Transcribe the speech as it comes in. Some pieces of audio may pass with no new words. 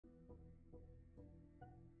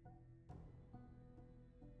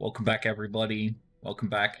Welcome back, everybody. Welcome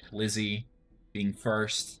back, Lizzie, being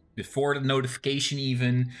first. Before the notification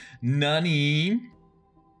even. Nani.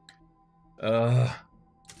 Find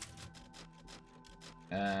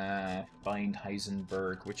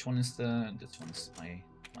Heisenberg. Which one is the... This one's my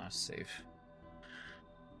last save.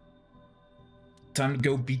 Time to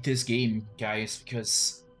go beat this game, guys,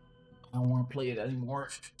 because I don't want to play it anymore.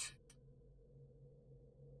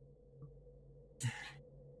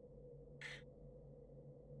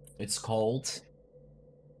 It's cold.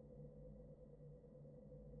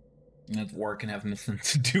 I'm at work and have nothing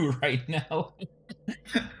to do right now.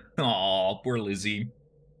 Aw, poor Lizzie.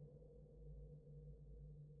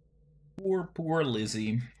 Poor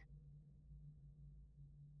Lizzie.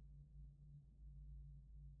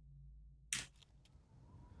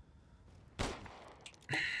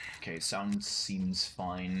 Okay, sound seems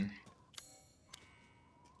fine.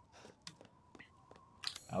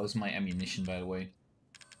 How's my ammunition, by the way?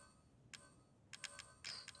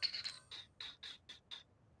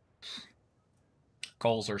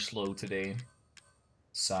 Calls are slow today.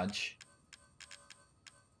 Saj.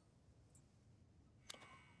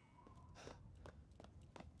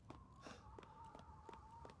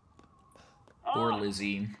 Poor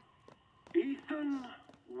Lizzie. Ethan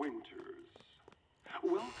Winters.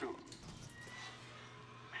 Welcome.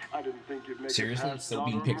 I didn't think you'd make Seriously? it It's past still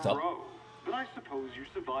being Daughter picked up? Moreau, but I suppose you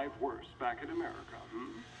survived worse back in America,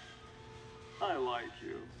 I like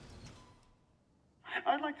you.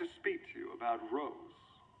 I'd like to speak to you about Rose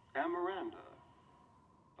and Miranda.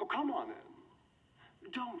 Oh, come on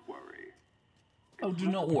in. Don't worry. Oh, do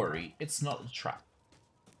not worry. It's not a trap.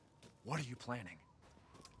 What are you planning?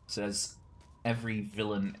 Says every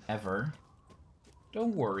villain ever.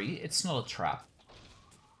 Don't worry, it's not a trap.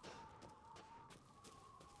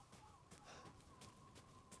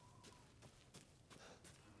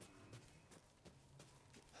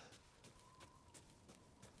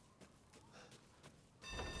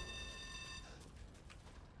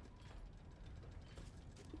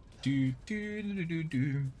 Do.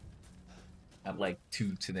 At like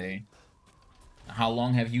 2 today. How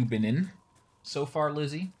long have you been in so far,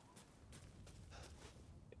 Lizzie?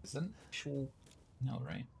 Is that actual? No,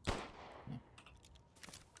 right? No.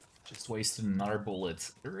 Just wasted another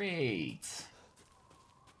bullet. Great.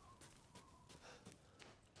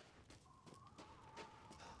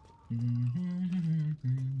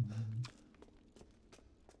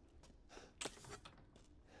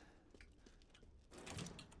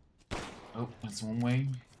 Oh, that's one way.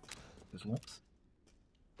 There's what?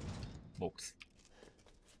 Both.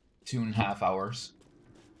 2.5 hours.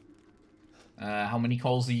 How many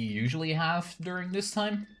calls do you usually have during this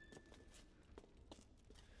time?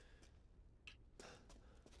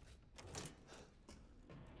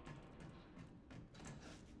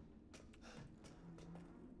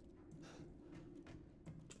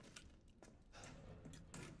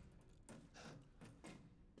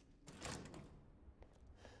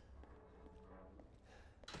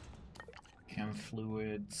 Chem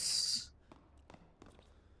fluids.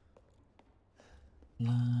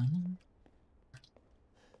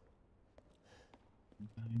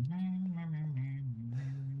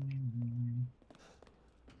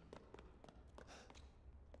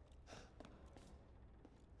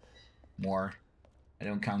 More. I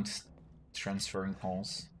don't count transferring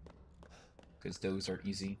calls, because those are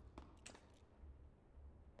easy.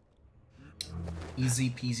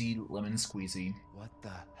 Easy peasy lemon squeezy. What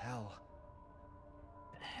the hell?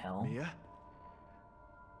 The hell? Mia?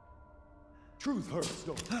 Truth hurts,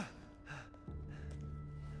 don't it?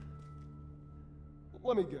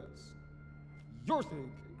 Let me guess. You're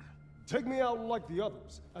thinking, take me out like the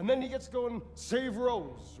others, and then he gets going, save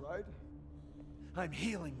Rose, right? I'm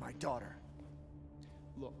healing my daughter.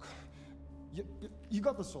 Look, you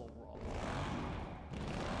got this all wrong.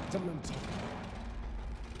 Tell me I'm talking.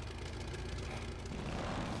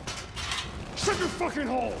 Shut your fucking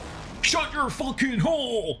hole! Shut your fucking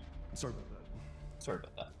hole! Sorry about that. Sorry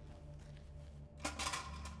about that.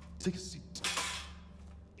 Take a seat.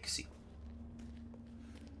 Take a seat.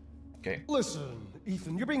 Okay. Listen,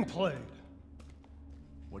 Ethan, you're being played.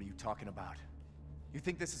 What are you talking about? You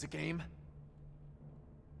think this is a game?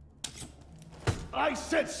 I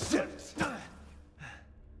said sit!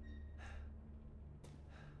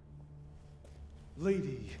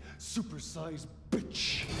 Lady, supersized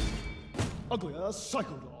bitch. Ugly ass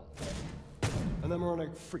psycho doll. An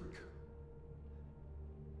embryonic freak.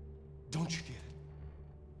 Don't you get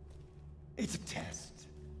it? It's a test.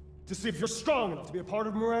 To see if you're strong enough to be a part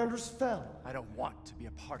of Miranda's family. I don't want to be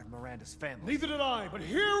a part of Miranda's family. Neither did I, but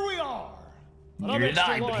here we are. And I'm Neither did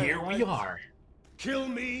extra I, but loyal, here we right? are. Kill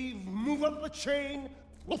me, move up the chain,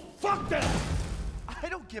 Well, fuck that! I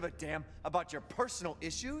don't give a damn about your personal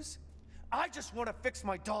issues. I just want to fix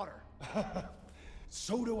my daughter.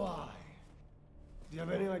 So do I. Do you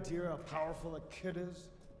have any idea how powerful that kid is?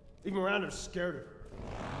 Even Miranda's scared of her.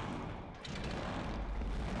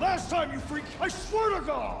 Last time, you freak, I swear to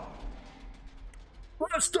God!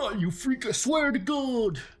 Last time, you freak, I swear to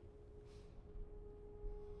God!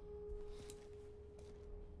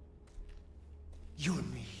 You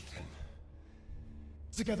and me, Ethan.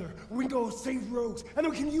 Together, we can go save Rose, and then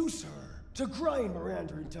we can use her to grind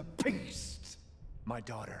Miranda into paste. My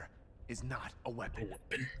daughter is not a weapon.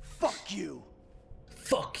 Fuck you.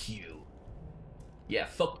 Fuck you. Yeah,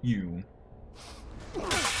 fuck you.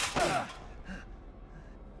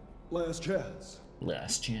 Last chance.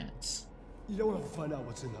 Last chance. You don't want to find out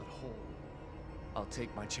what's in that hole. I'll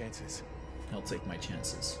take my chances. I'll take my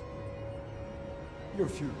chances. Your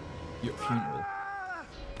funeral. Your funeral.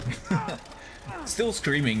 Still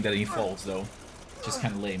screaming that he falls, though. Just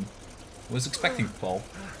kind of lame. Was expecting to fall.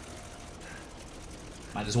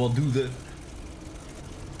 Might as well do the...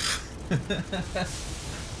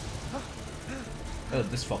 Oh,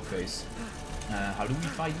 this fuckface. How do we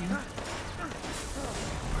fight you?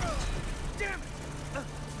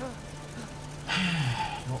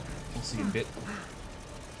 Well, we'll see in a bit.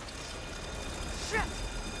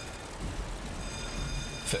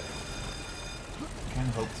 I kind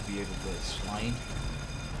of hope to be able to slide.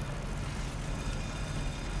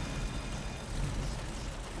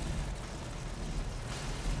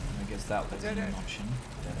 I guess that was an option.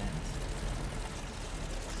 Dead end.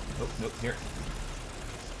 Oh, nope, here.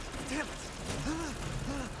 Damn it!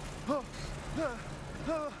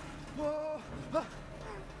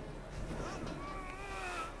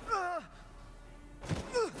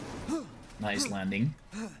 Nice landing.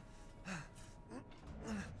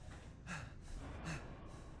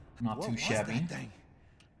 Not too shabby. What was that thing?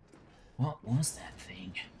 What was that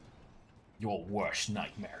thing? Your worst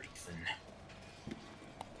nightmare, Ethan.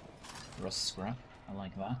 Rust scrap. I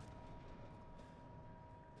like that.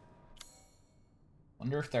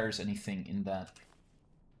 Wonder if there's anything in that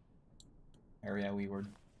area we were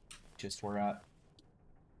at.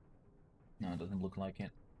 No, it doesn't look like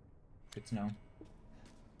it. Good to know.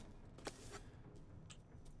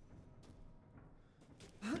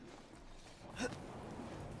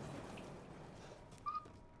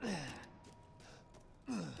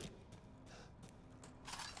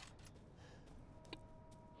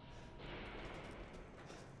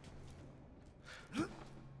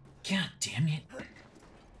 God damn it.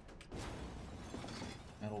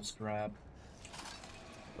 Metal scrap.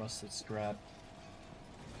 Rusted scrap.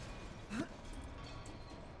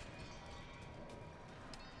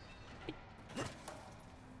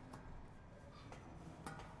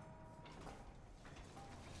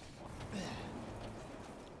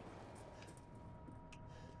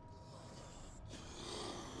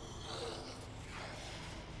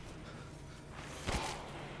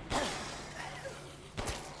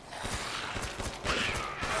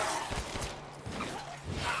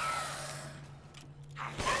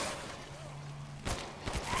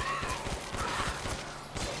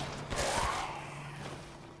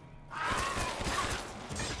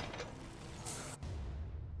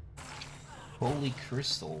 Holy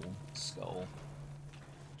crystal skull.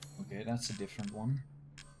 Okay, that's a different one.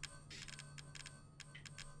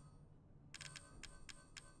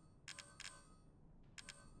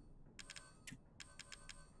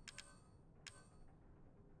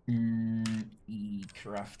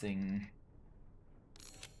 Crafting.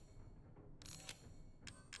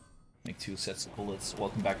 Make 2 sets of bullets.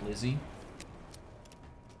 Welcome back, Lizzie.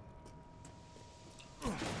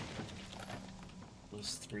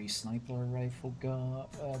 Plus 3 sniper rifle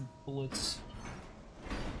bullets.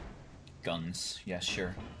 Guns. Yeah,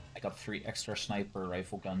 sure. I got 3 extra sniper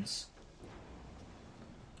rifle guns.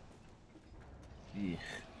 Ugh.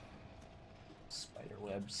 Spider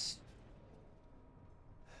webs.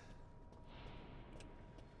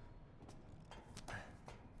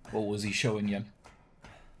 What was he showing you?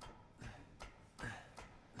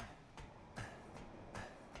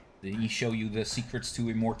 Did he show you the secrets to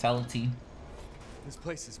immortality? This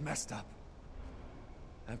place is messed up.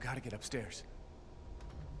 I've got to get upstairs.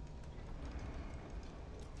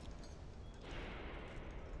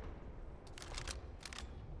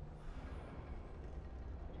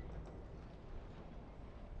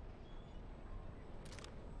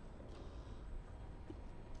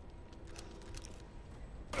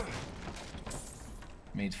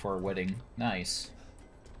 Made for a wedding. Nice.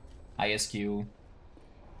 ISQ.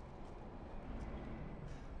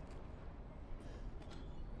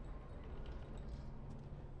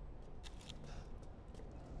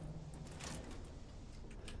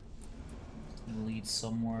 leads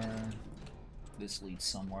somewhere. This leads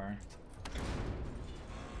somewhere.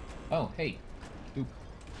 Oh, hey. Oop.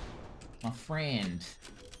 My friend.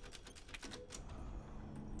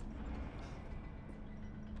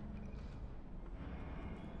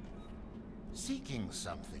 Seeking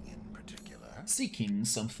something in particular? Seeking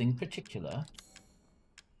something particular.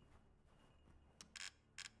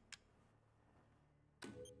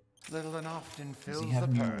 Little and often Does fills he the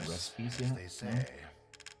have new purse, recipes as yet? they say. No?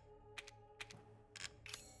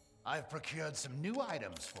 I've procured some new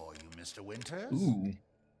items for you, Mr. Winters. Ooh.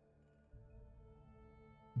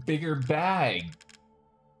 Bigger bag.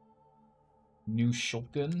 New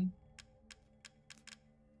shotgun.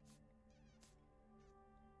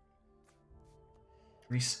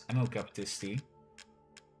 Increase ammo capacity.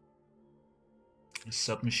 A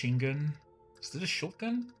submachine gun. Is this a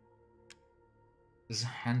shotgun? This is a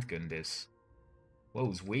handgun, this.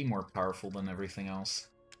 Whoa, it's way more powerful than everything else.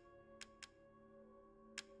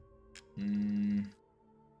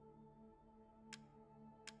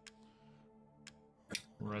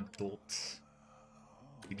 Red dot.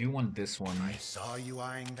 We do want this one. I saw you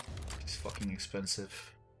eyeing that. It's fucking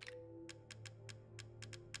expensive.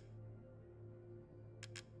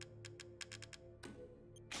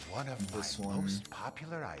 One of This my one. most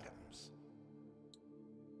popular items.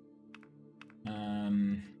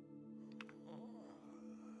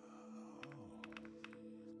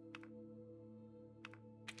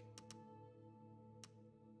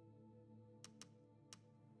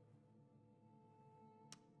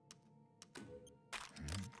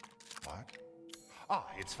 What? Ah,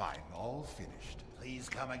 it's fine. All finished. Please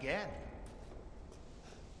come again.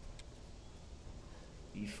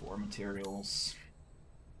 B4 materials.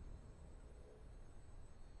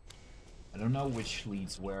 I don't know which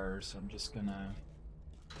leads where, so I'm just gonna...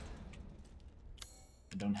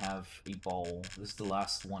 I don't have a ball. This is the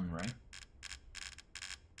last one, right?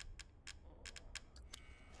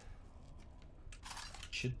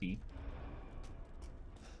 Should be.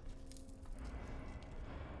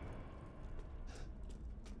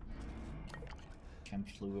 Chem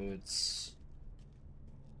fluids.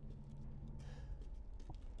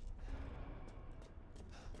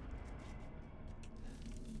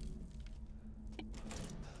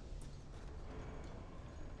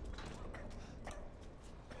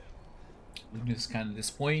 This is kind of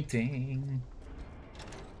disappointing.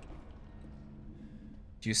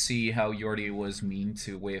 Do you see how Jordy was mean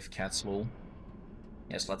to Way of Cat's-Lol?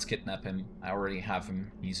 Yes, let's kidnap him. I already have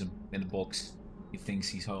him. He's in the box. He thinks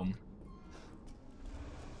he's home.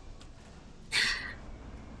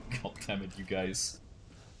 God damn it, you guys.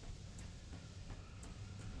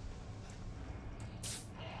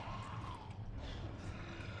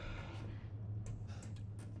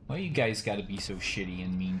 Why you guys gotta be so shitty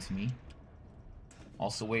and mean to me?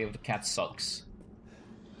 Also, Way of the Cat sucks.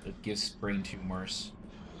 It gives brain tumors.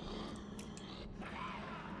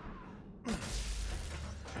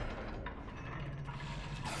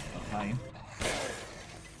 Okay.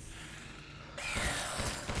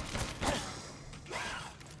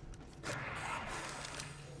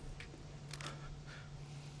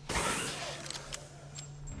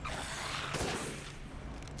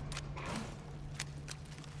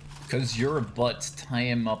 Because you're a butt, tie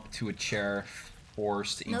him up to a chair,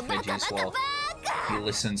 forced in veggies while he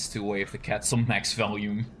listens to Way of the Cats on max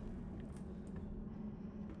volume.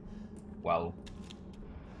 Wow.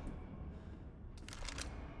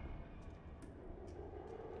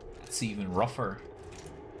 It's even rougher.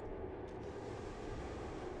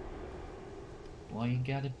 Why you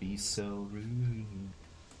gotta be so rude?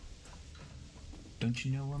 Don't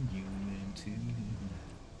you know I'm human too?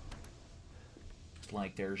 It's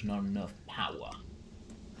like there's not enough power.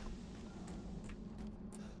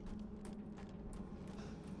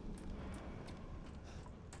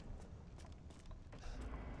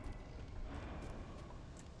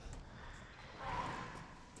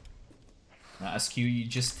 I ask you, you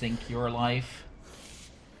just think you're alive?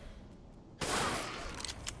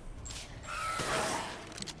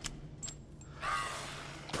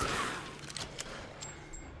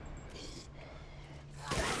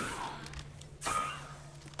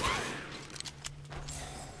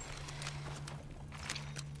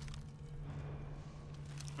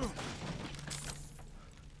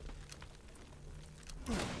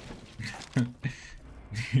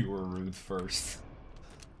 You were rude first.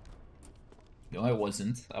 No, I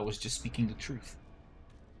wasn't. I was just speaking the truth.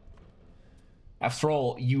 After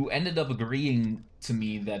all, you ended up agreeing to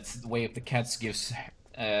me that the Way of the Cats gives,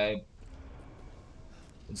 what's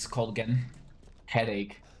it called again?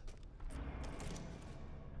 Headache.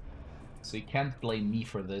 So you can't blame me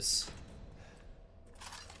for this.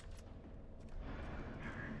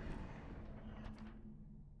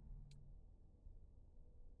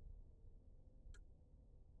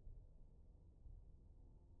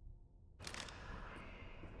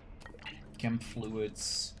 chem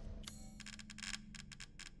fluids.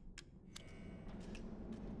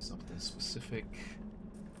 Something specific.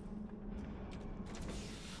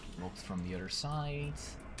 Looked from the other side.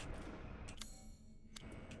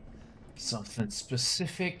 Something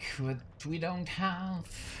specific that we don't have.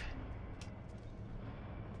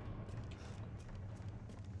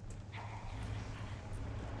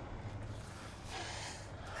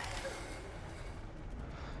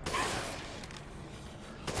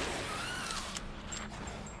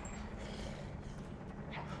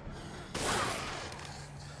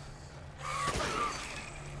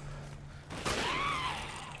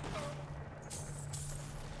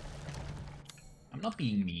 I'm not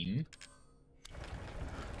being mean.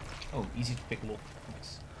 Oh, easy to pick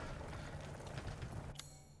lockpicks.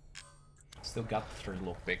 Still got 3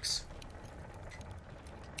 lockpicks.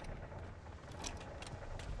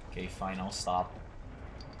 Okay, fine, I'll stop.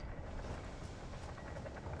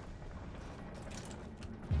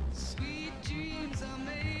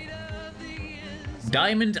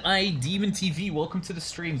 Diamond Eye Demon TV, welcome to the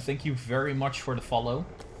stream. Thank you very much for the follow.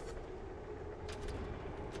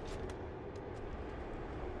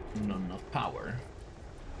 Not enough power.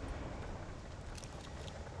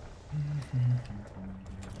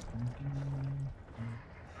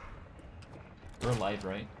 We're alive,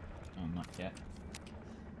 right? Oh, not yet.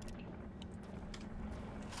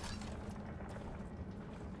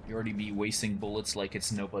 You already be wasting bullets like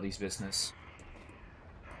it's nobody's business.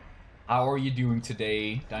 How are you doing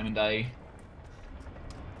today, Diamond Eye?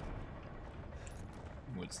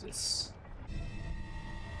 What's this?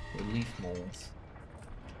 Relief mold.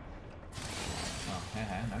 Oh,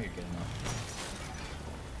 haha, now you're getting up.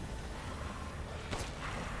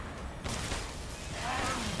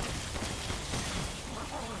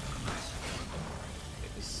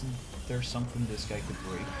 Isn't there something this guy could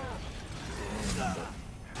break?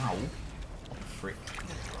 Ow. What the frick?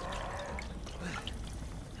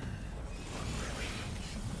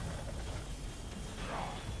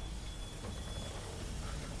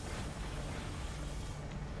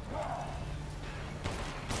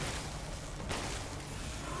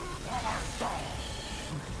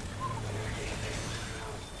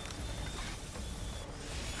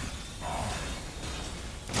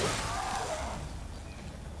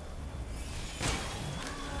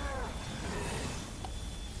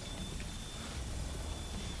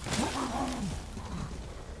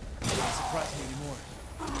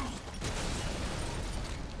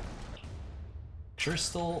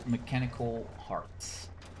 Crystal Mechanical Hearts.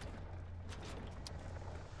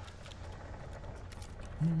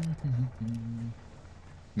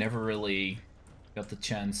 Never really got the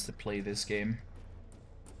chance to play this game.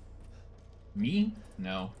 Me?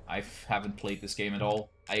 No, I haven't played this game at all.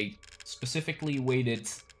 I specifically waited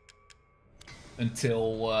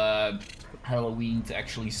until Halloween to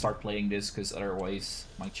actually start playing this, because otherwise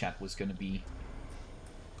my chat was gonna be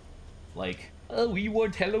like, oh, we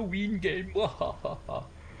want Halloween game. I'm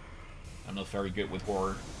not very good with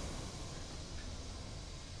horror.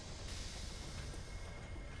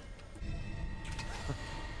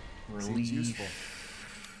 Seems useful.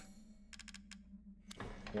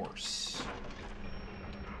 Horse.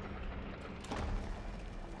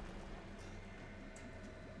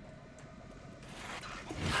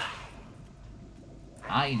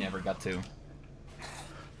 I never got to.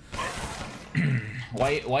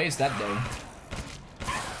 Why is that though?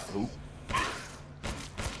 Oop.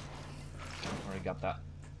 Already got that.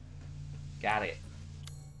 Got it.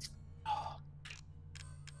 How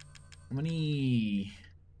many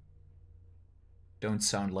don't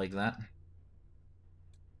sound like that?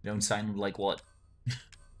 Don't sound like what?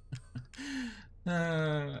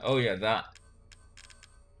 Oh yeah, that.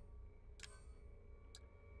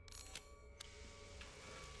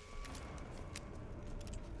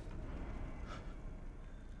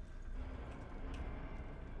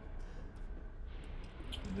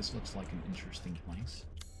 This looks like an interesting place.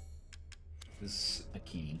 This is a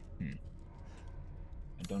key.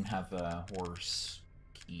 I don't have a horse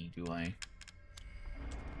key, do I?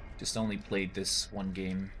 Just only played this one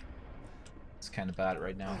game. It's kind of bad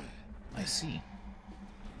right now. I see.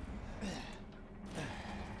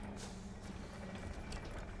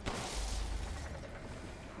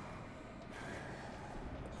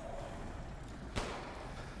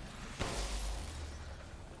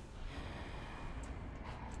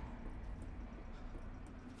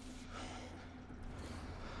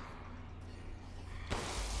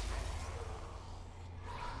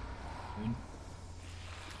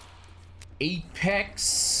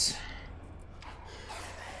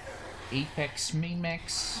 Apex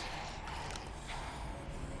Minimax.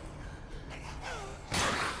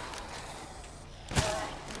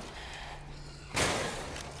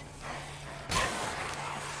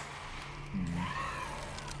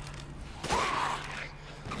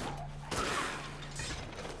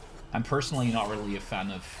 I'm personally not really a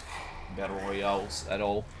fan of battle royales at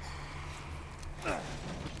all.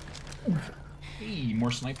 Hey,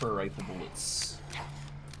 more sniper rifle bullets.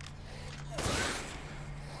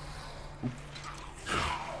 Okay,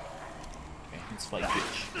 let's fight,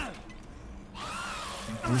 bitch.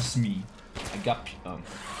 Where's me? I got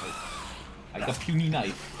puny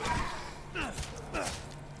knife.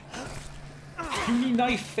 Puny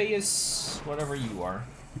knife face, whatever you are.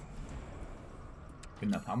 Good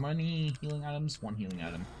enough. How many healing items? 1 healing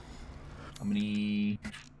item. How many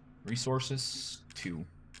resources? 2.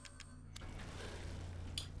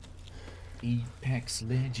 Apex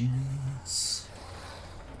Legends.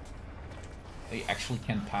 They actually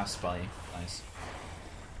can pass by. Nice.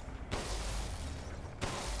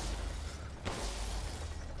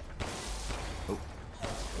 Oh,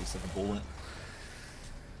 waste of a bullet.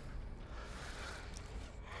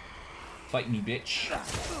 Fight me, bitch.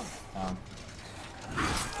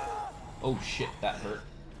 Oh shit, that hurt.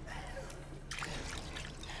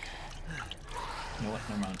 You know what?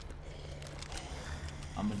 Never mind.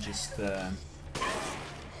 I'ma just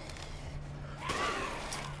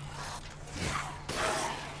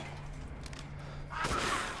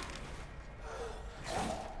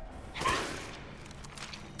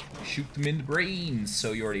shoot them in the brains.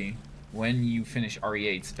 So Jordy, when you finish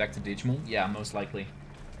RE8, back to Digital? Yeah, most likely.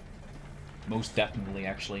 Most definitely,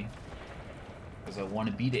 actually. Because I want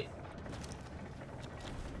to beat it.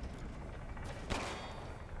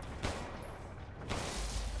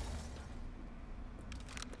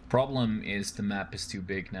 Problem is the map is too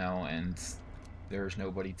big now and there's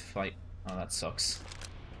nobody to fight. Oh, that sucks.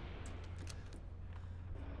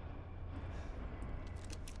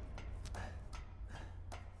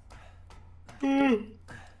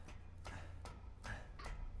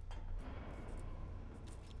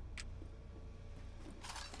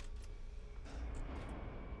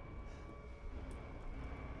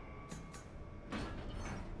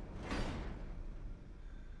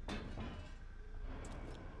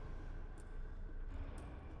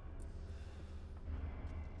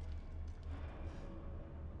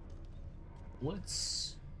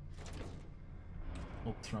 Let's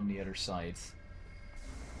look from the other side.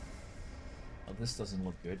 Oh, this doesn't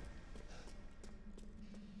look good.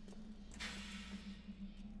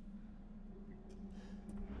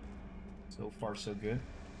 So far, so good.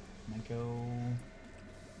 Can I go...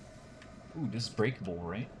 Ooh, this is breakable,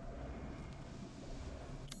 right?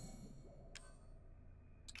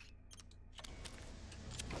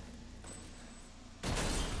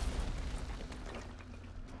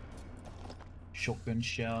 Shotgun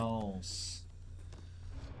shells.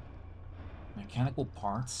 Mechanical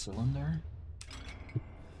parts cylinder.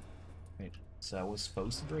 Wait, so I was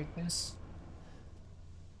supposed to break this?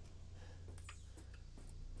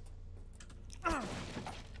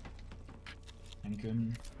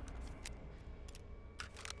 Handgun.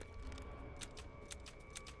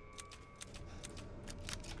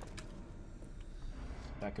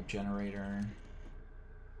 Backup generator. I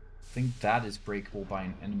think that is breakable by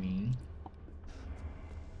an enemy.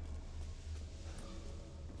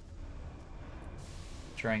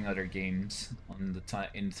 Trying other games on the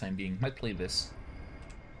in the time being. Might play this.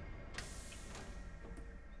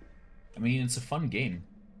 I mean, it's a fun game.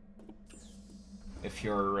 If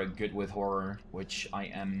you're good with horror, which I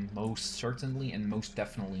am most certainly and most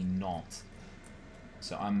definitely not.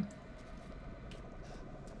 So I'm...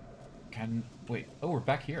 Wait, oh, we're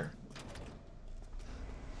back here.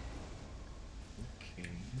 Okay,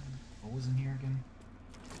 what was in here again?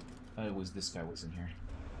 It was this guy was in here.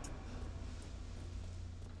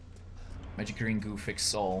 Magic green goo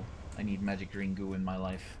fix all. I need magic green goo in my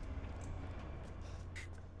life.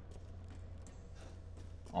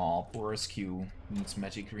 Aw, poor SQ needs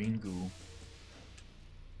magic green goo.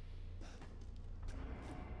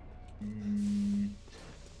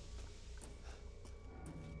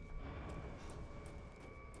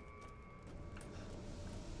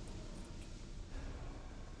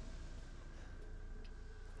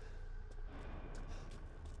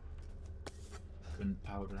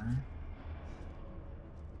 Gunpowder.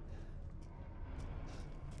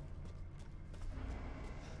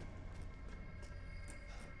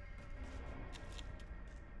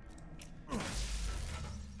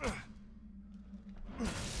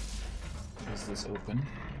 Is this open?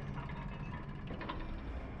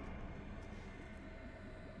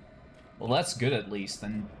 Well, that's good at least,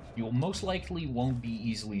 and you'll most likely won't be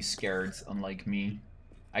easily scared, unlike me.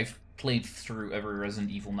 I've played through every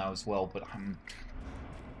Resident Evil now as well, but I'm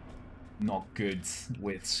not good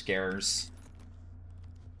with scares.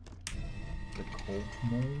 The cold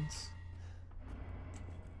molds.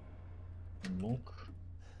 Unlock.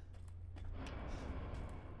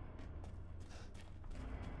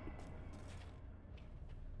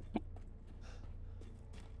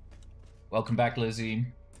 Welcome back, Lizzie.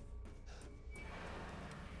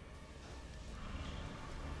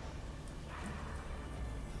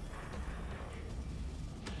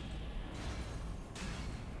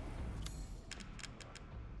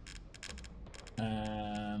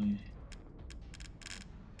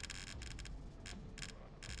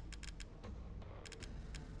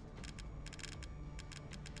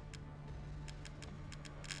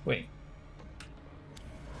 Wait.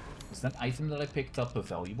 Is that item that I picked up a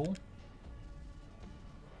valuable?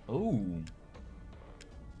 Oh.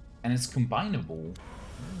 And it's combinable.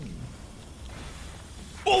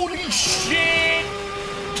 Holy shit!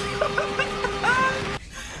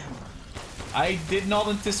 I did not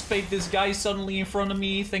anticipate this guy suddenly in front of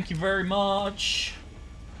me. Thank you very much.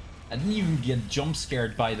 I didn't even get jump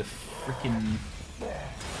scared by the freaking...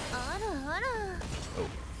 Oh.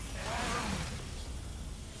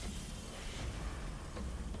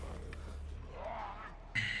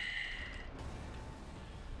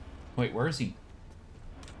 Wait, where is he?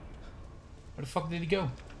 Where the fuck did he go?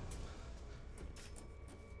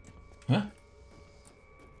 Huh?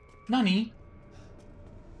 Nani?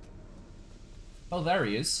 Oh, there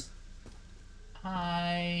he is.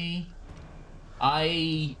 Hi.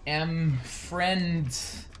 I am friend.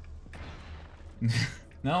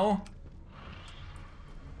 No?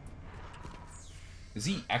 Is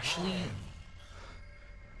he actually...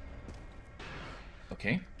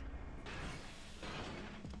 Okay.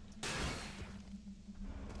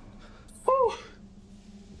 Whew.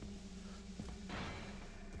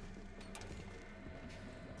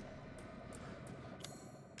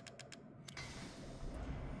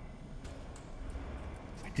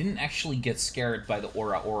 I didn't actually get scared by the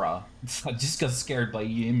aura. I just got scared by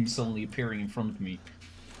him suddenly appearing in front of me.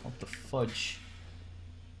 What the fudge?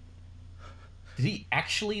 Did he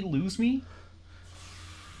actually lose me?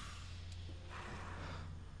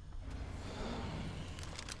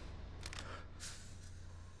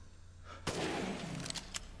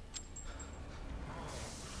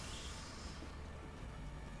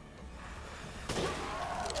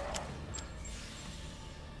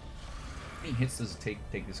 How many hits does it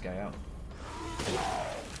take this guy out?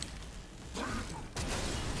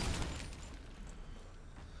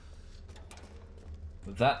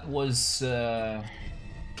 That was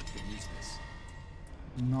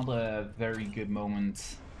not a very good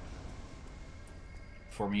moment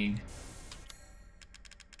for me.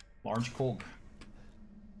 Large cog.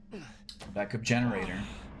 Backup generator.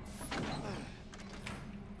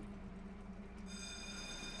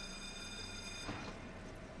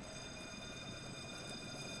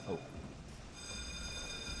 Oh.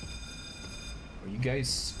 Are you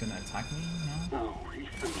guys gonna attack me now? No,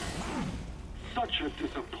 Ethan. Such a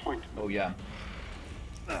disappointment. Oh, yeah.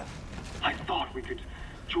 I thought we could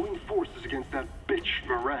join forces against that bitch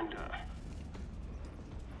Miranda.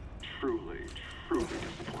 Truly, truly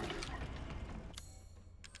disappointed.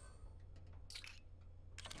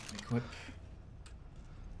 Equip.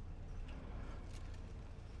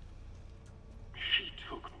 She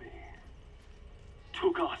took me.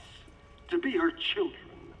 Took us to be her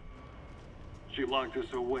children. She locked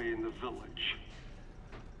us away in the village.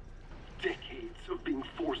 Decades of being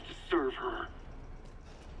forced to serve her.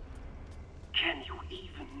 Can you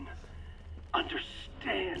even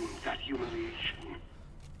understand that humiliation?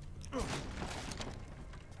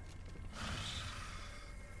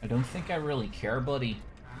 I don't think I really care, buddy.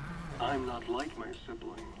 I'm not like my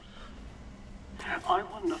siblings. I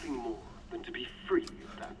want nothing more than to be free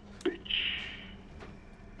of that bitch.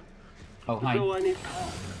 Oh, hi. So I need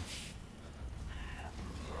power.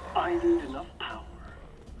 I need enough power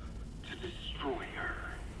to destroy her.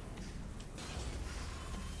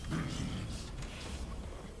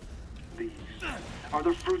 These are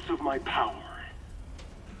the fruits of my power.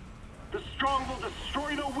 The strong will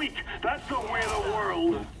destroy the weak. That's the way of the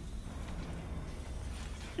world.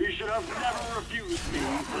 You should have never refused me.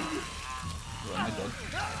 Oh, am I dead?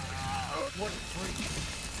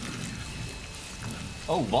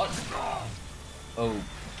 Oh, what?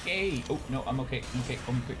 Okay. Oh, no, I'm okay. Okay,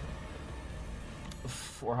 I'm okay.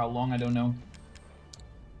 For how long, I don't know.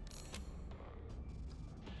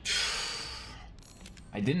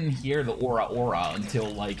 I didn't hear the aura until,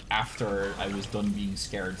 like, after I was done being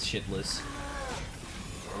scared shitless.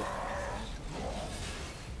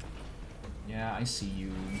 Yeah, I see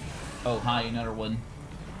you. Oh, hi, another one.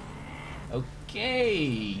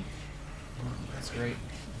 Okay. That's great.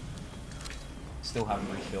 Still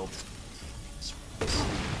haven't refilled.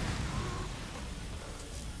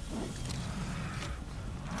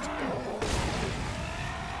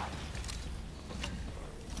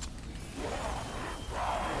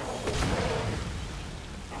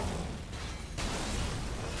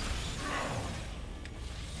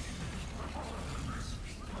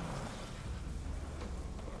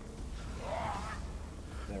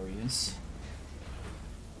 guys.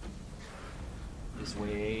 This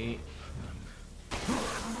way.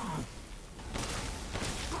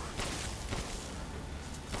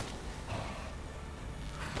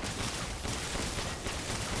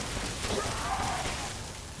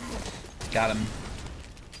 Got him.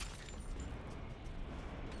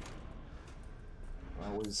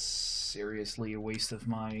 That was seriously a waste of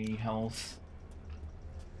my health.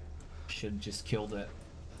 Should just killed it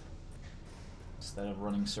instead of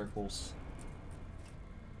running circles.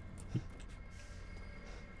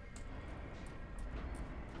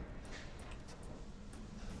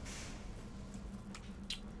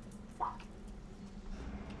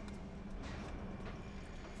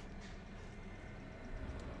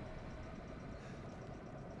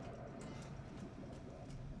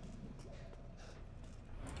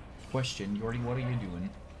 Question, Jordy, what are you doing?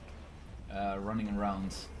 Running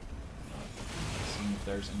around. Seeing if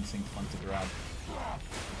there's anything fun to grab.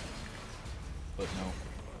 But no.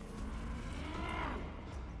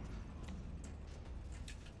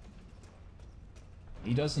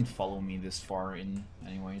 He doesn't follow me this far in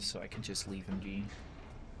anyway, so I can just leave him be.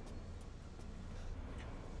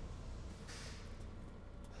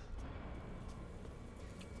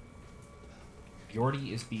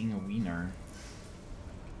 Jordy is being a wiener.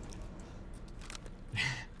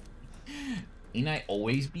 Ain't I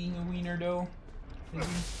always being a wiener though? Maybe?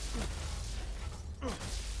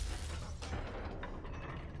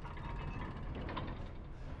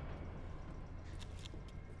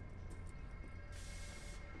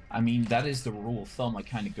 I mean, that is the rule of thumb I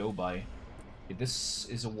kind of go by. Okay, this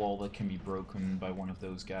is a wall that can be broken by one of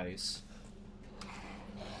those guys.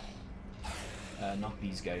 Not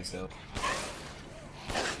these guys though.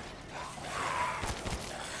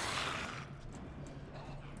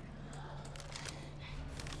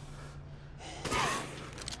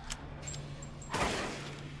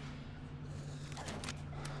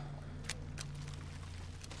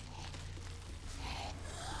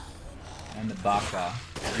 And the Baka,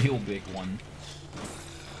 real big one.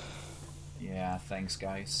 Yeah, thanks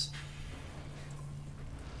guys.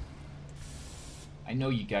 I know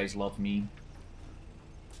you guys love me.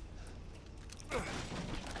 Out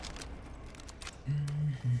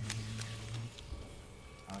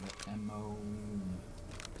of ammo.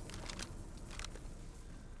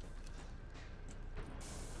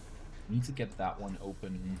 Need to get that one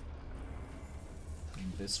open.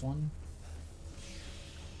 And this one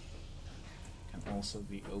can also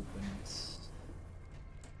be opened.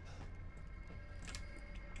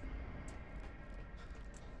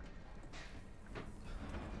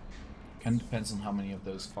 Kind of depends on how many of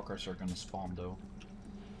those fuckers are gonna spawn though.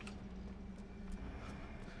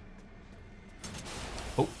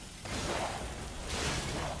 Oh.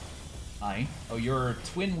 Hi. Oh, you're a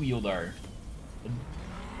twin wielder.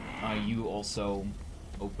 You also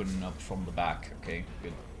open up from the back. Okay,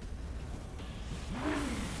 good.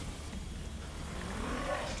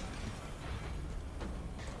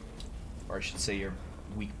 Or I should say your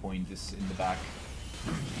weak point is in the back.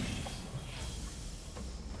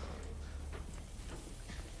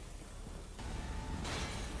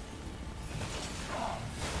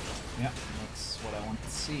 Yeah, that's what I want to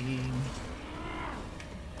see.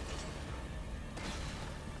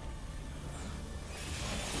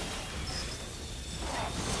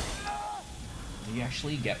 Did he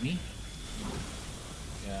actually get me?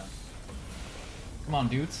 Yeah. Come on,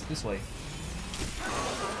 dudes, this way.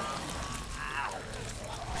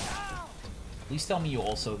 Please tell me you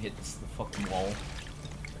also hit the fucking wall.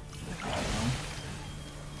 I don't know.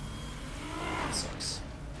 That sucks.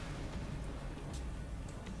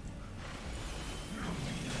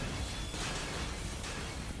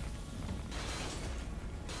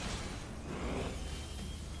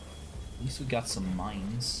 At least we got some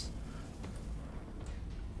mines.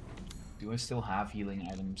 Do I still have healing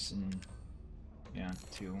items in... Yeah,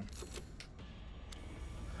 2.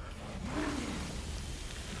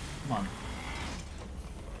 Come on.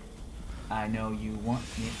 I know you want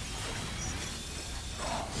me.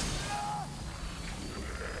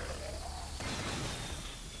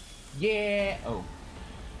 Yeah! Oh.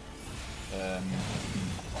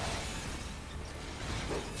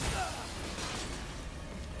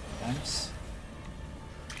 Thanks.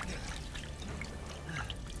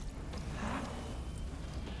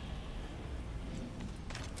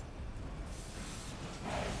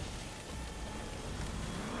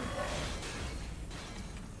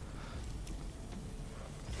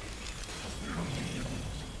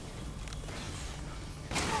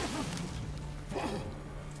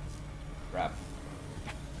 Crap.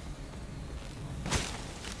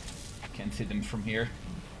 Can't hit him from here.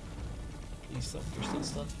 Please stop. You're still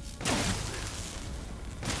stunned.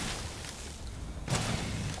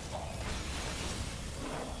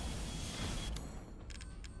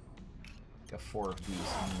 Got 4 of these,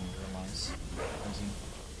 I didn't realize. Easy.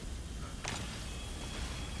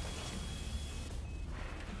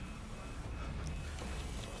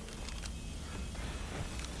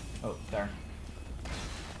 Oh, there.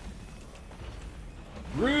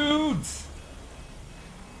 Rude!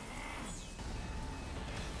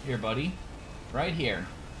 Here, buddy. Right here.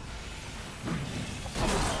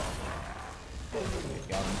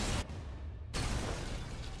 Got him.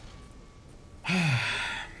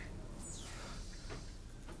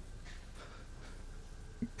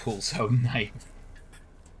 Pulls out knife.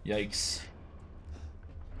 Yikes.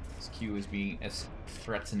 This Q is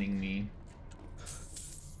threatening me.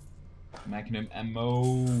 Magnum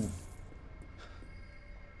ammo.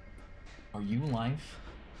 Are you alive?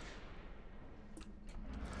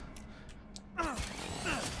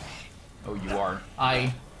 Oh, you are.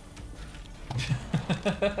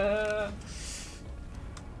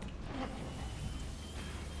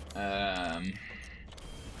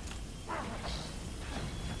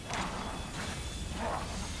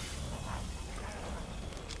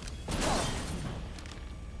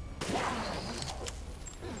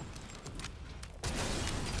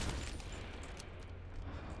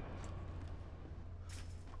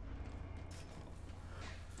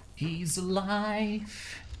 He's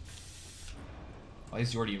alive. Why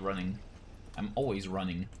is Jordy running? I'm always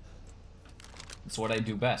running. It's what I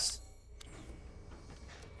do best.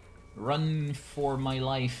 Run for my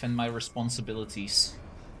life and my responsibilities.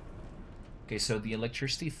 Okay, so the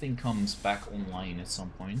electricity thing comes back online at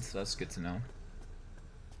some point. That's good to know.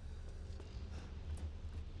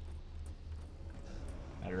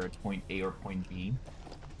 Either at point A or point B.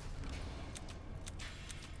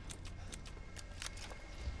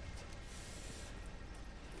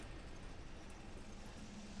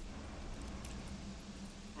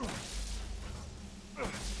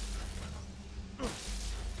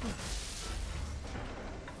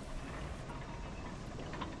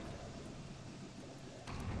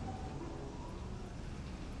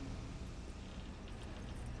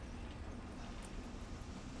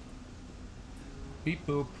 Beep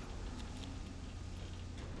boop.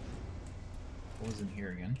 What was in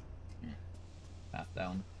here again? Path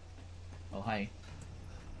down. Oh, hi.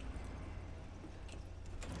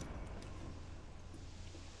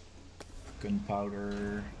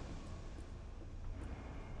 Gunpowder.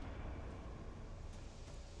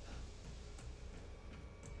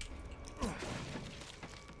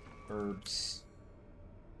 Herbs.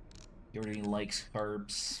 He already likes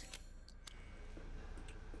herbs.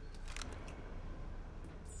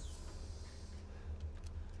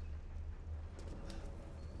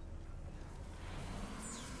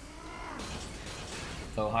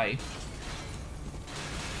 Oh, hi.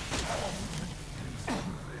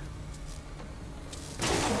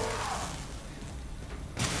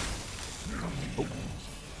 Oh.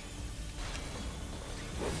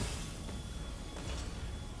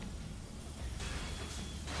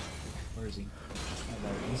 Where is he? Oh,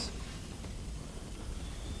 there he is.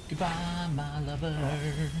 Goodbye, my lover.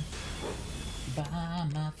 Goodbye,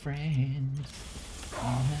 my friend. You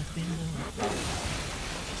have been the one.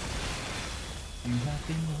 You have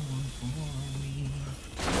been the one for me.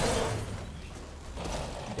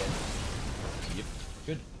 I'm dead. Yep.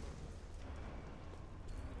 Good.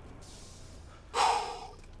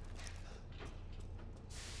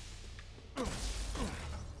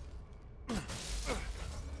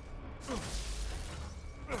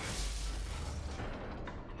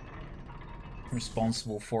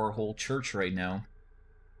 Responsible for a whole church right now.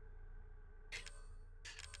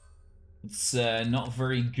 It's not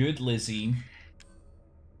very good, Lizzie.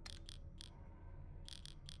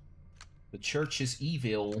 The church is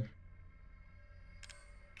evil.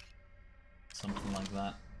 Something like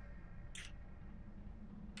that.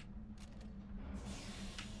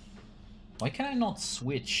 Why can I not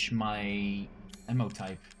switch my ammo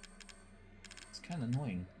type? It's kind of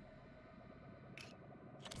annoying.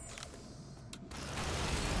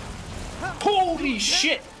 Holy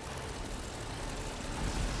shit!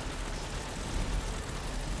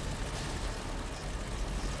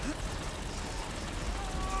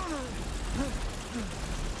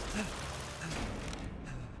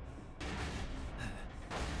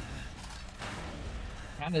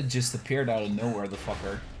 Kinda just appeared out of nowhere, the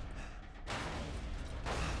fucker.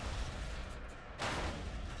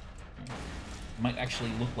 Might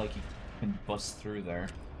actually look like he can bust through there.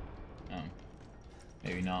 Oh.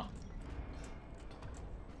 Maybe not.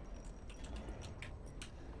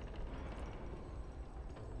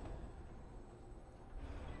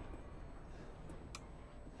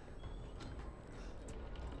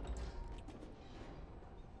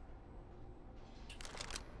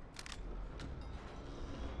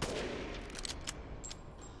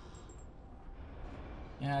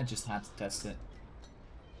 Yeah, I just had to test it.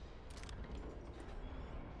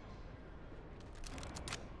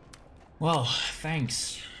 Well,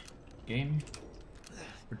 thanks, game,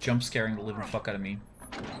 for jump scaring the living fuck out of me.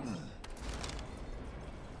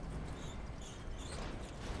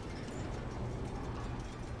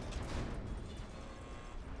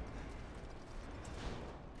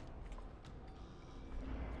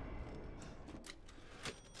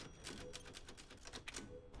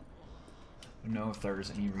 I don't know if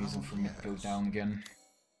there's any reason for me to go down again.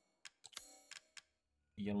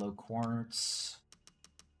 Yellow quartz.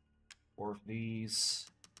 4 of these.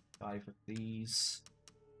 5 of these.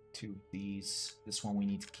 2 of these. This one we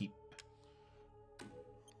need to keep.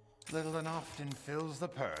 Little and often fills the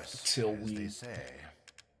purse, Till as we they say.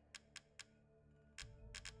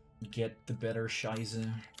 Get the better Scheiße.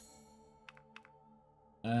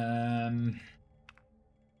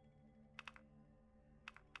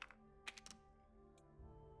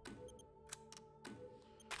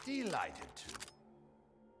 Delighted to.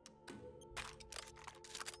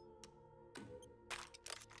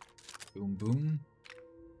 Boom boom.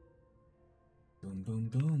 Boom boom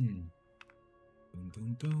boom. Boom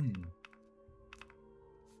boom boom.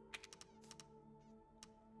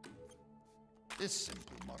 This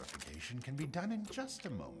simple modification can be done in just a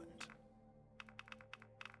moment.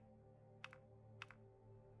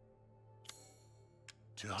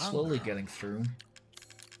 To Slowly hunger getting through.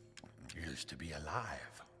 is to be alive.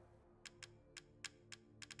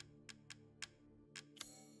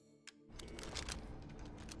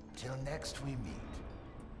 Till next we meet.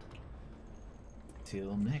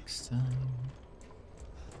 Till next time.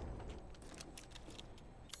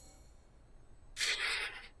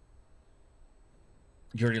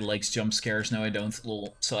 Jordy likes jump scares. No, I don't.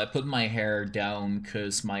 Lol. So I put my hair down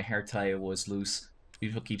because my hair tie was loose.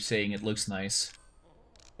 People keep saying it looks nice.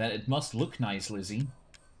 That it must look nice, Lizzie.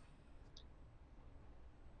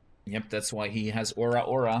 Yep, that's why he has aura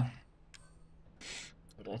aura.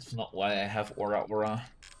 But that's not why I have aura aura.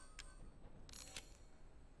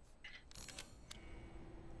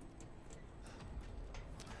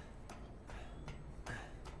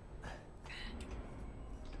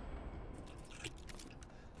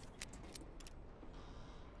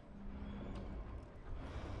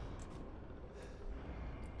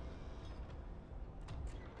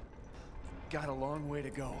 Got a long way to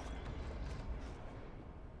go.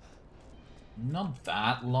 Not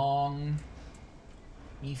that long,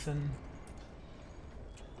 Ethan.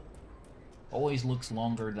 Always looks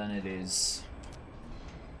longer than it is.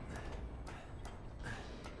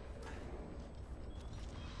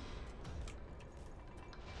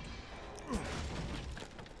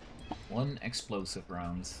 One explosive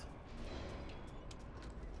round.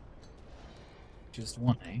 Just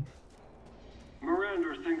one, eh?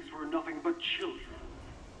 Miranda thinks we're nothing but children.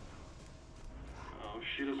 Oh,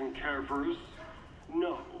 she doesn't care for us.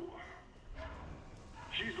 No.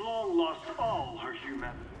 She's long lost all her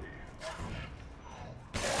humanity.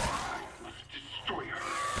 I must destroy her.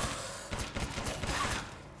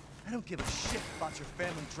 I don't give a shit about your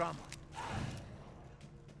family drama.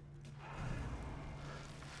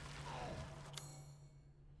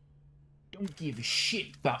 Don't give a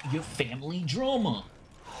shit about your family drama.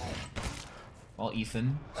 Well,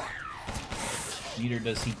 Ethan, neither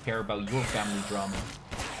does he care about your family drama.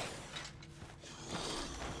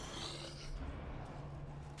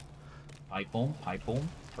 Pipe bomb,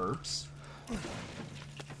 herbs,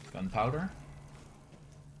 gunpowder.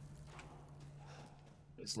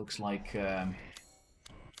 This looks like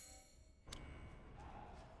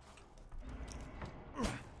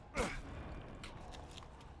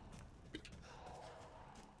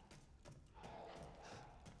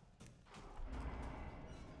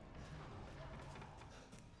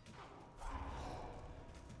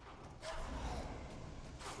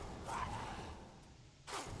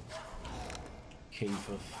Cave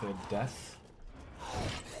of Death.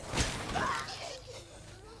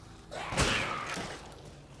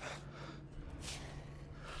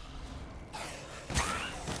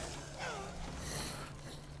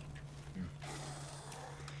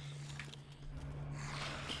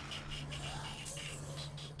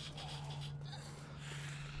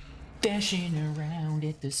 Dashing around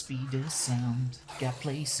at the speed of sound. Got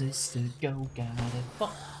places to go, gotta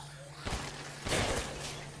fuck.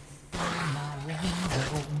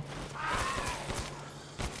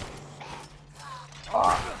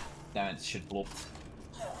 Damn it, shit blocked.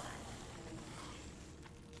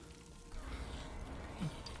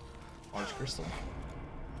 Large crystal.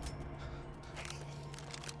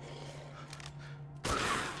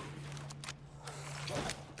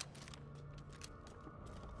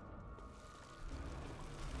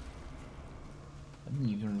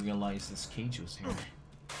 realize this cage was here.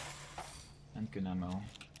 Handgun ammo.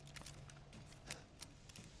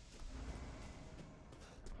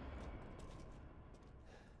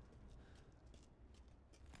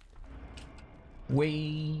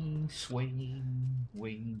 Way, sway,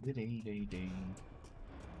 way, day, day, day.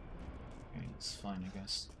 Okay, it's fine, I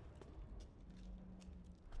guess.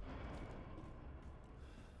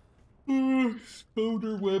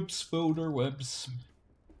 Spider webs, spider webs.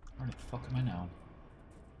 Where the fuck am I now?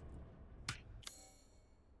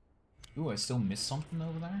 Ooh, I still missed something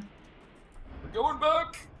over there? We're going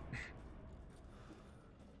back!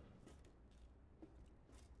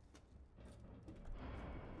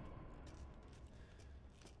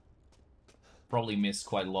 Probably missed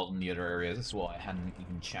quite a lot in the other areas as well. I hadn't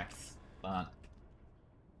even checked that.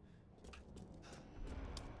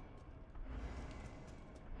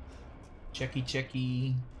 Checky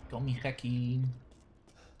checky, call me hecky.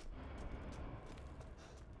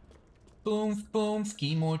 Boom boom,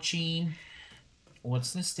 kimochi.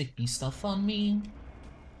 What's this sticky stuff on me?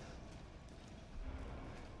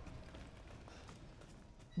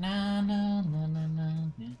 Na na na na na na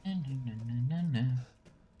na na na.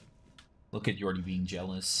 Look at Jordy being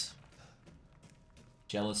jealous.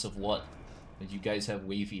 Jealous of what? That you guys have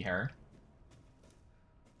wavy hair?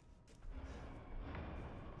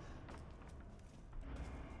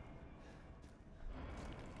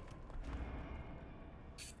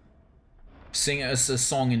 Sing us a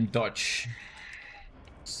song in Dutch.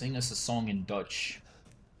 Sing us a song in Dutch.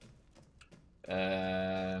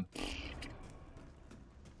 I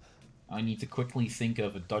need to quickly think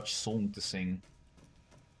of a Dutch song to sing.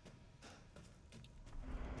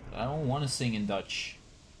 I don't want to sing in Dutch.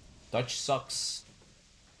 Dutch sucks.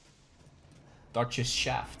 Dutch is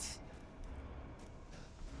shaft.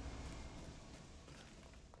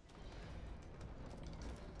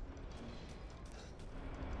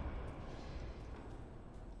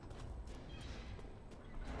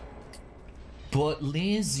 But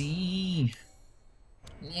Lizzie.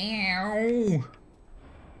 Meow.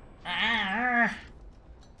 Ah.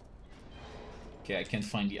 Okay, I can't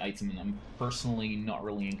find the item and I'm personally not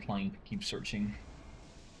really inclined to keep searching.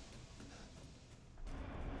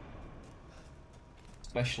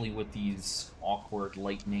 Especially with these awkward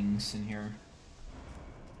lightnings in here.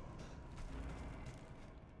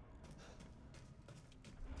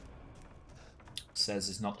 Says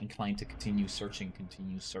is not inclined to continue searching,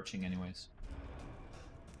 continues searching anyways.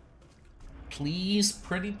 Please,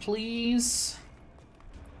 pretty please.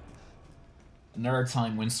 Another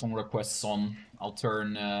time when song requests on, I'll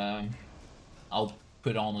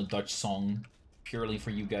put on a Dutch song purely for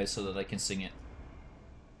you guys so that I can sing it.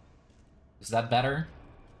 Is that better?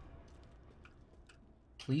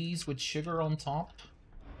 Please, with sugar on top?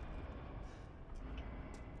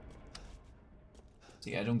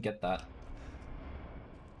 See, I don't get that.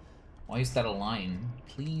 Why is that a line?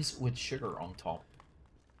 Please, with sugar on top.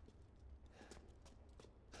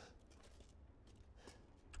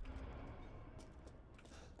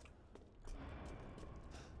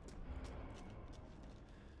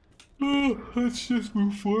 Let's just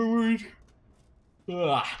move forward.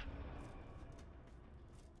 Ah.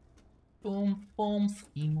 Boom, boom,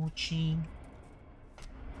 kimochi.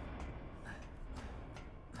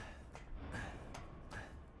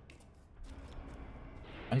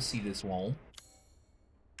 I see this wall.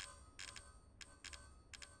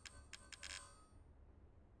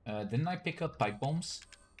 Didn't I pick up pipe bombs?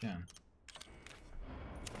 Yeah.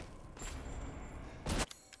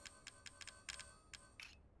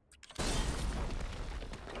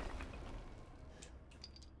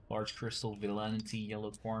 Large crystal, vitality,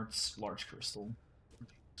 yellow quartz, large crystal.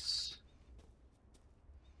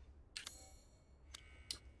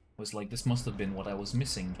 Was like, this must have been what I was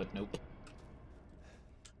missing, but nope.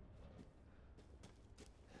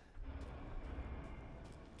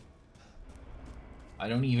 I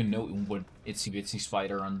don't even know what Itsy Bitsy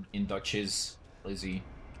Spider in Dutch is, Lizzie.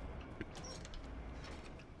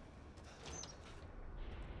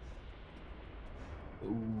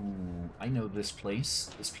 Ooh, I know this place.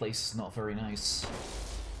 This place is not very nice.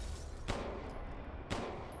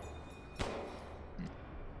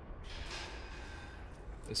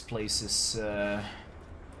 This place is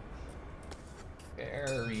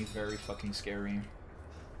very, very fucking scary.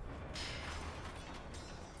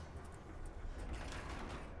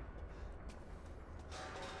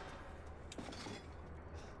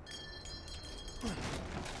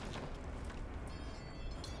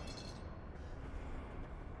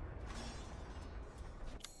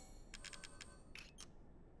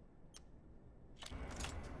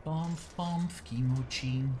 Bump,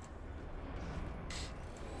 kimochi.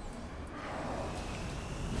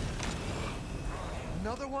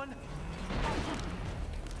 Another one?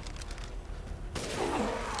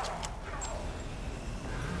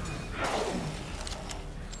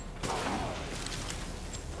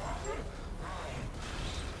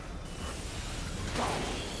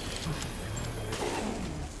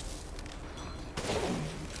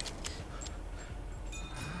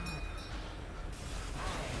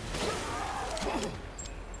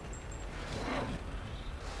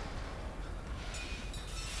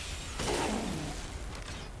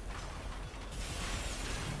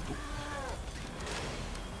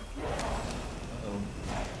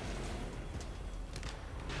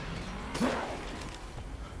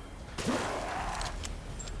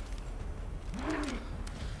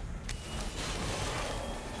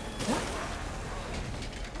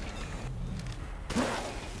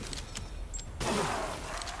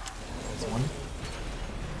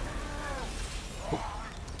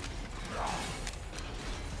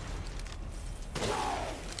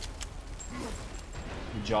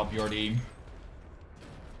 Good job, Jordy.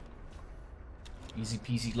 Easy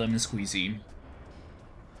peasy lemon squeezy.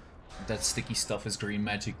 That sticky stuff is green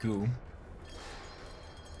magic goo.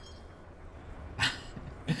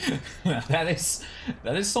 that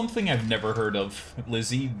is something I've never heard of,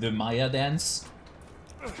 Lizzie. The Maya dance.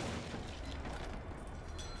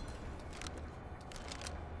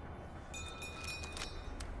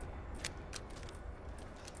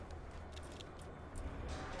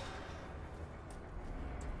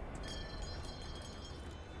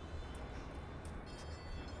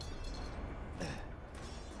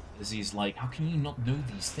 Lizzie's like, how can you not know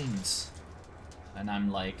these things? And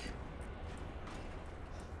I'm like...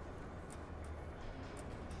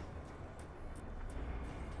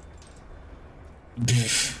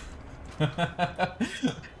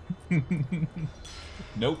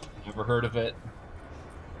 Nope, never heard of it.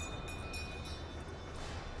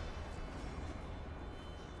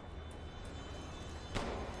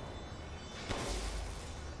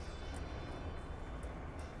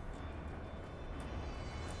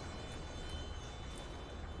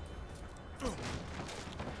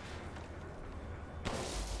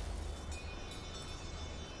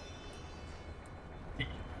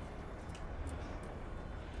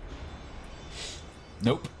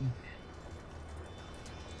 Nope.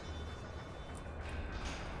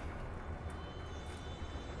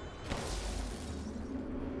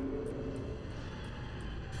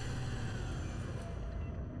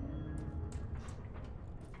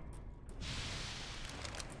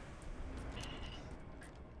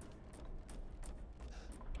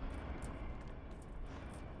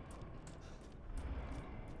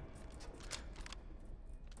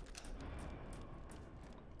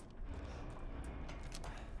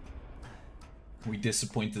 We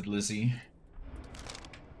disappointed Lizzie.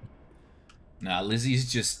 Nah,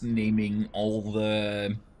 Lizzie's just naming all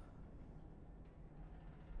the...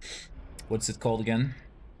 What's it called again?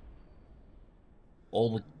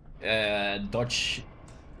 All the Dutch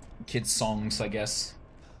kids songs, I guess.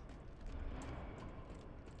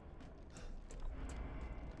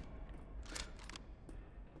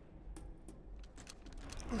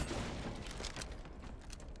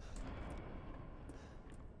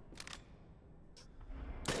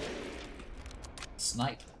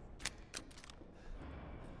 Snipe.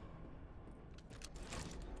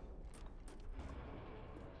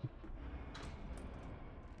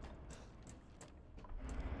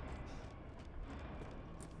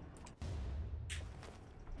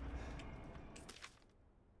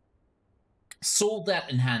 Sold that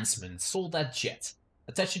enhancement. Sold that jet.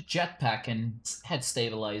 Attach a jetpack and head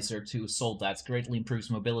stabilizer to Soldat. Greatly improves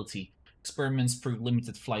mobility. Experiments prove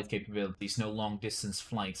limited flight capabilities, no long-distance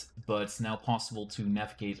flight, but now possible to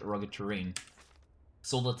navigate rugged terrain.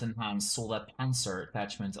 Soldat Enhanced, Soldat Panzer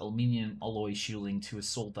attachment, aluminium alloy shielding to a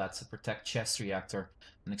Soldat to protect chest reactor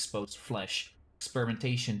and exposed flesh.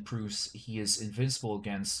 Experimentation proves he is invincible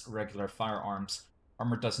against regular firearms.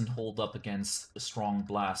 Armor doesn't hold up against a strong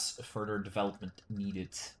blast. Further development needed.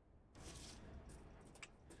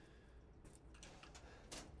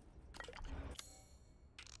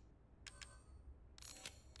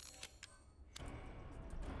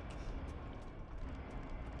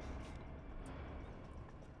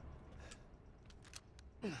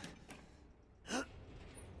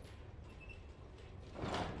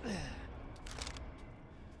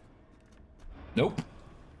 Nope.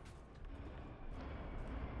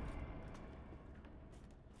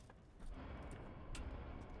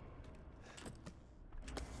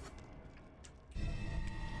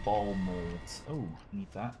 Ball mold. Oh, need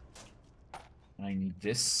that. And I need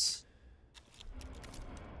this.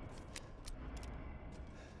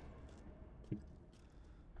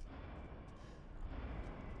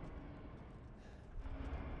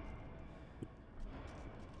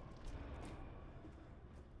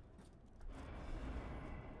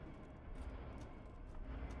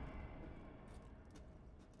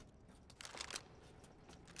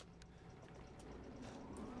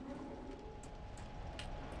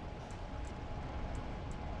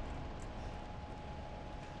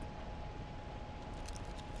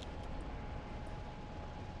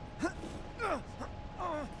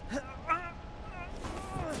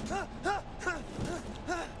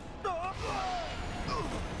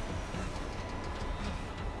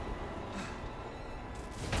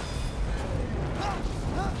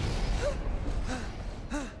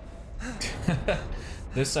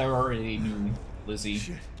 This I already knew, Lizzie.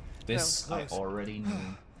 Shit. This That I was close. already knew.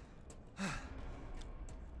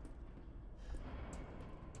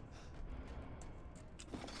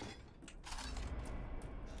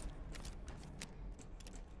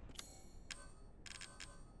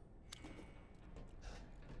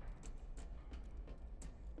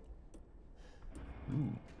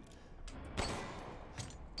 Ooh.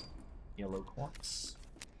 Yellow quartz.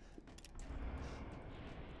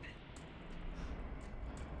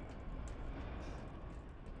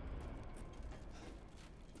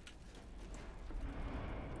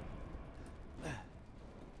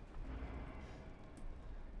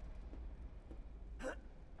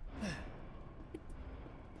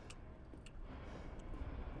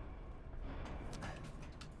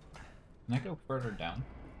 Can I go further down?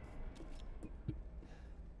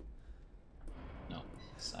 No,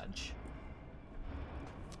 Sag.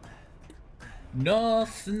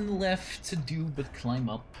 Nothing left to do but climb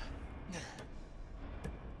up.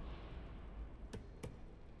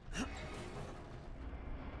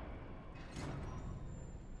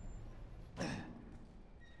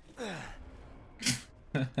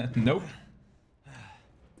 Nope.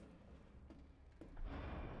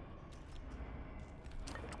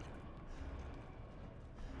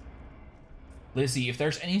 Lizzie, if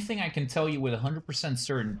there's anything I can tell you with 100%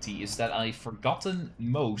 certainty is that I've forgotten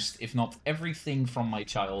most, if not everything from my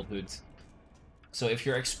childhood. So if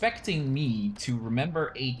you're expecting me to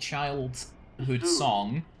remember a childhood Soon.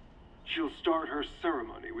 song... She'll start her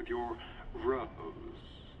ceremony with your rose.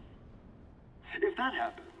 If that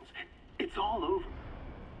happens, it's all over.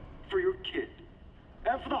 For your kid.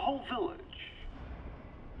 And for the whole village.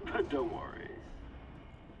 But don't worry.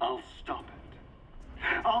 I'll stop it.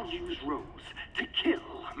 I'll use Rose to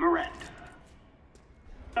kill Miranda.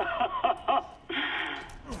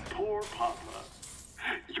 Poor Papa.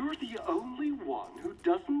 You're the only one who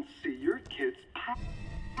doesn't see your kid's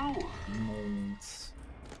power. Molds.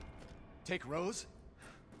 Take Rose?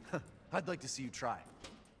 I'd like to see you try.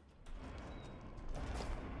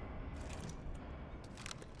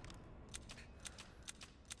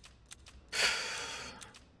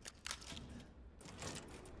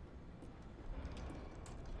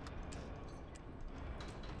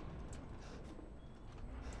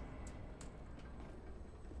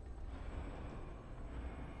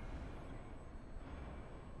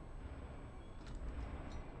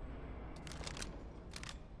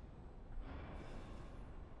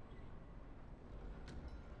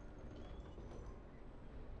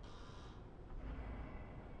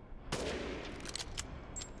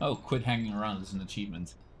 Oh, quit hanging around is an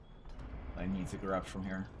achievement I need to grab from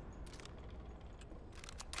here.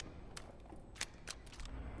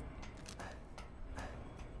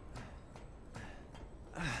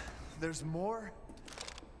 There's more?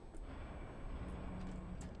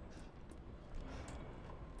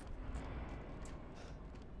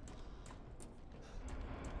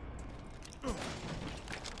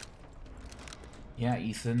 Yeah,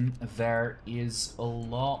 Ethan, there is a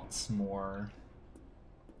lot more.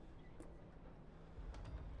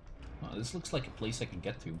 Oh, this looks like a place I can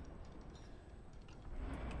get to.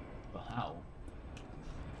 But how?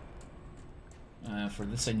 For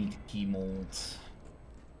this I need a key mold.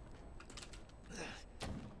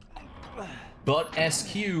 But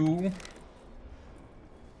SQ...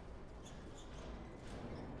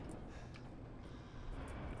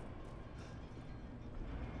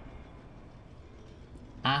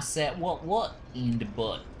 I said what in the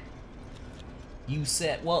butt? You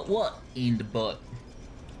said what in the butt?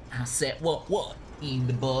 I said what in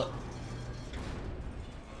the butt?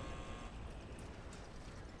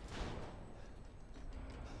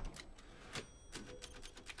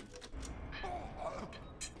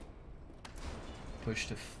 Push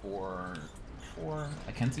to 4.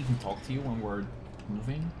 I can't even talk to you when we're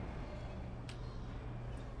moving.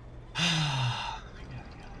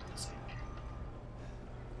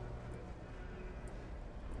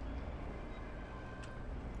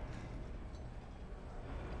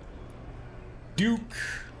 Duke!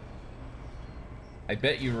 I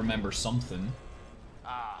bet you remember something.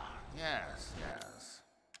 Ah, yes, yes.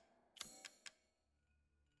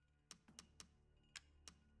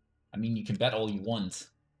 I mean, you can bet all you want.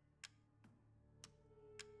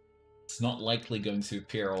 It's not likely going to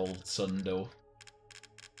appear all of a sudden, though.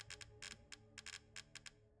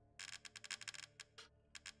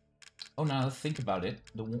 Oh, now think about it.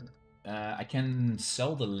 I can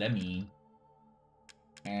sell the Lemmy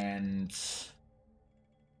and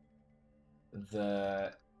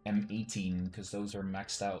the M18 because those are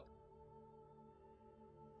maxed out.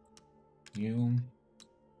 You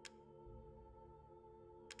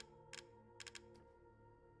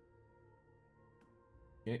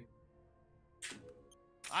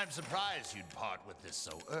I'm surprised you'd part with this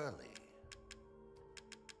so early.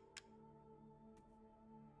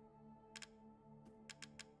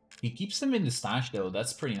 He keeps them in the stash, though.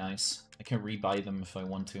 That's pretty nice. I can rebuy them if I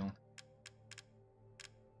want to.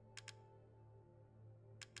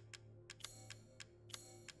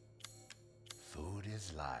 Food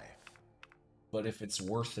is life. But if it's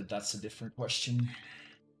worth it, that's a different question.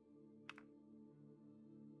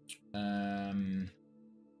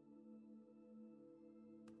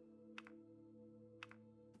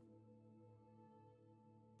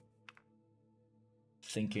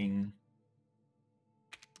 Thinking.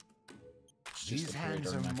 These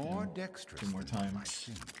hands are more dexterous. 2 more than you might times.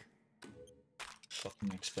 think.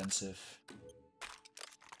 Fucking expensive.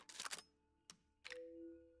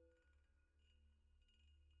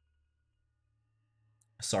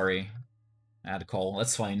 Sorry. I had a call.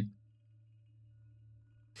 That's fine.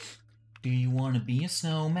 Do you want to be a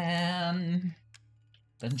snowman?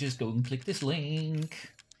 Then just go and click this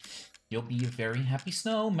link. You'll be a very happy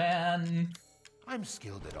snowman. I'm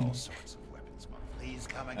skilled at all sorts of weapons, but please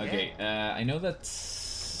come again. Okay, I know that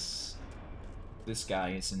this guy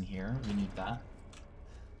is in here. We need that.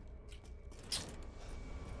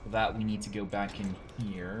 For that, we need to go back in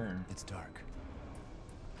here. It's dark.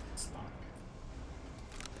 It's dark.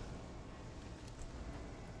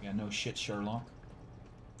 Yeah, no shit, Sherlock.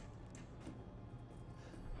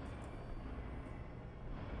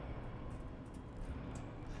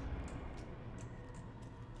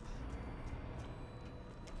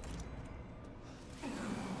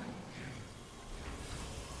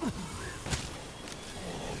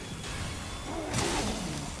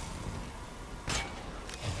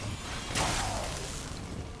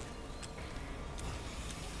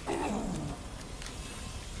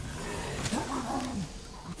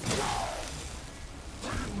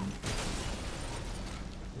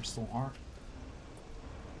 Crystal Heart.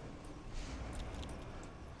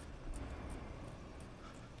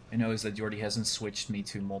 I know is that Jordy hasn't switched me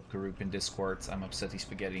to Mold group in Discord. I'm upsetty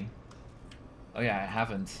spaghetti. Oh yeah, I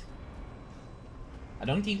haven't. I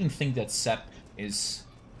don't even think that Sepp is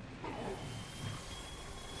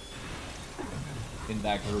in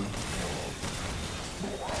that group.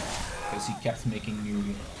 Because he kept making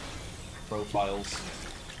new profiles.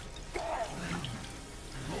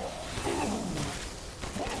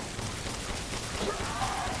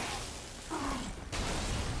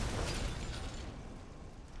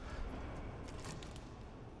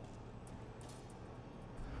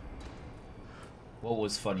 What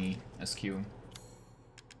was funny, SQ?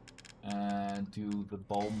 Do the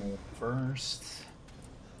ball mold first.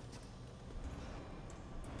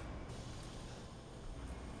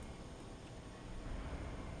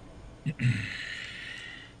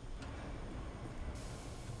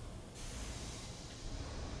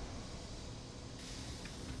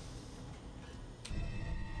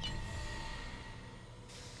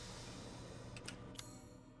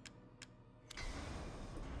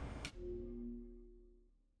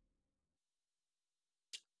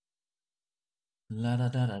 La da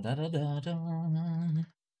da da da da da da.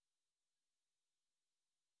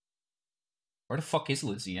 Where the fuck is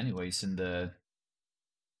Lizzie, anyways? In the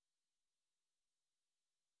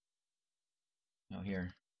oh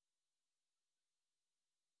here.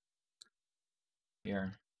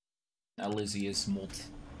 Here. Now Lizzie is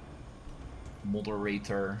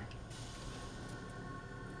moderator.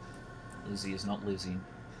 Lizzie is not Lizzie.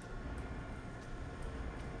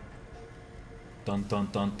 Dun dun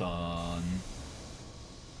dun dun.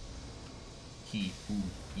 He who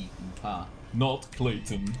ha. Not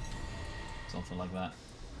Clayton. Something like that.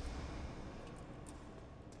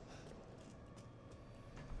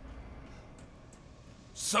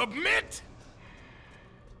 Submit!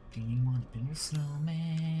 Do you want to be a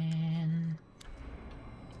snowman?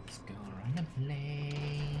 Let's go around and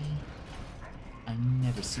play. I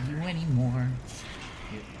never see you anymore.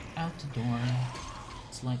 You're out the door.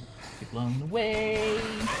 It's like you're blown away.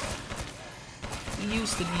 We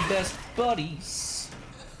used to be best buddies,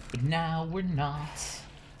 but now we're not.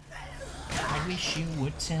 I wish you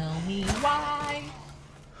would tell me why.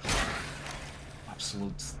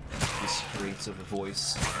 Absolute disgrace of a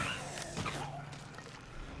voice.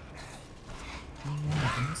 You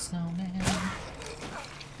wanna be a snowman?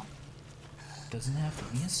 Doesn't have to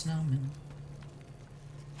be a snowman.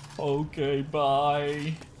 Okay,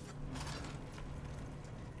 bye.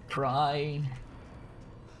 Cry.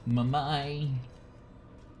 Mamai.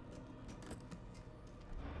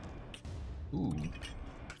 Ooh.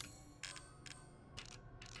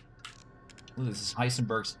 Ooh, this is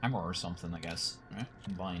Heisenberg's hammer or something, I guess. Right?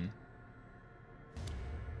 Combine.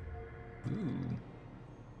 Ooh.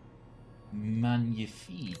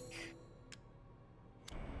 Magnifique.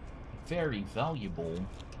 Very valuable.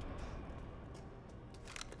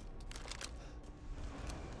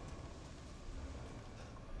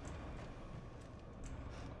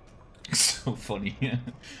 So funny.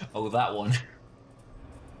 Oh, that one.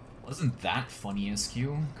 Wasn't that funny, SQ?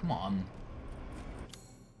 Come on.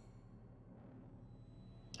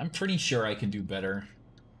 I'm pretty sure I can do better.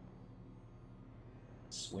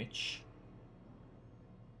 Switch.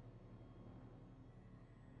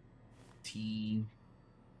 T.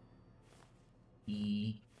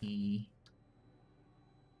 E. E.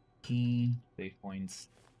 T. Big points.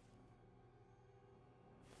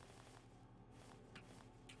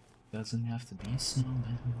 Doesn't have to be a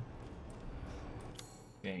snowman.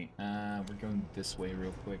 Okay, we're going this way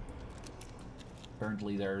real quick.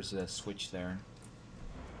 Apparently there's a switch there.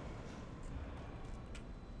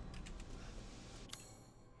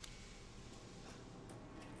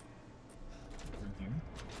 Over here.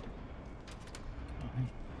 Oh, hey.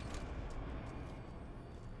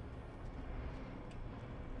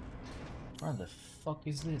 Where the fuck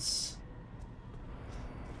is this?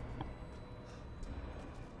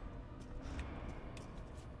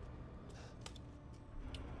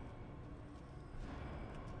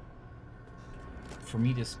 For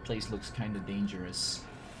me, this place looks kind of dangerous.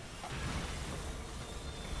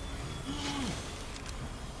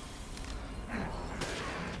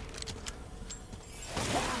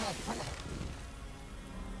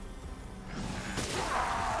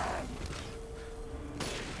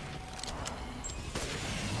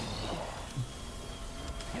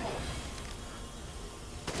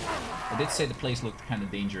 I did say the place looked kind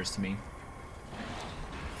of dangerous to me.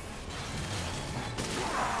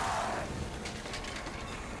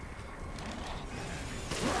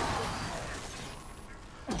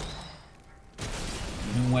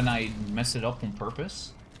 When I mess it up on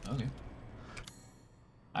purpose? Okay.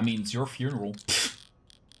 I mean, it's your funeral.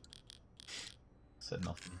 Said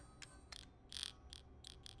nothing.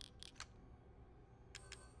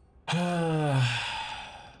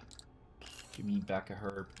 Give me back a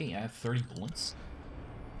herb. Hey, I have 30 bullets.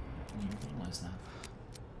 I didn't even realize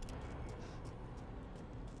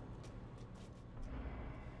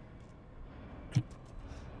that.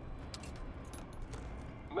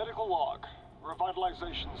 Medical log.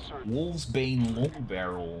 Revitalization surgery. Wolfsbane long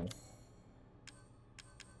barrel.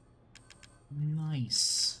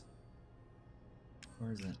 Nice.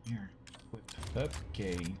 Where is it? Here. Equip.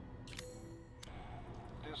 Okay.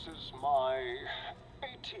 This is my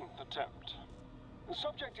 18th attempt. The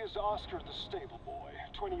subject is Oscar the stable boy,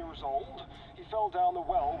 20 years old. He fell down the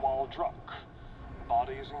well while drunk. The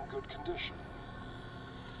body is in good condition.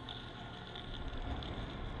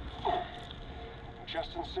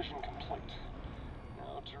 Chest incision complete.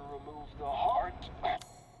 Now to remove the heart.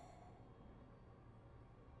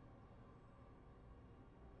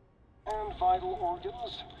 And vital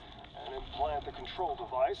organs. And implant the control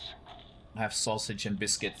device. I have sausage and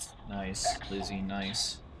biscuit. Nice. Excellent. Lizzie,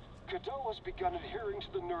 nice. Godot has begun adhering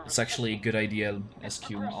to the nervous It's actually a system. good idea,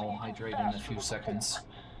 SQ. I'll hydrate in a few seconds.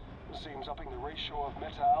 Seems upping the ratio of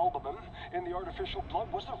meta-albumin in the artificial blood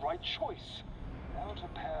was the right choice. Now to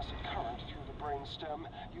pass a current through the brainstem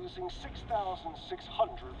using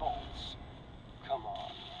 6,600 volts. Come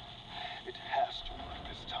on. It has to work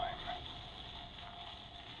this time.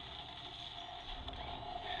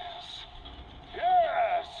 Yes.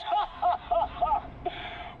 Yes! Ha ha ha ha!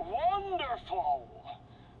 Wonderful!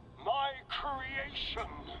 My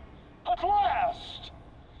creation! At last!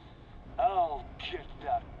 I'll get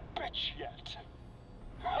that bitch yet.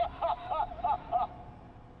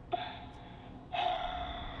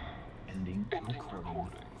 Ending Ending recording.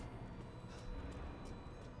 recording.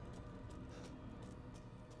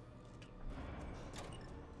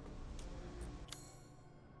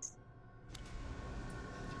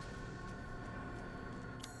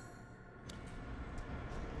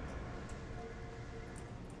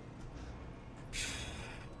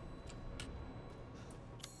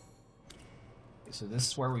 So this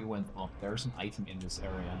is where we went up. There's an item in this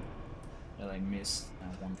area that I missed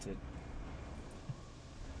and I wanted.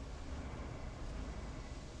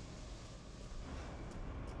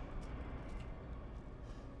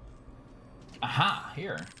 Aha!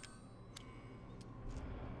 Here.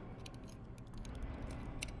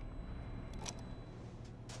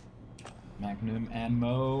 Magnum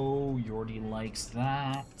ammo. Jordy likes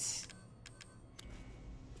that.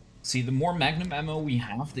 See, the more Magnum ammo we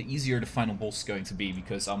have, the easier the final boss is going to be,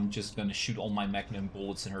 because I'm just gonna shoot all my Magnum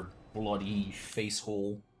bullets in her bloody face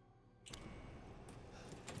hole.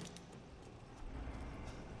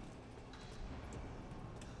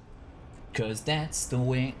 'Cause that's the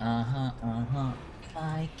way,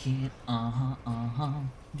 I can't,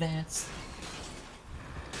 that's...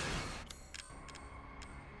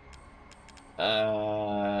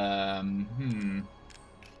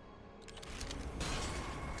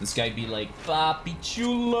 This guy be like, Papi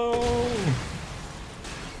Chulo! Is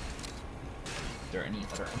there any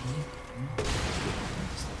other enemy?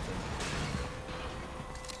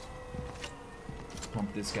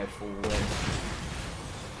 Pump this guy full lead.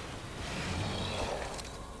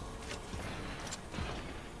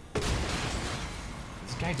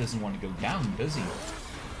 This guy doesn't want to go down, does he?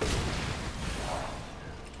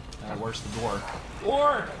 Where's the door?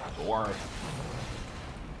 Door! Door.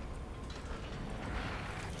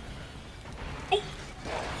 Oh!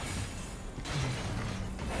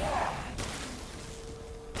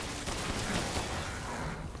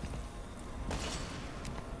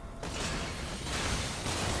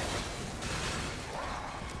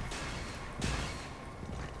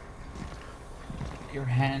 Get your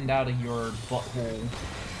hand out of your butthole.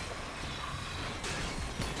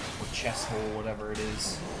 Or chest hole, whatever it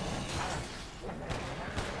is.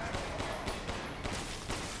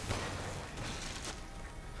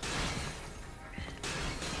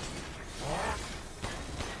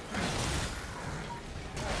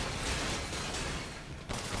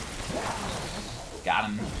 Got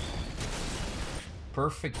him.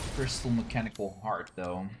 Perfect crystal mechanical heart,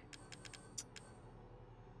 though.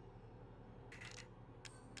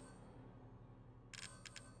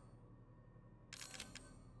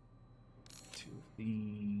 Two of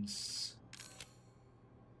these.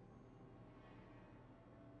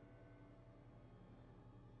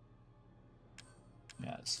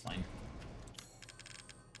 Yeah, it's fine.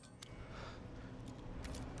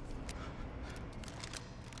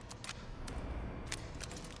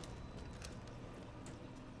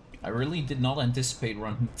 I really did not anticipate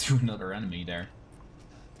running to another enemy there.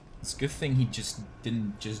 It's a good thing he just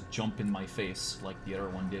didn't just jump in my face like the other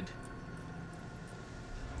one did.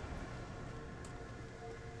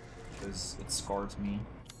 Because it scarred me.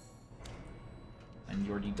 And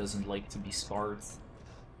Jordy doesn't like to be scarred.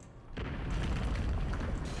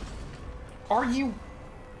 Are you?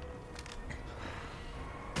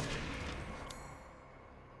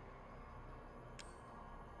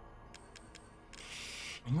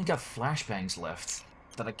 I only got flashbangs left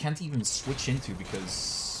that I can't even switch into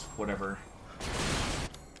because whatever.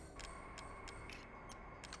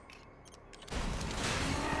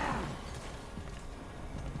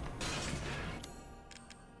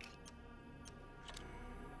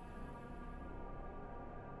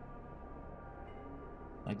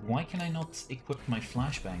 Like, why can I not equip my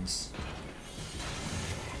flashbangs?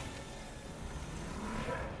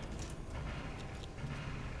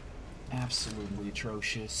 Absolutely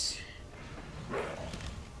atrocious.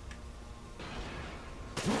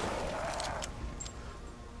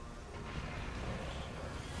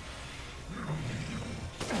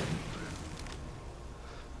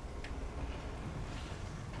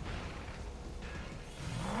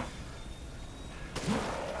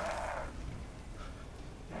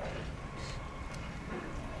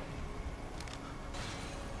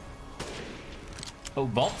 Oh,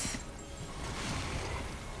 bot?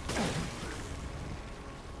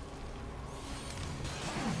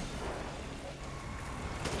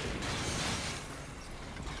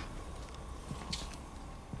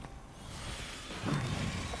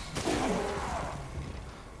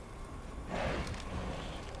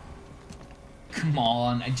 Come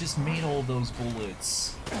on, I just made all those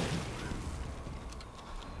bullets.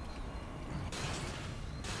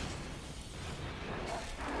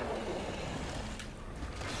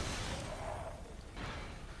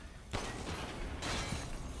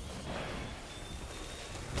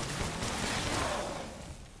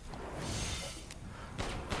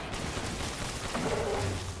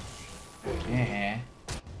 Yeah.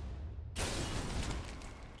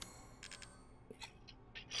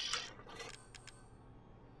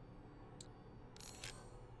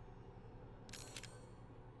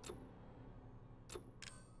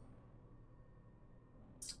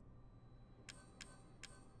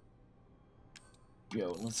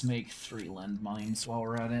 Yo, let's make 3 landmines while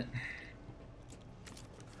we're at it.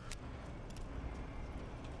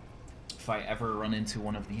 If I ever run into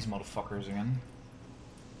one of these motherfuckers again.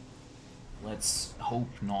 Let's hope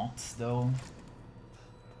not, though.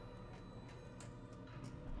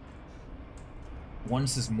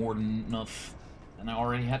 Once is more than enough, and I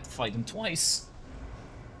already had to fight him twice.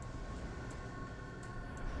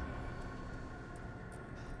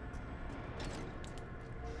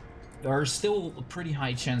 There's still a pretty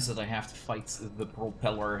high chance that I have to fight the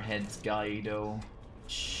propeller head guy, though.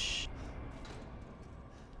 Shh.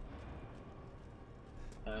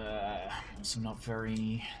 Also not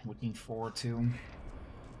very looking forward to.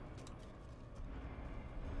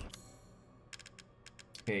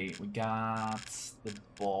 Okay, we got the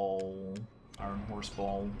ball, Iron Horse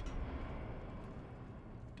ball.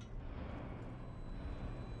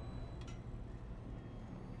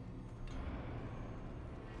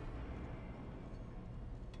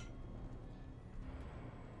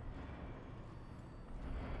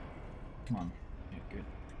 Come on. Yeah, good.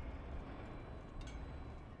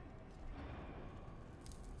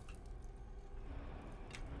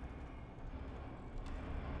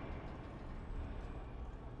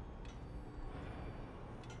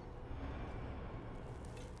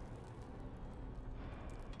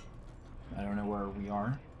 I don't know where we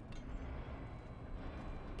are.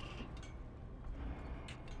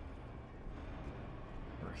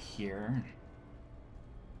 We're here.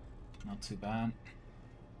 Not too bad.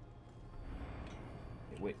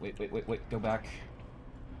 Wait, go back.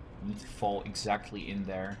 You need to fall exactly in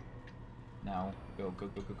there. Now, go.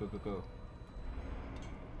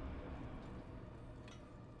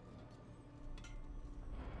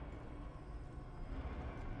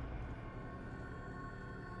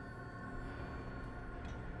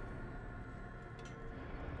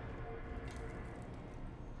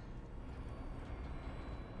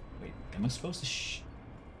 Wait, am I supposed to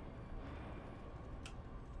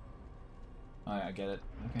Oh, yeah, I get it.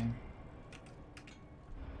 Okay.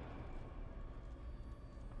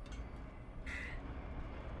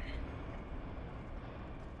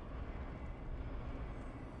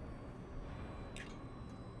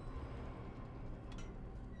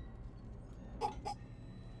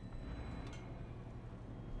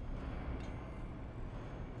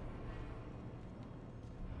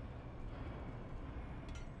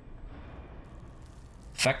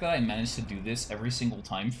 The fact that I managed to do this every single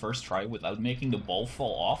time, first try, without making the ball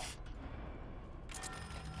fall off,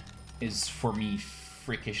 is, for me,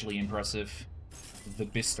 freakishly impressive. The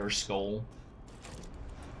Bister Skull.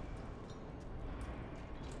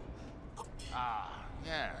 Ah,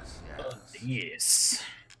 yes, yes. Yes.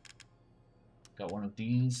 Got one of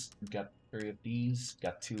these, got 3 of these,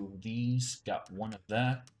 got 2 of these, got 1 of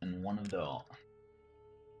that, and 1 of that.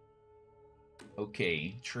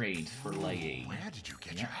 Okay, trade for Laie. Where did you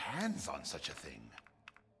get your hands on such a thing?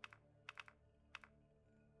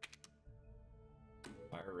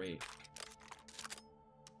 Fire rate.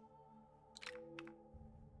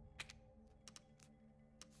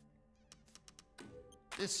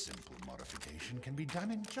 This simple modification can be done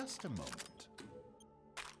in just a moment.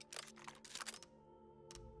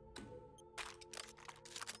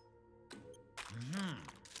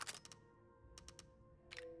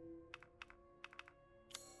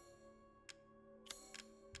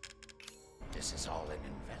 This is all an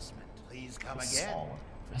investment. Please come again. All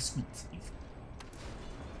investment.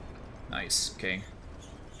 Nice. Okay.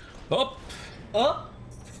 Up.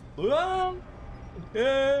 Yeah.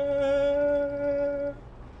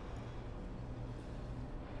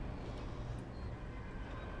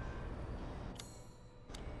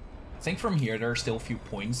 I think from here there are still a few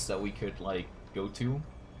points that we could like go to,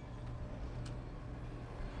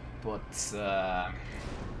 but I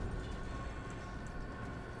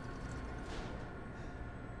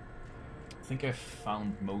think I've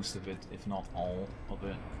found most of it, if not all of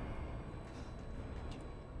it.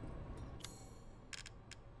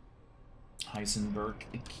 Heisenberg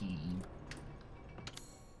a key.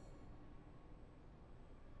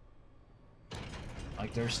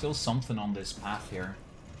 Like, there's still something on this path here.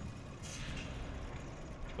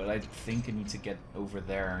 But I think I need to get over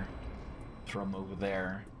there from over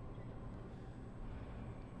there.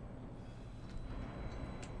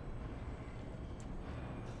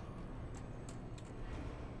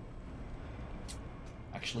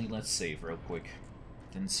 Actually, let's save real quick.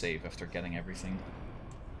 Didn't save after getting everything.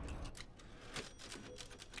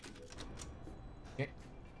 Okay.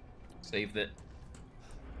 Saved it.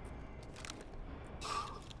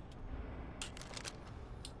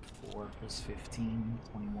 Plus 15,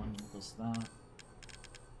 21 plus that.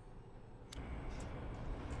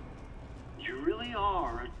 You really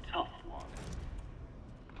are a tough one.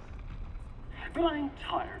 But I'm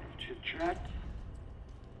tired of chit-chat.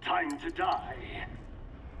 Time to die.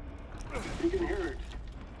 You can hear it,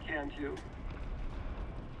 can't you?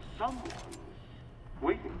 Someone's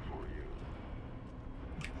waiting for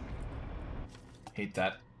you. Hate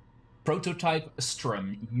that. Prototype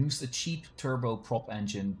Strum used a cheap turboprop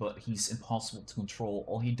engine, but he's impossible to control.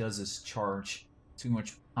 All he does is charge too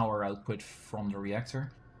much power output from the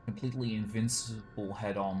reactor. Completely invincible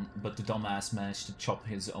head-on, but the dumbass managed to chop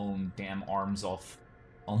his own damn arms off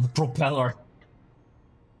on the propeller.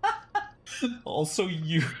 Also,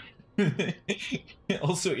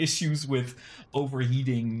 Also issues with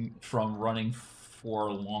overheating from running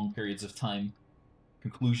for long periods of time.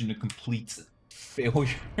 Conclusion, a complete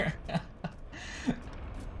failure.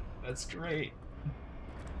 That's great.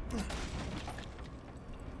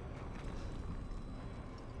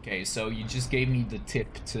 Okay, so you just gave me the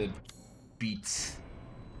tip to beat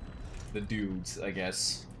the dudes, I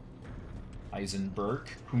guess. Eisenberg.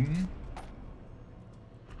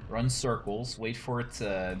 Run circles, wait for it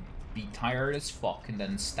to be tired as fuck, and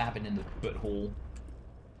then stab it in the butthole.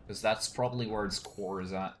 Because that's probably where its core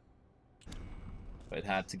is at. If I'd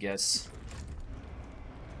had to guess.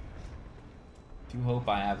 Do hope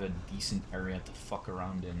I have a decent area to fuck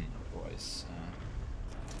around in, otherwise.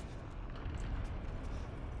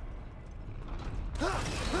 I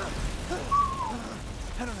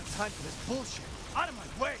don't have time for this bullshit. Out of my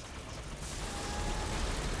way!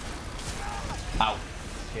 Ow.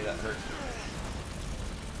 Okay, that hurt.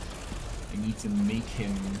 I need to make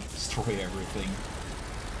him destroy everything.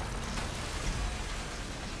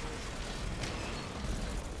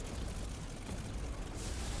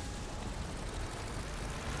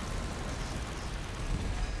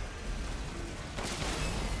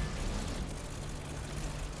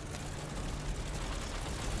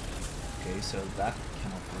 Okay, so that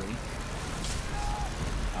cannot break.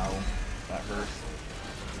 Ow, that hurt.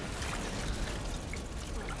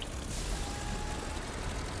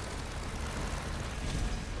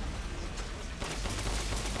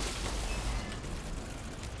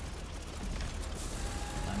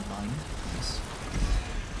 Landmine, nice.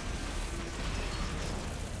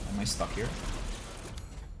 Am I stuck here?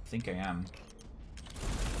 I think I am.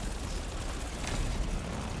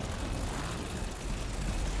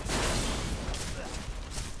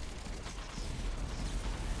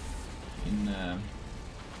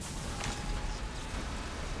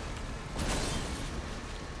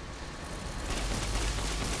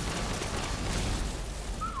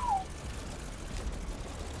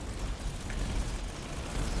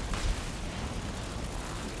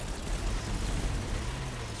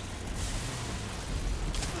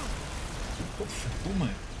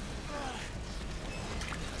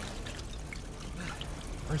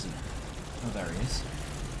 Where is he? Oh, there he is.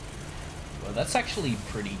 Well, that's actually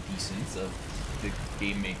pretty decent of the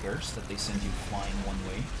game makers, that they send you flying one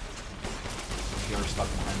way. If you're stuck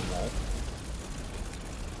behind the wall.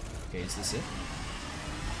 Okay, is this it?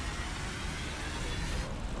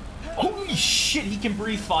 Holy shit, he can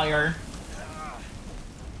breathe fire!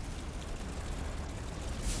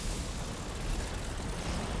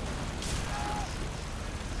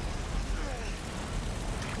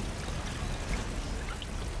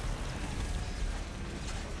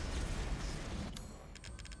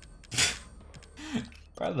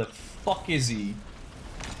 Where the fuck is he?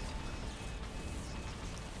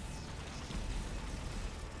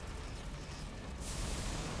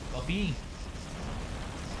 Puppy!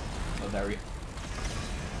 Oh, there we go.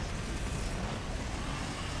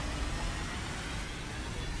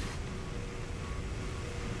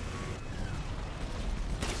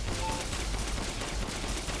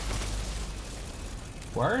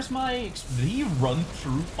 Where's my... Did he run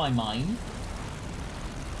through my mine?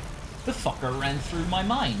 The fucker ran through my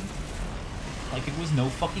mine. Like it was no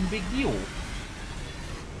fucking big deal.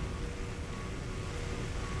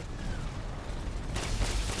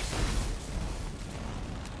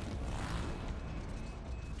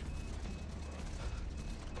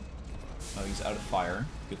 Oh, he's out of fire.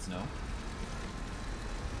 Good to know.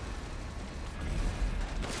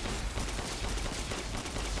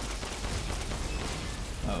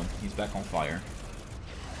 Oh, he's back on fire.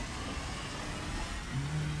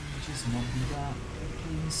 Just not do that,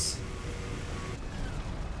 please.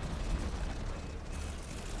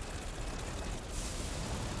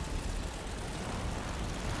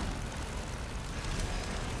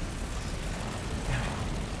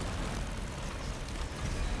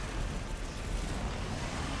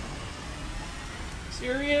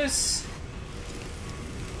 Serious?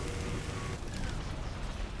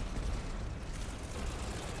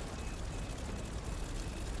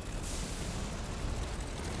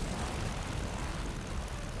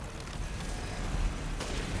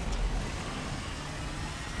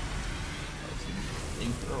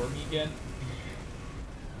 Thrower me again.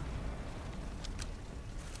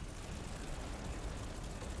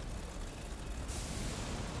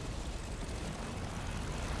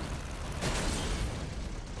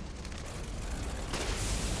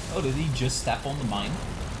 Oh, did he just step on the mine?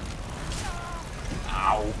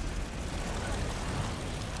 Ow.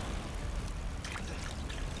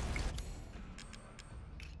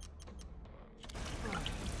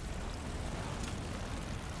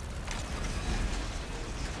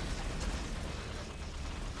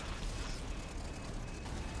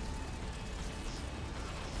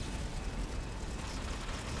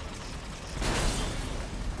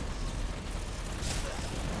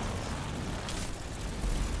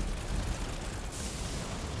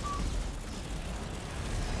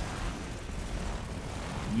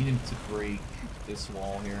 Need him to break this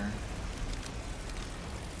wall here.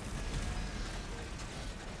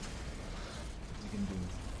 What's he gonna do?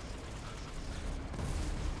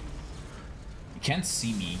 You can't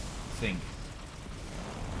see me, I think.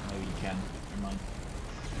 Maybe you can. Never mind.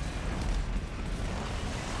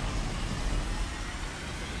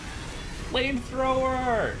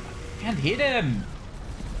 Flamethrower! Can't hit him!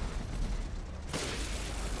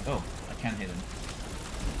 Oh, I can't hit him.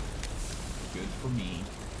 Good for me.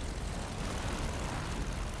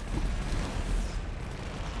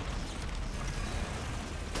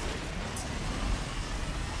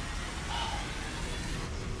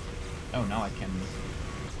 Oh, now I can...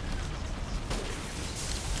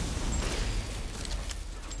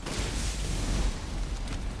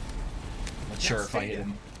 Not sure if I hit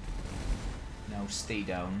him. Now stay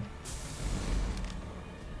down.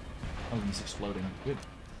 Oh, he's exploding. Good.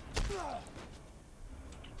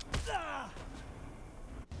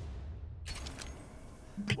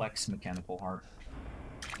 Complex mechanical heart.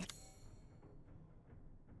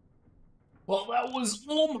 Well, that was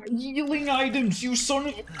all my healing items, you son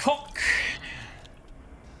of a cock!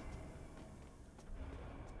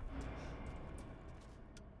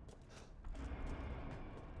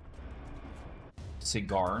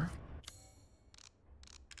 Cigar.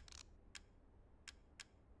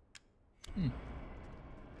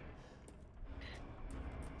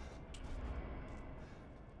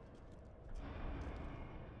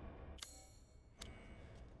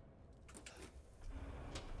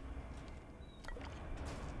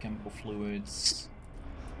 Chemical fluids.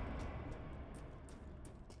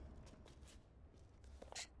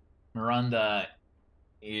 Miranda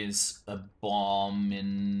is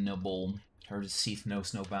abominable. Her deceit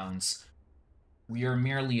knows no bounds. We are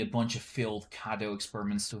merely a bunch of failed Kado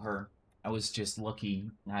experiments to her. I was just lucky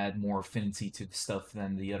I had more affinity to the stuff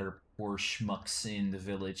than the other poor schmucks in the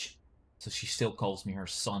village. So she still calls me her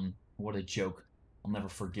son. What a joke. I'll never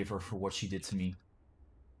forgive her for what she did to me.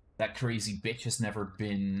 That crazy bitch has never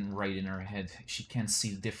been right in her head. She can't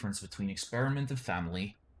see the difference between experiment and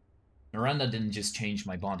family. Miranda didn't just change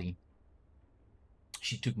my body.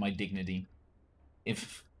 She took my dignity.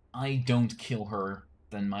 If I don't kill her,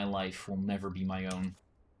 then my life will never be my own.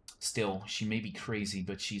 Still, she may be crazy,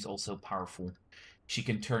 but she's also powerful. She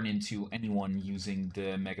can turn into anyone using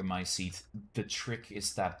the Megamycete. The trick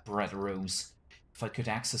is that Brett Rose. If I could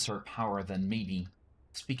access her power, then maybe...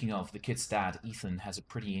 Speaking of, the kid's dad, Ethan, has a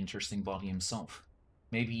pretty interesting body himself.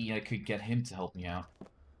 Maybe I could get him to help me out.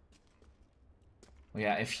 Well,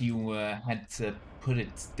 yeah, if you had to put it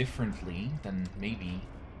differently, then maybe.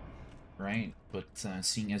 Right? But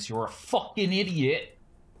seeing as you're a fucking idiot...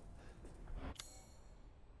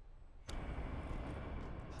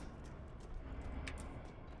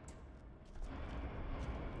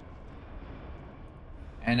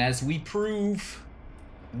 And as we prove...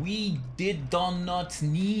 We did not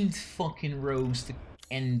need fucking Rose to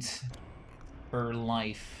end her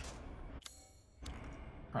life.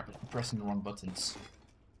 Crap, I'm pressing the wrong buttons.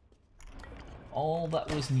 All that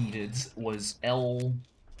was needed was Joordino.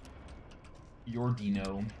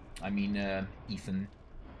 I mean, Ethan.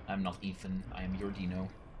 I'm not Ethan, I am Joordino.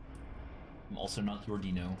 I'm also not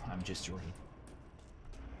Joordino, I'm just Jordy.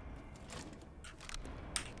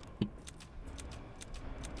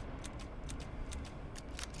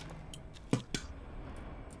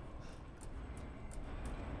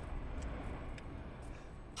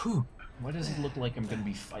 Whew. Why does it look like I'm gonna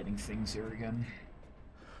be fighting things here again?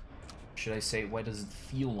 Should I say, why does it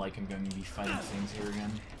feel like I'm going to be fighting things here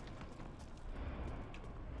again?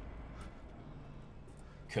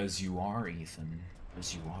 Because you are, Ethan.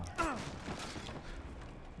 Because you are.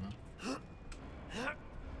 Huh?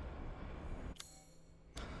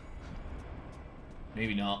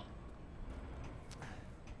 Maybe not.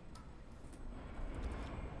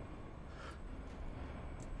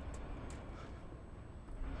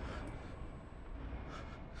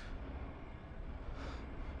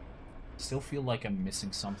 Still feel like I'm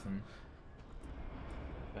missing something.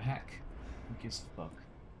 The heck? Who gives a fuck?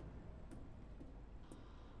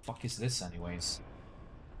 Fuck is this anyways?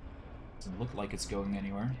 Doesn't look like it's going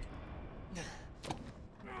anywhere.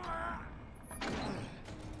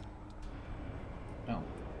 No.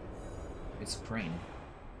 It's a crane.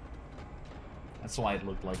 That's why it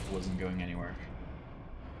looked like it wasn't going anywhere.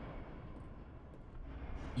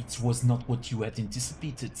 It was not what you had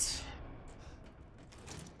anticipated.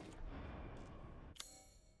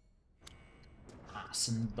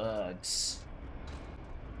 And bugs.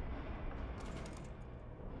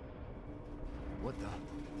 What the?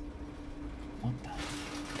 What the?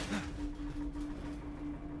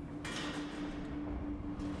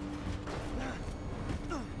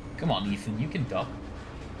 Come on, Ethan, you can duck.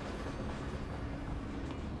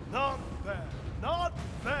 Not bad. Not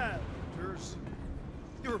bad, Hunters.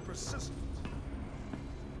 You're persistent.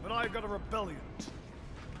 But I've got a rebellion.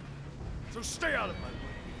 So stay out of my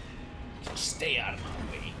way. Stay out of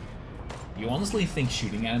my way. You honestly think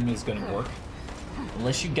shooting at him is gonna work?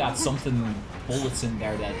 Unless you got something, bullets in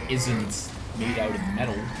there that isn't made out of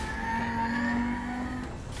metal.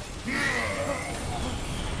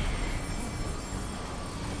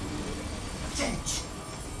 Don't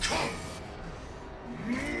come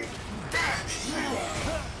back!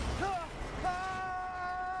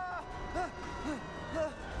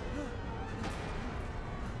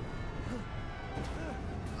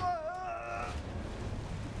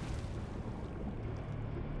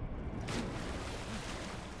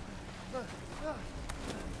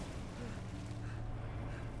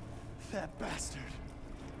 That bastard.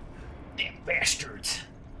 Damn bastards.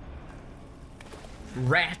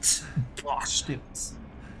 Rat bastards.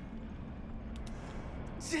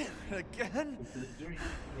 Damn it again?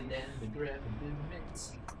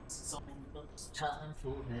 Time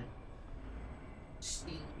for that.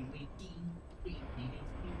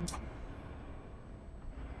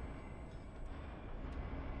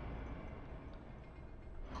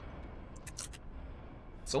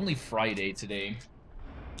 It's only Friday today.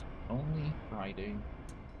 Only Friday.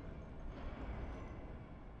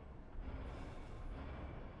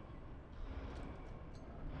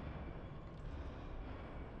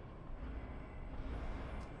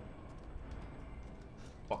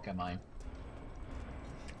 Fuck am I?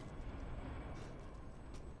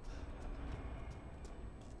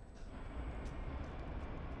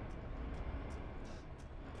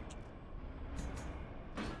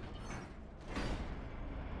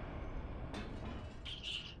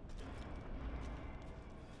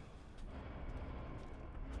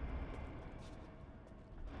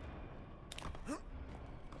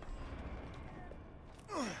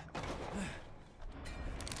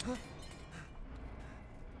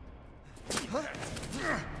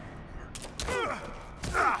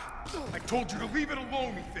 I told you to leave it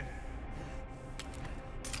alone, Ethan.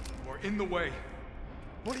 You're in the way.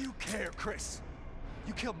 What do you care, Chris?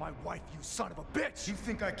 You killed my wife, you son of a bitch! You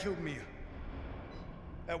think I killed Mia?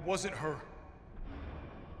 That wasn't her.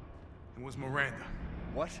 It was Miranda.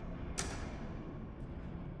 What?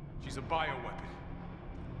 She's a bioweapon.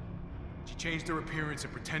 She changed her appearance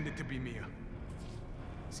and pretended to be Mia.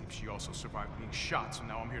 Seems she also survived being shot, so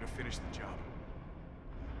now I'm here to finish the job.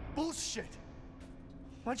 Bullshit!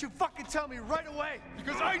 Why don't you fucking tell me right away?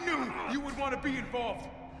 Because I knew you would want to be involved.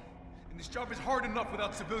 And this job is hard enough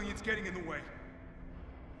without civilians getting in the way.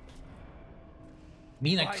 I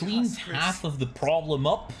mean, I Why cleaned us, Chris? half of the problem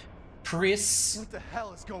up, Chris. What the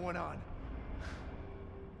hell is going on?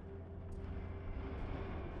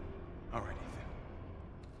 All right,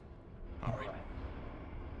 Ethan. All right.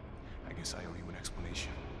 I guess I owe you an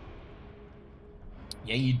explanation.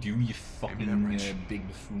 Yeah, you do, you Maybe fucking that wrench. big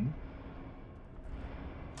buffoon.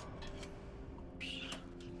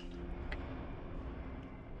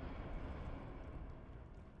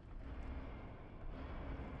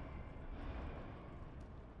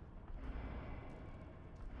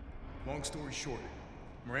 Long story short,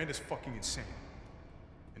 Miranda's fucking insane.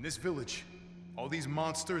 In this village, all these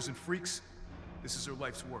monsters and freaks, this is her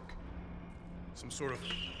life's work. Some sort of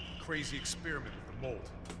crazy experiment with the mold.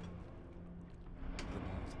 The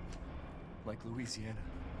mold. Like Louisiana.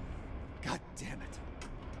 God damn it.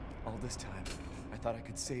 All this time, I thought I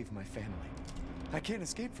could save my family. I can't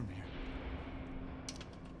escape from here.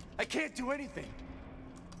 I can't do anything!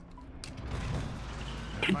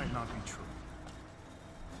 That might not be true.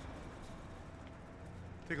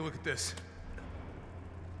 Take a look at this.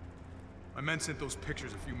 My men sent those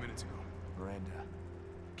pictures a few minutes ago. Miranda.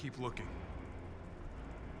 Keep looking.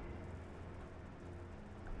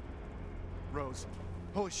 Rose.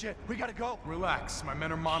 Holy shit, we gotta go! Relax, my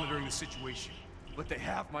men are monitoring the situation. But they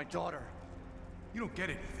have my daughter. You don't get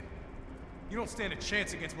it, Ethan. You don't stand a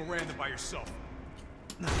chance against Miranda by yourself.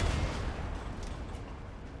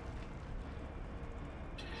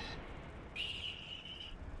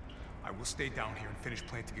 I will stay down here and finish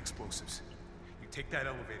planting explosives. You take that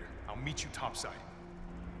elevator. I'll meet you topside.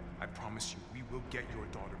 I promise you, we will get your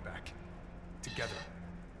daughter back. Together.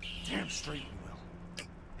 Damn straight we will.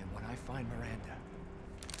 And when I find Miranda,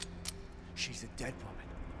 she's a dead woman.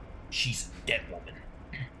 She's a dead woman.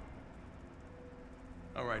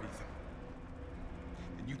 All right, Ethan.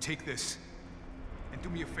 Then you take this, and do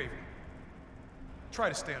me a favor. Try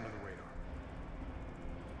to stay under the radar.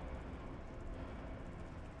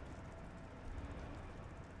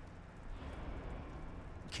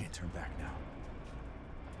 We can't turn back now.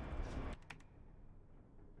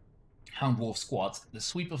 Hound Wolf Squad. The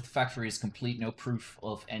sweep of the factory is complete, no proof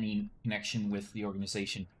of any connection with the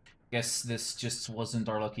organization. Guess this just wasn't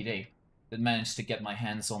our lucky day. Did manage to get my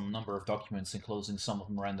hands on a number of documents enclosing some of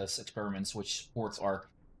Miranda's experiments, which supports our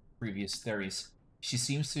previous theories. She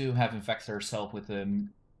seems to have infected herself with a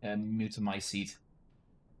mutamycete.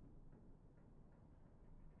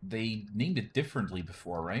 They named it differently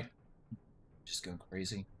before, right? Just going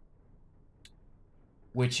crazy.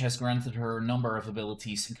 Which has granted her a number of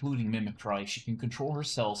abilities, including mimicry. She can control her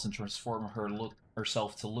cells and transform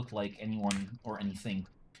herself to look like anyone or anything.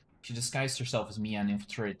 She disguised herself as Mia and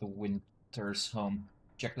infiltrated the Winter's home.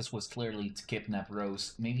 Objective was clearly to kidnap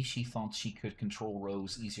Rose. Maybe she thought she could control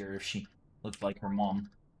Rose easier if she looked like her mom.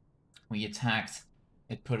 We attacked.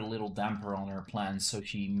 It put a little damper on her plans, so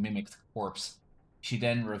she mimicked a corpse. She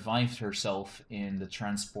then revived herself in the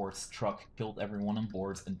transport truck, killed everyone on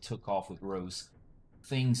board, and took off with Rose.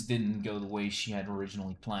 Things didn't go the way she had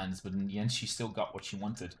originally planned, but in the end she still got what she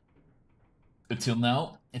wanted. Until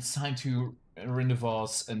now, it's time to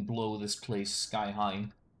Rindavos and blow this place sky high.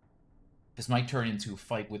 This might turn into a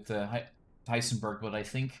fight with Heisenberg, but I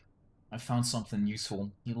think I found something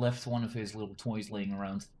useful. He left one of his little toys laying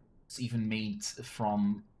around. It's even made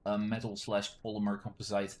from a metal/polymer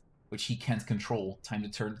composite, which he can't control. Time to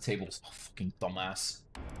turn the tables. Oh, fucking dumbass.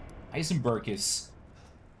 Heisenberg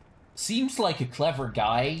seems like a clever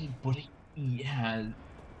guy, but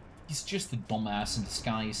he's just a dumbass in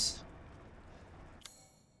disguise.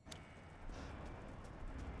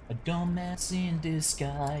 A dumbass in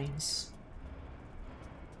disguise.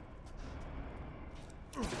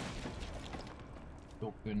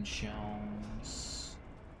 Open shells.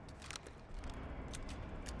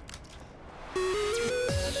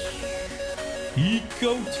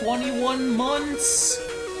 Eco 21 months!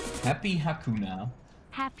 Happy Hakuna.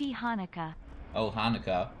 Happy Hanukkah. Oh,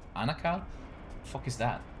 Hanukkah. Hanukkah? The fuck is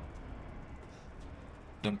that?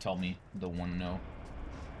 Don't tell me. Don't want to know.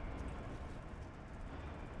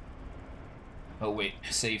 Oh wait,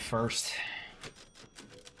 save first.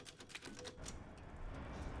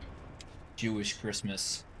 Jewish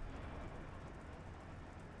Christmas.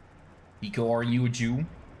 Eco, are you a Jew?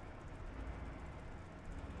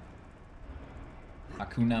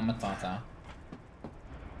 Hakuna Matata.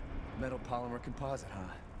 Metal polymer composite,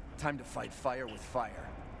 huh? Time to fight fire with fire.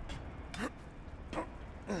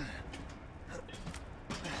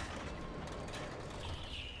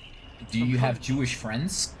 Do you have Jewish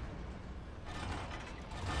friends?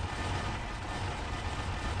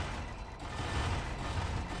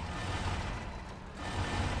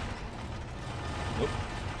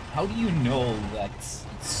 How do you know that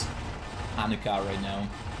it's Hanukkah right now?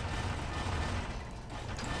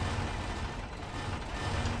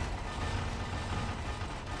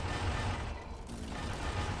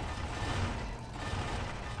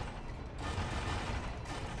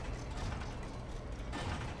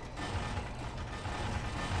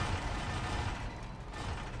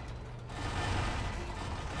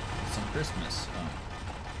 It's on Christmas. Oh.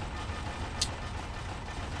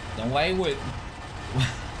 Then why would...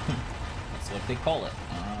 That's what they call it.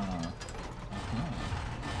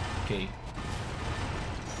 Okay.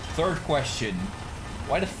 Third question.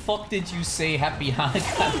 Why the fuck did you say Happy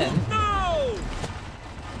Hanukkah then? No!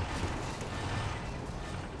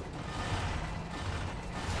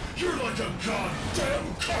 You're like a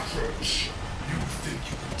goddamn cockroach! You think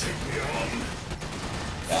you can take me on?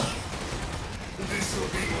 Yeah. This'll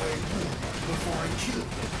be my warm before I kill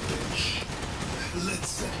the bitch. Let's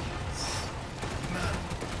say man.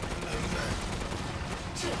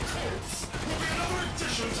 Your corpse will be another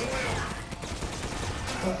addition to my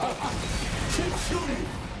army. Keep shooting!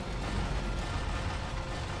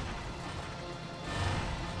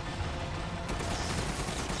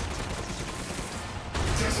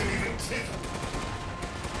 Doesn't even tickle.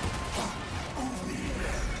 Over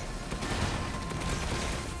here.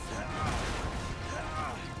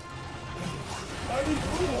 I need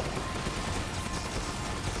more.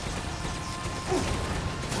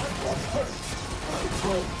 My blood hurts.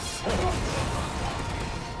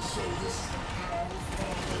 So this is how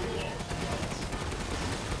far they walk.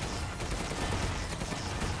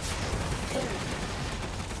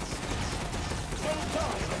 Well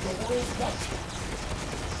done, the world's watching.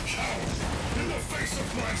 Coward, in the face of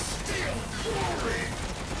my steel glory!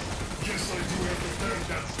 Guess I do have to thank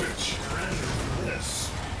that bitch Miranda for this.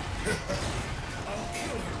 I'll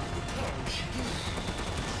kill her with the power she gives.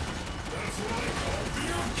 That's what I call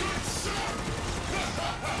being a good son!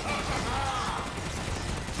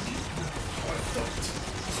 I felt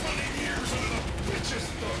 20 years under the bitch's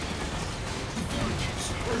thumb. The virgins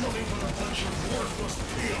are nothing but a bunch of worthless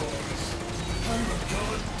peons. I I'm a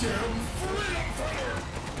goddamn freedom fighter!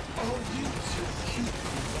 I'll use your cute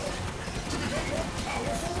to become more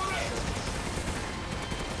powerful than ever!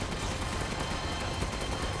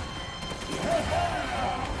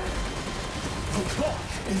 Yeah! The clock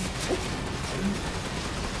is ticking.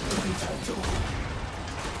 Let me tell you.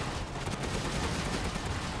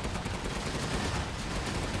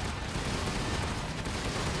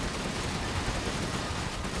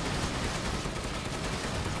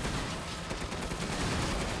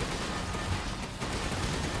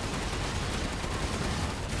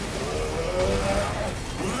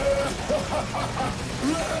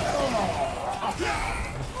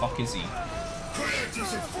 Fuck is he?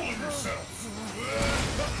 Creators are fooling yourselves!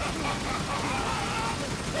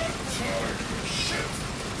 I'm tired of this shit!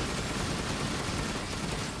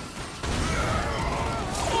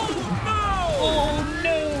 Oh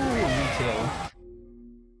no! Retail.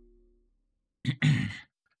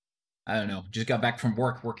 I don't know. Just got back from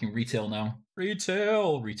work working retail now.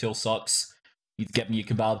 Retail sucks. You get me a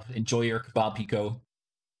kebab. Enjoy your kebab, Pico.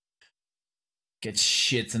 Get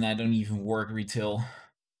shit and I don't even work retail.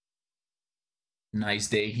 Nice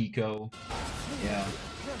day, Hiko. Yeah.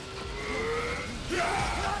 No!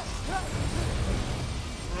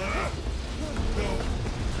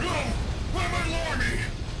 Why am I alarming?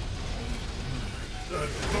 That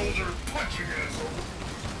boulder punching asshole.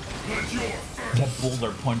 But you're first. That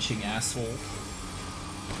boulder punching asshole.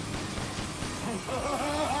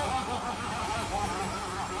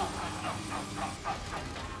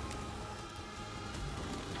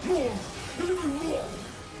 More! Even more!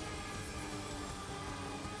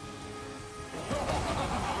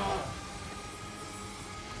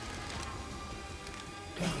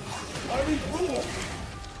 I need more!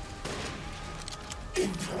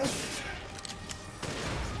 Impressed?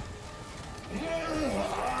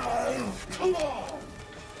 Come on!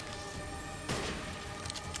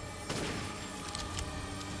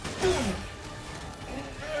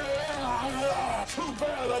 Too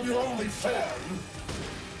bad I'm your only fan!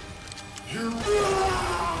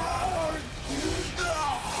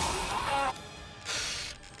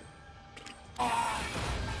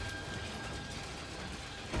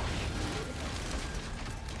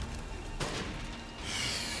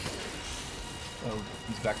 Oh,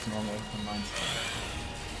 he's back to normal. Never mind.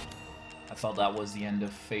 I thought that was the end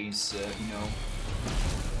of phase, you know.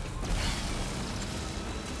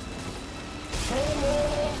 So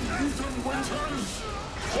long, Ethan Winters!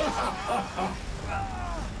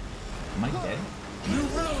 Am I dead? You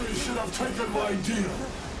really should have taken my deal.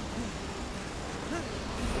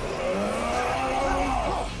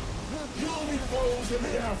 You'll meet Rose in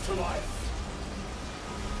the afterlife.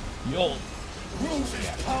 Yo. Rose's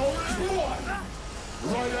power is one.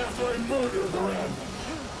 Right after I murdered Miranda.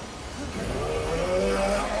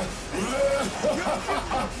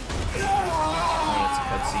 Oh, that's a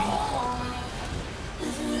cutscene.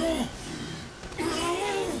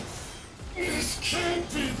 This can't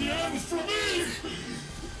be the end for me.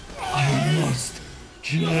 I must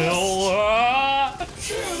kill her.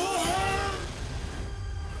 Kill her.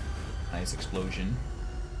 Nice explosion.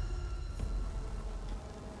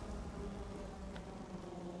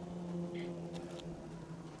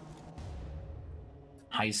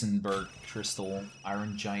 Heisenberg crystal,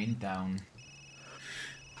 Iron Giant down.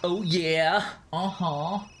 Oh yeah,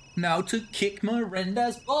 now to kick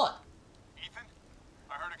Miranda's butt. Ethan,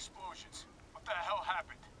 I heard explosions. What the hell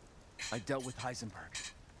happened? I dealt with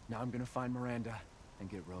Heisenberg. Now I'm gonna find Miranda and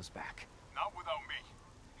get Rose back. Not without me.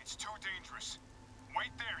 It's too dangerous.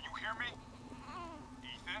 Wait there, you hear me?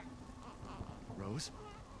 Ethan? Rose?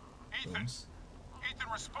 Ethan?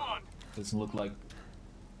 Ethan, respond! Doesn't look like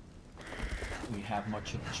we have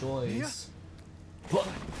much of a choice. What?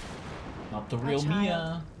 Not the real child.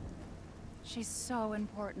 Mia. She's so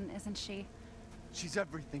important, isn't she? She's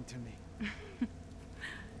everything to me.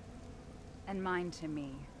 And mine to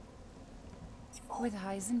me. With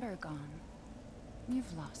Heisenberg gone,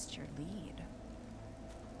 you've lost your lead.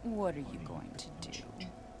 What are you going to do?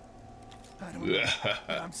 I don't know,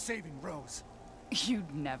 but I'm saving Rose.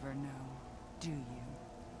 You'd never know, do you?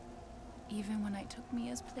 Even when I took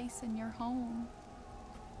Mia's place in your home.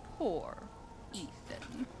 Poor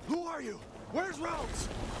Ethan. Who are you? Where's Rose?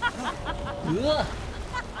 That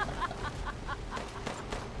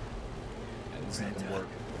is not gonna work.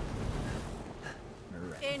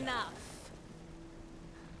 Enough.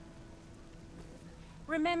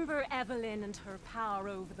 Remember Evelyn and her power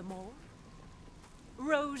over them all?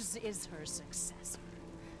 Rose is her successor.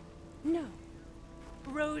 No.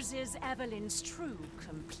 Rose is Evelyn's true,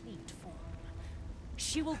 complete form.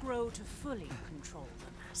 She will grow to fully control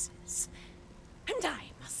the masses. And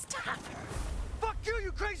I must have her. you,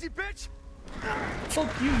 you crazy bitch!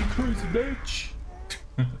 Fuck you, you crazy bitch!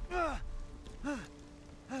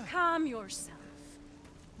 Calm yourself.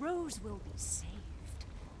 Rose will be saved.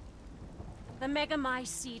 The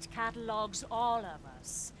Megamycete catalogs all of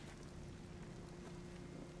us.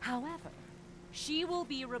 However, she will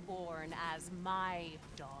be reborn as my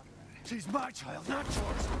daughter. She's my child, not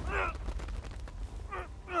yours.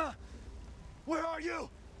 Where are you?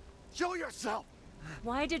 Show yourself!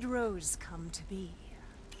 Why did Rose come to be?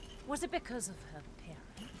 Was it because of her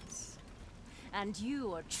parents? And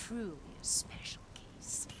you are truly a special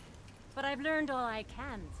case. But I've learned all I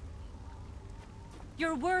can from you.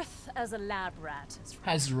 Your worth as a lab rat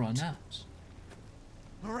has run out.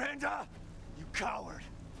 Miranda! You coward!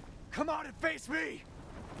 Come out and face me!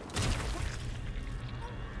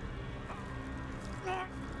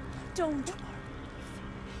 Don't worry.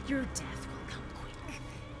 Your death will come quick.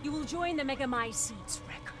 You will join the Megamycete's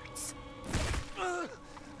records.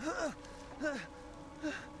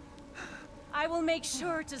 I will make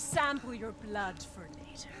sure to sample your blood for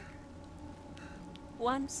later.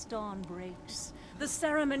 Once dawn breaks, the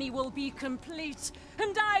ceremony will be complete,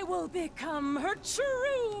 and I will become her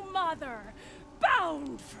true mother,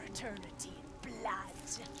 bound for eternity in blood.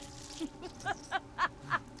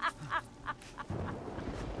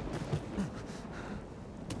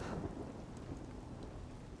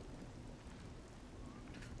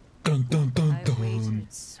 Dun, dun, dun, I've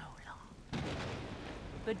waited so long.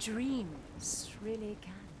 But dreams really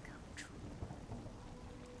can come true.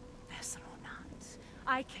 Vessel or not,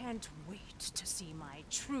 I can't wait to see my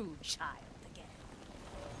true child again.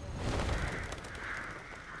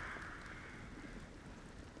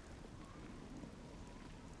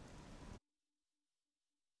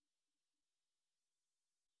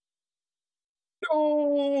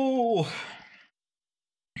 No!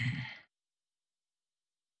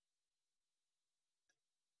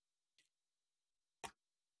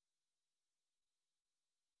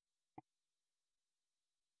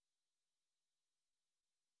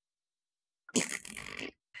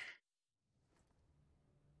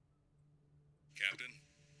 Captain,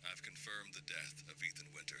 I've confirmed the death of Ethan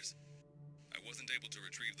Winters. I wasn't able to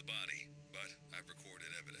retrieve the body, but I've recorded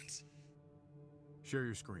evidence. Share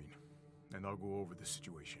your screen, and I'll go over the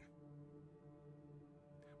situation.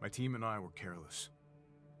 My team and I were careless.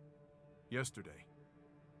 Yesterday,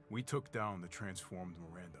 we took down the transformed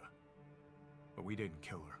Miranda, but we didn't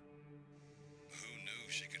kill her. Who knew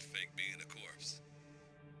she could fake being a corpse?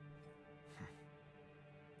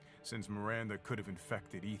 Since Miranda could have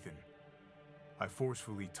infected Ethan, I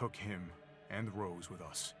forcefully took him and Rose with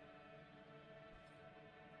us.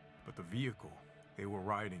 But the vehicle they were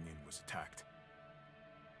riding in was attacked.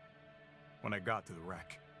 When I got to the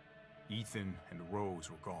wreck, Ethan and Rose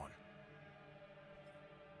were gone.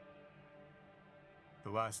 The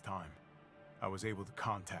last time I was able to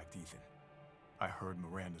contact Ethan, I heard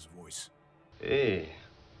Miranda's voice. Hey,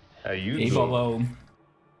 how you Leave doing? alone.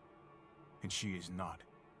 And she is not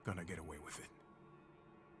gonna get away with it.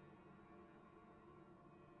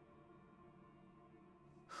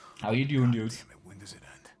 How you doing, dude? Damn it, when does it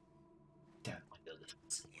end?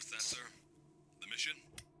 What's that, sir? The mission?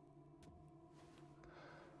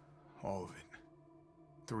 All of it.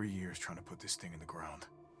 3 years trying to put this thing in the ground.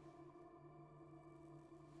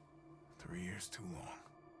 3 years too long.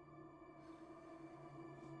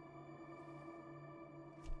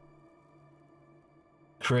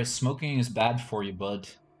 Chris, smoking is bad for you, bud.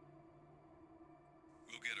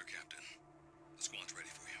 We'll get her, Captain. The squad's ready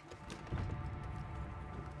for you.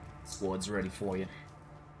 Squad's ready for you.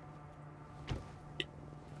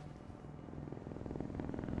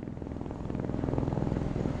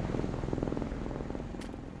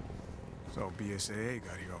 So BSAA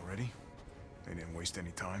got here already. They didn't waste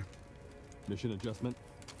any time. Mission adjustment?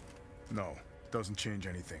 No, doesn't change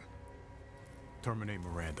anything. Terminate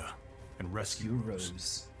Miranda and rescue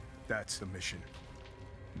Rose. That's the mission.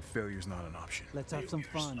 And failure's not an option. Let's have some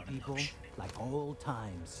fun, people. Like old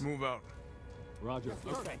times. Move out. Roger.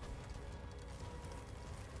 Okay.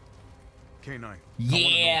 K9.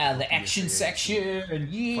 Yeah, the action section.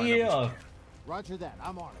 Yeah. Roger that.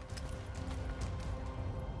 I'm on it.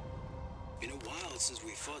 Been a while since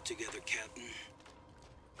we fought together, Captain.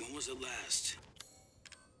 When was it last?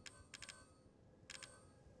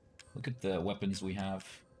 Look at the weapons we have.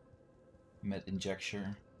 Met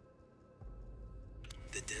injector.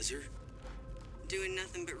 The desert? Doing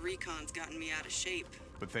nothing but recon's gotten me out of shape.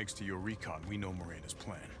 But thanks to your recon, we know Miranda's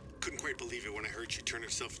plan. Couldn't quite believe it when I heard she turned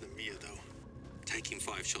herself into Mia, though. Taking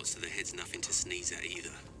 5 shots to the head's nothing to sneeze at either.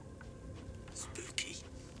 Spooky.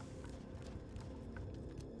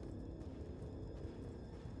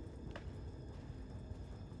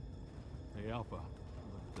 Alpha, look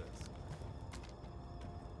at this.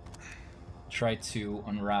 Tried to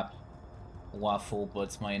unwrap a waffle,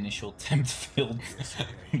 but my initial attempt failed.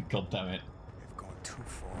 God damn it. They've gone too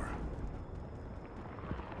far.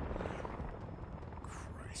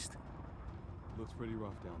 Christ. Looks pretty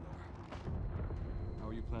rough down there. How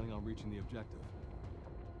are you planning on reaching the objective?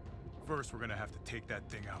 First, we're gonna have to take that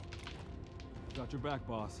thing out. Got your back,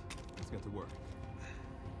 boss. Let's get to work.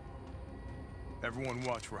 Everyone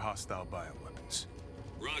watch for hostile bioweapons.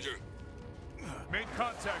 Roger. Made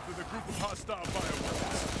contact with a group of hostile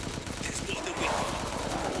bioweapons. There's more than we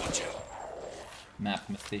can. Watch out.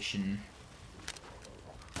 Mathematician.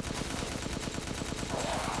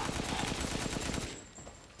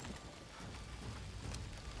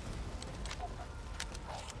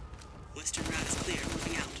 Western route is clear.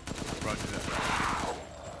 Moving out. Roger that.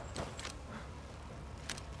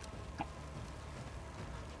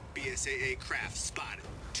 BSAA craft spotted.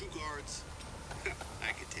 2 guards.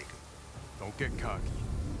 I could take them. Don't get cocky.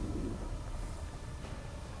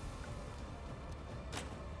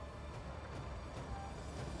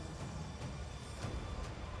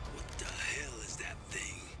 What the hell is that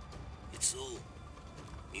thing? It's so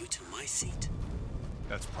new to my seat.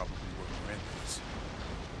 That's probably where Miranda is.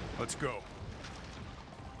 Let's go.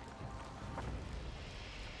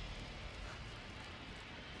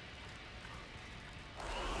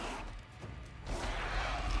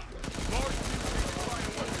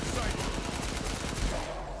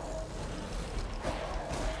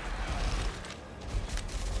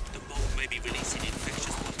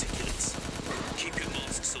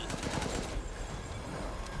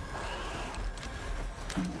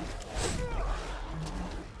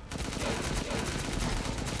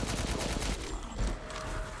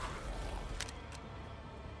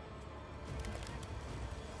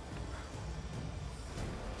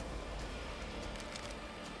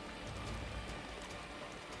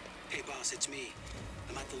 Hey boss, it's me.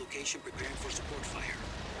 I'm at the location preparing for support fire.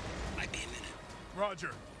 Might be a minute.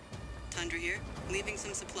 Roger. Tundra here. Leaving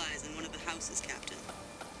some supplies in one of the houses, Captain.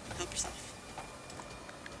 Help yourself.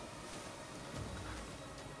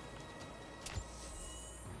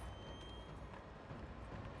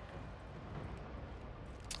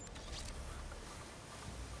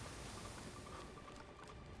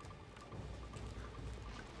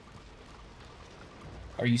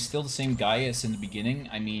 Are you still the same guy as in the beginning?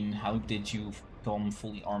 I mean, how did you become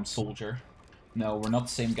fully armed soldier? No, we're not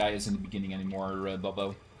the same guy as in the beginning anymore,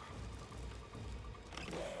 Bobo.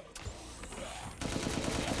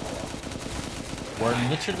 We're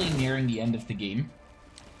literally nearing the end of the game.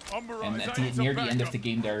 And at near the end of the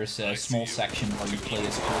game there's a small section where you play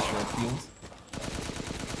as Chris Redfield.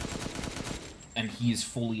 And he is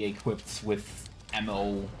fully equipped with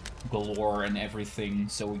ammo galore and everything,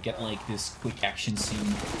 so we get like this quick action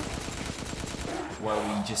scene where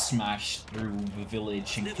we just smash through the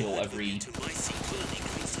village and kill every...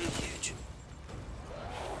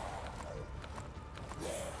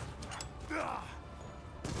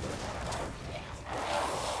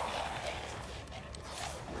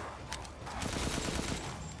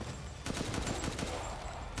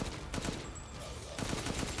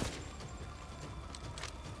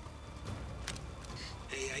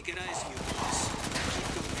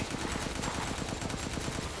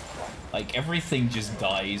 Like, everything just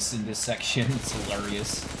dies in this section. It's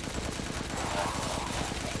hilarious.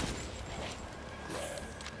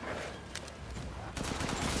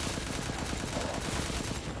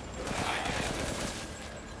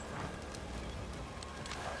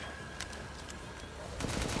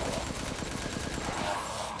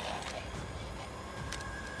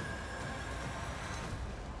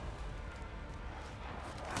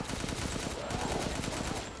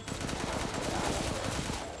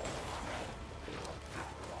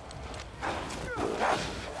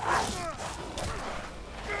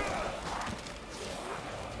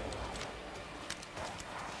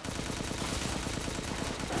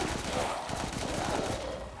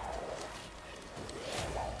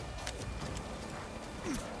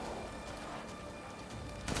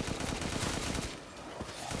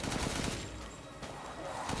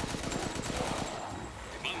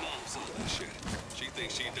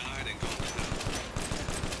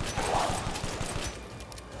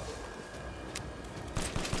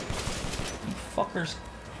 Fuckers,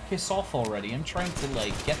 piss off already. I'm trying to,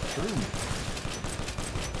 like, get through.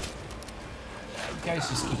 You guys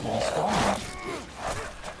just keep on spawning.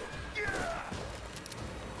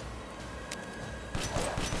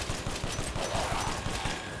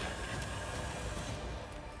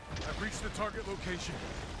 I've reached the target location.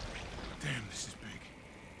 Damn, this is big.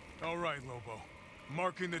 All right, Lobo.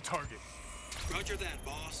 Marking the target. Roger that,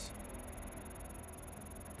 boss.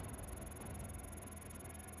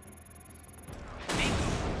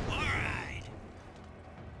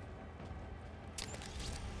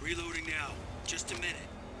 Just a minute.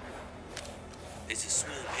 There's a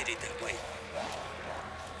swarm headed that way.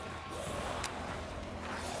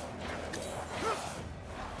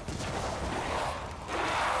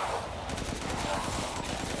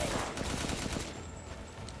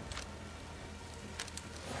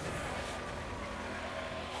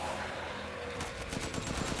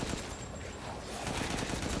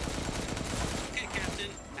 Okay, Captain.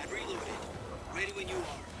 I've reloaded. Ready when you are.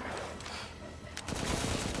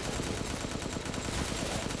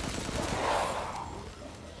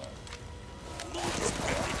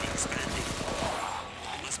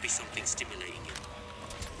 Something stimulating it.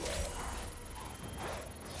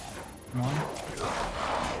 Come on.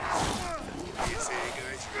 PSA,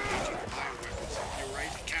 guys, you're engaging the bioweapons. You're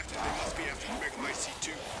right, Captain, they must be after Megamice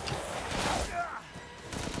too.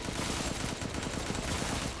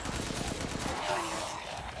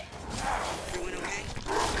 Everyone okay?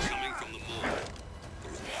 Coming from the mall.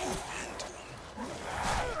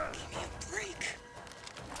 Give me a break.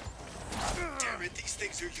 Damn it, these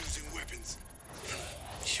things are using weapons.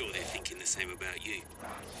 Sure they're thinking the same about you.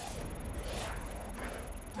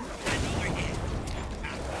 Another hit.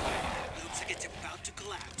 Looks like it's about to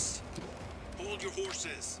collapse. Hold your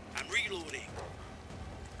horses. I'm reloading.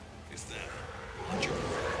 Is that what you're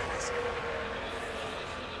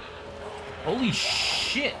Holy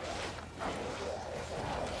shit!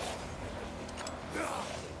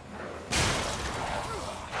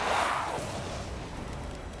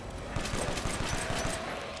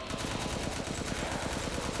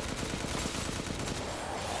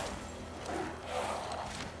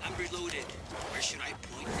 I'm reloaded. Where should I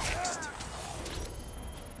point next?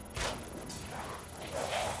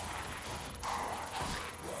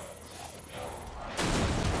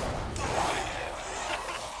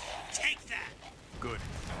 Take that! Good.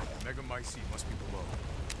 Megamice must be below.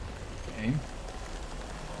 Okay.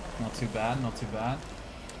 Not too bad, not too bad.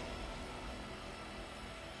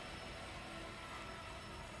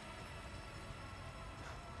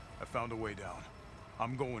 I found a way down.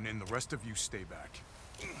 I'm going in, the rest of you stay back.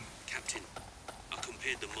 Captain, I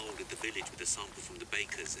compared the mold at the village with a sample from the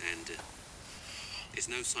bakers, and there's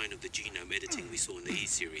no sign of the genome editing we saw in the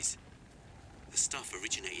E-series. The stuff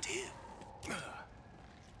originated here.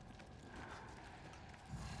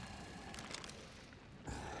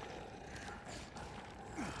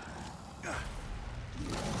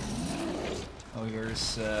 Oh,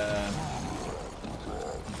 here's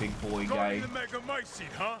big boy guy. Going to Megamice,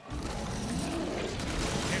 huh?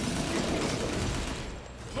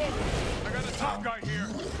 Look, I got a top guy here.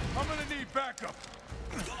 I'm gonna need backup.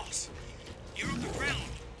 Boss, you're on the ground.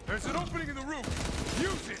 There's an opening in the roof.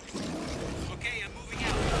 Use it. Okay, I'm moving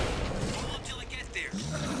out. Hold until I get there.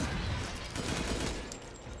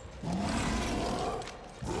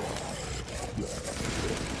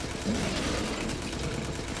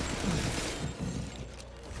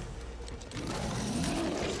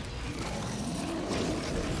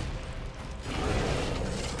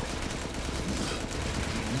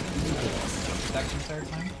 Protection third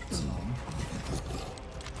time?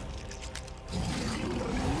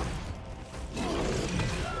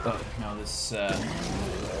 Oh, no, this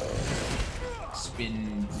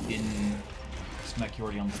spin in smack you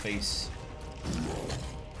already on the face.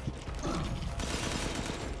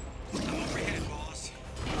 I'm overhead, boss.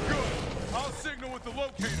 Good. I'll signal with the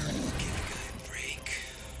locator. Give a guy a break.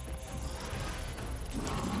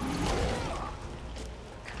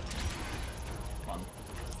 Fun.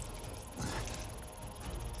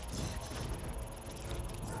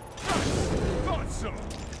 Thought so.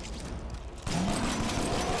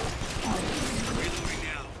 Reloading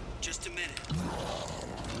now. Just a minute.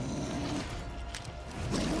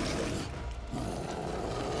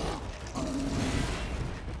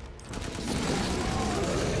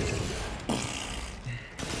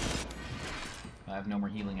 I have no more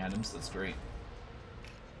healing items, that's great.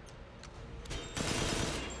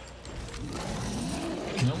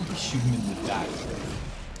 I can only shoot him in the back.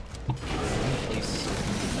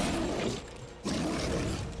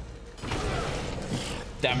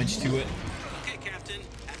 Damage to it. Okay, Captain.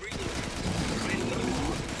 I'm reloading. Ready when you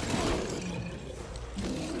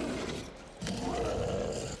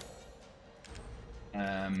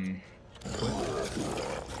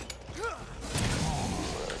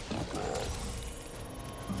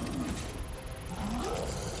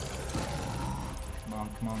Come on,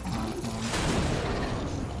 come on, come on, come on.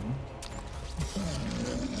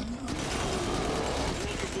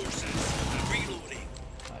 hold your horses. I'm reloading.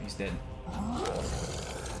 Oh, he's dead.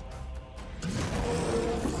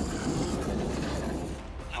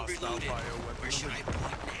 I'm reloaded. Where should I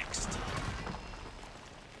point next?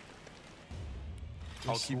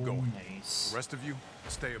 I'll keep going. Nice. The rest of you,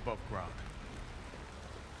 stay above ground.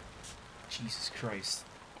 Jesus Christ.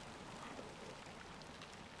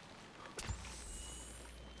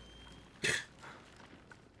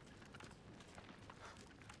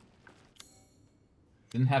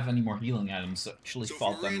 Didn't have any more healing items, so actually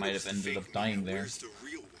thought that might have ended up dying there. Where's the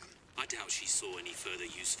real one? I doubt she saw any further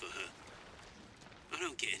use for her. I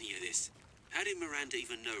don't get any of this. How did Miranda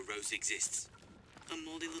even know Rose exists? A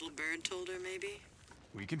moldy little bird told her, maybe?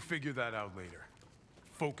 We can figure that out later.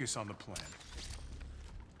 Focus on the plan.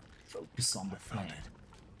 Focus on the plan.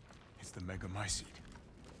 It's the Megamycete.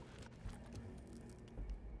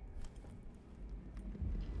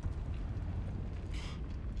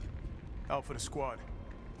 Alpha to squad.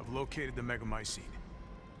 I've located the Megamycete.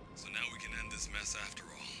 So now we can end this mess after all.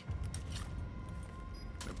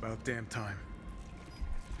 About damn time.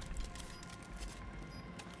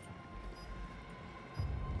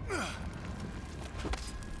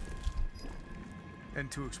 And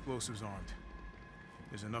 2 explosives armed.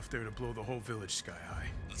 There's enough there to blow the whole village sky high.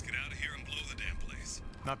 Let's get out of here and blow the damn place.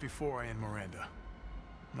 Not before I end Miranda.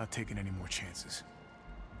 I'm not taking any more chances.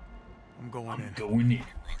 I'm going in. Going in.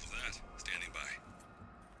 Roger that. Standing by.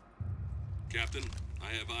 Captain, I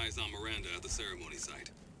have eyes on Miranda at the ceremony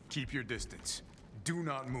site. Keep your distance. Do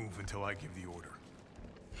not move until I give the order.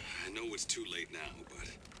 I know it's too late now,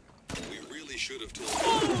 but we really should have told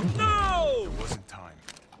Oh, no! There wasn't time.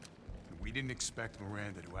 We didn't expect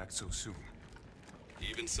Miranda to act so soon.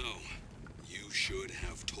 Even so, you should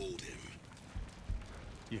have told him.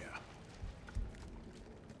 Yeah.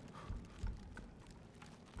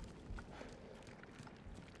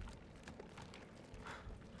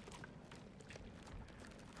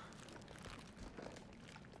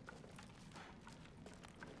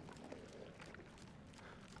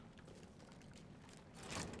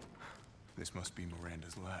 This must be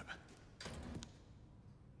Miranda's lab.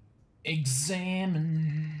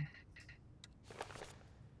 Examine.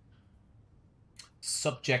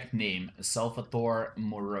 Subject name, Salvatore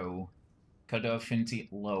Moreau. Kodo affinity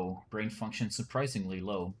low. Brain function surprisingly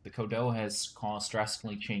low. The Kodo has caused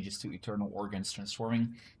drastically changes to eternal organs,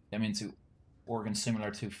 transforming them into organs similar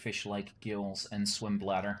to fish-like gills and swim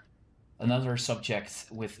bladder. Another subject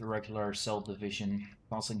with irregular cell division,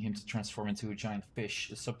 causing him to transform into a giant fish.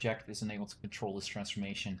 The subject is unable to control this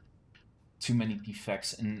transformation. Too many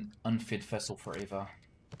defects, an unfit vessel for Eva.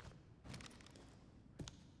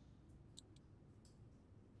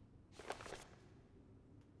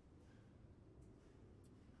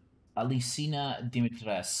 Alicina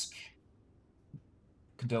Dimitrescu.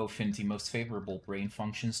 Kodo affinity most favorable. Brain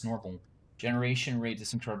functions normal. Generation rate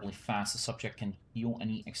is incredibly fast. The subject can heal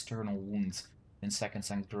any external wounds in seconds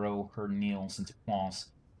and grow her nails into claws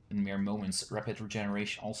in mere moments. Rapid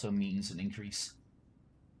regeneration also means an increased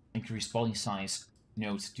body size.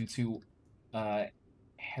 Note, due to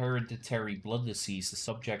hereditary blood disease, the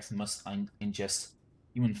subject must ingest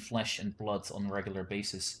human flesh and blood on a regular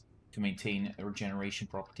basis to maintain regeneration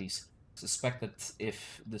properties. Suspect that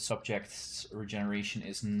if the subject's regeneration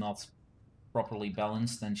is not properly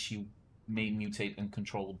balanced, then she may mutate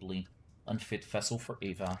uncontrollably. Unfit vessel for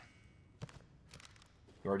Eva.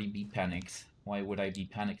 You already be panicked. Why would I be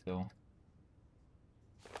panicked though?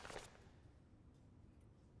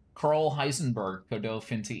 Carl Heisenberg, Kodo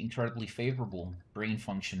affinity incredibly favorable. Brain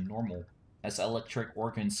function normal. Has electric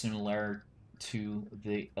organs similar to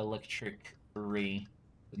the electric ray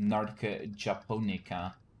Narca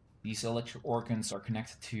japonica. These electric organs are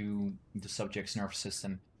connected to the subject's nervous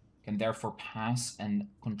system, can therefore pass and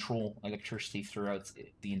control electricity throughout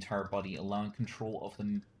the entire body, allowing control of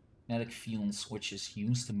the magnetic fields which is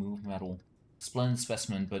used to move metal. Splendid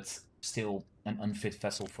specimen, but still an unfit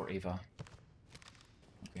vessel for Eva.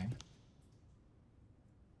 Okay.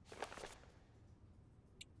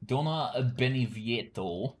 Donna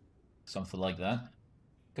Benevieto, something like that.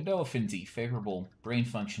 Kodo affinity, favorable. Brain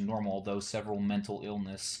function normal, although several mental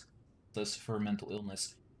illness. Does suffer mental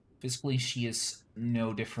illness. Physically, she is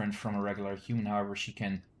no different from a regular human. However, she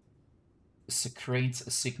can secrete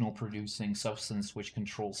a signal-producing substance which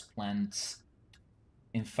controls plants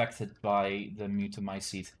infected by the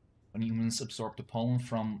Megamycete. When humans absorb the pollen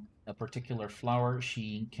from a particular flower,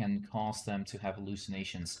 she can cause them to have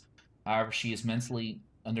hallucinations. However, she is mentally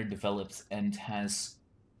underdeveloped and has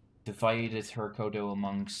divided her Kodo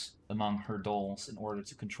among her dolls in order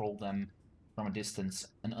to control them from a distance.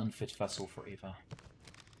 An unfit vessel for Eva.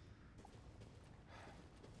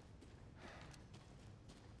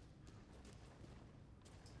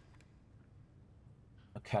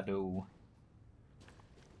 A Kodo.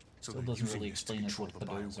 Still doesn't really explain us what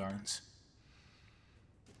Kodos are.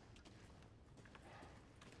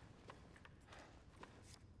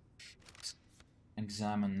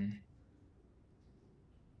 examine.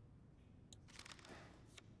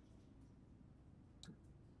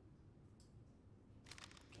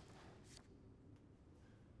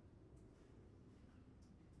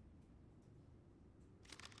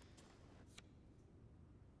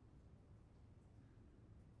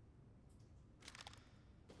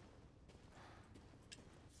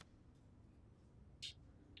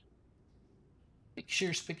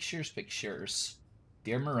 Pictures, pictures, pictures.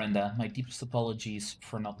 Dear Miranda, my deepest apologies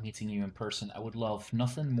for not meeting you in person. I would love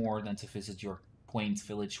nothing more than to visit your quaint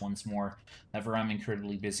village once more. However, I'm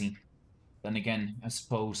incredibly busy. Then again, I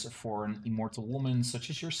suppose for an immortal woman such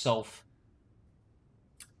as yourself,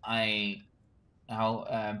 wait.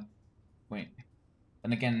 Then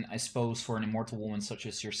again, I suppose for an immortal woman such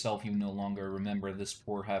as yourself, you no longer remember this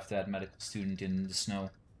poor half-dead medical student in the snow.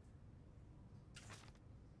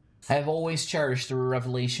 I have always cherished the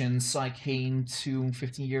revelations I came to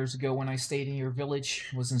 15 years ago when I stayed in your village.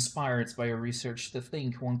 I was inspired by your research to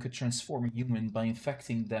think one could transform a human by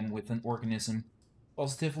infecting them with an organism.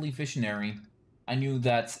 Positively visionary. I knew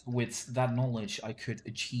that with that knowledge I could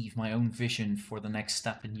achieve my own vision for the next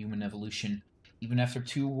step in human evolution. Even after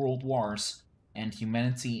 2 world wars and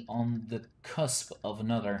humanity on the cusp of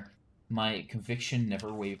another, my conviction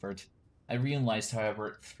never wavered. I realized,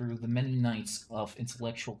 however, through the many nights of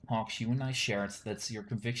intellectual talks you and I shared, that your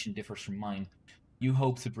conviction differs from mine. You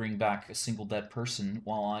hope to bring back a single dead person,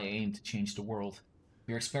 while I aim to change the world.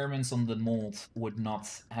 Your experiments on the mold would not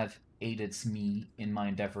have aided me in my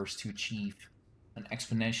endeavors to achieve an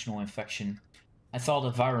exponential infection. I thought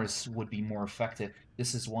a virus would be more effective.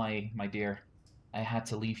 This is why, my dear, I had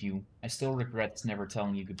to leave you. I still regret never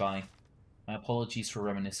telling you goodbye. My apologies for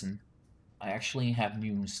reminiscing. I actually have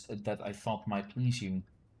news that I thought might please you.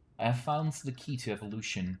 I have found the key to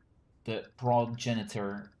evolution, the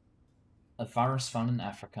progenitor, a virus found in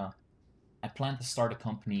Africa. I plan to start a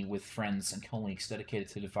company with friends and colleagues dedicated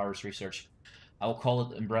to the virus research. I will call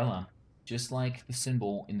it Umbrella, just like the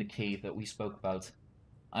symbol in the cave that we spoke about.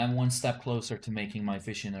 I am one step closer to making my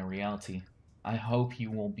vision a reality. I hope you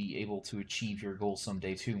will be able to achieve your goal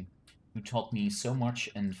someday too. You taught me so much,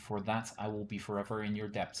 and for that I will be forever in your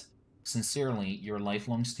debt. Sincerely, your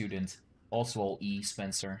lifelong student, Oswald E.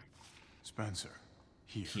 Spencer. Spencer.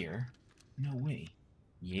 Here. Here? No way.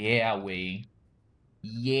 Yeah way.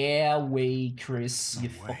 Yeah way, Chris, No you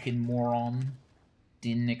way. fucking moron.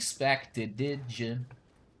 Didn't expect it, did ya?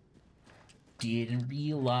 Didn't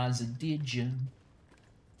realize it, did ya?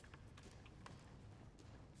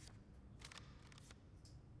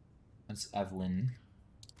 That's Evelyn.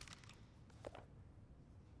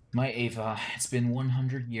 My Ava, it's been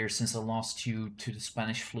 100 years since I lost you to the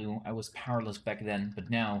Spanish flu. I was powerless back then, but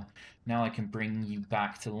now I can bring you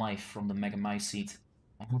back to life from the Megamycete.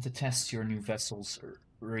 I want to test your new vessel's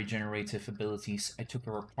regenerative abilities. I took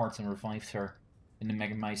her apart and revived her in the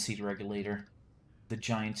Megamycete regulator, the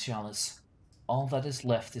giant chalice. All that is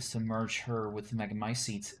left is to merge her with the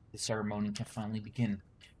Megamycete. The ceremony can finally begin.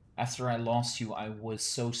 After I lost you, I was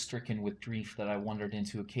so stricken with grief that I wandered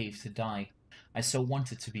into a cave to die. I so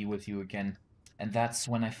wanted to be with you again, and that's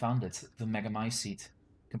when I found it, the Megamycete,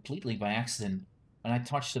 completely by accident. When I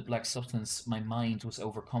touched the black substance, my mind was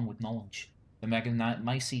overcome with knowledge. The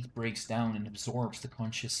Megamycete breaks down and absorbs the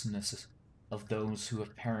consciousness of those who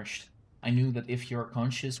have perished. I knew that if your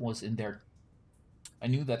conscious was in there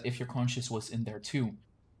too,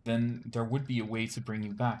 then there would be a way to bring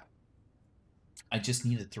you back. I just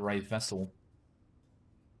needed the right vessel.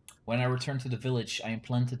 When I returned to the village, I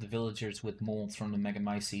implanted the villagers with molds from the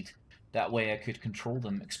Megamycete. That way I could control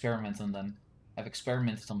them, experiment on them. I've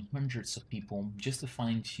experimented on hundreds of people, just to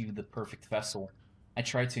find you the perfect vessel. I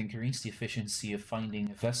tried to increase the efficiency of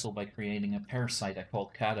finding a vessel by creating a parasite I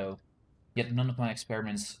called Cato. Yet none of my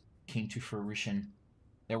experiments came to fruition.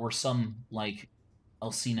 There were some, like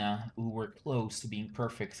Alcina, who were close to being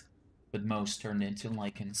perfect, but most turned into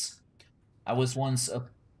lichens. I was once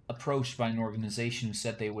approached by an organization who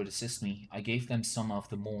said they would assist me. I gave them some of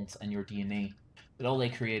the mold and your DNA, but all they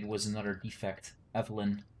created was another defect,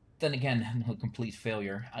 Evelyn. Then again, a complete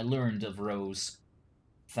failure. I learned of Rose,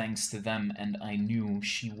 thanks to them, and I knew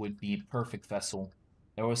she would be a perfect vessel.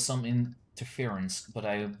 There was some interference, but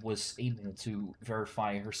I was able to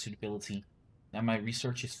verify her suitability. Now my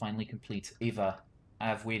research is finally complete. Ava, I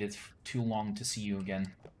have waited too long to see you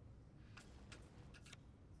again.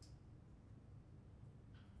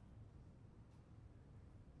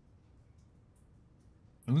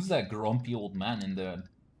 Who's that grumpy old man in the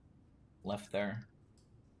left there?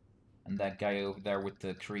 And that guy over there with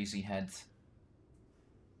the crazy head.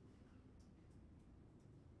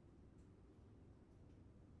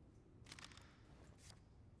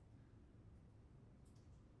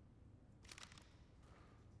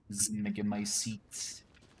 Making my seat.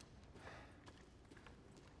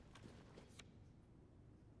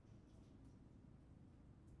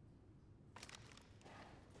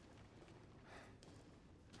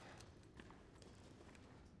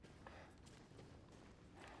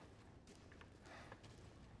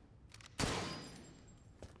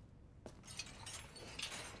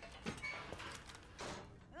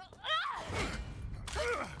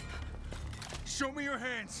 Show me your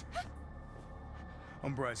hands!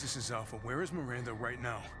 Umbrise, this is Alpha. Where is Miranda right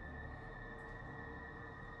now?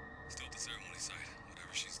 Still at the ceremony site.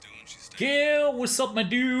 Whatever she's doing, she's staying. Gil, what's up, my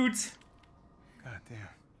dudes? God damn.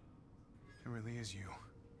 It really is you.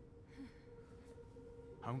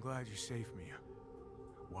 I'm glad you're safe, Mia.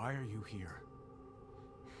 Why are you here?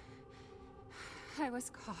 I was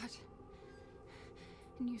caught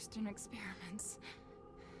in Houston experiments.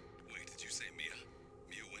 Wait, did you say Mia?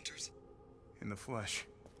 Mia Winters? In the flesh.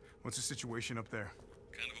 What's the situation up there?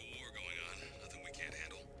 Kind of a war going on. Nothing we can't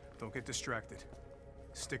handle. Don't get distracted.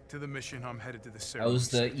 Stick to the mission. I'm headed to the ceremony. How's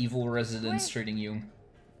the evil residents treating you?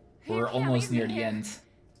 We're almost near the end.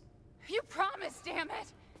 You promised, damn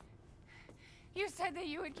it! You said that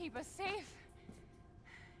you would keep us safe.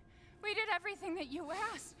 We did everything that you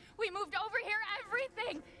asked. We moved over here,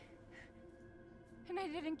 everything! And I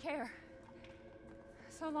didn't care.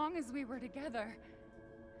 So long as we were together.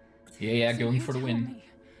 Yeah, So going you for the tell win. me,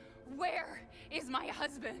 where is my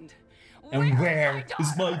husband? And Where where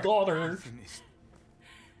is my daughter? He's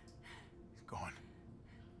gone.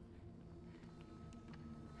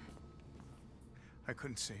 I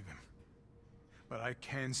couldn't save him. But I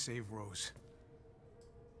can save Rose.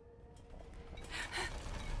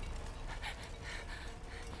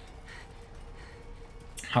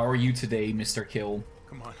 How are you today, Mr. Kill?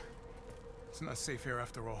 Come on. It's not safe here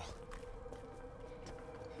after all.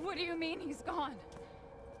 What do you mean he's gone?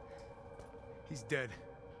 He's dead.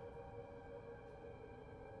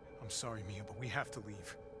 I'm sorry, Mia, but we have to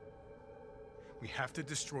leave. We have to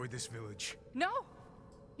destroy this village. No!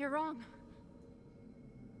 You're wrong.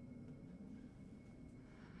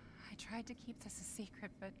 I tried to keep this a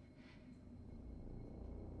secret, but...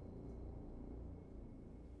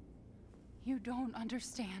 you don't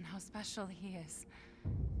understand how special he is.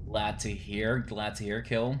 Glad to hear,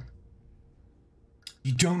 Kill.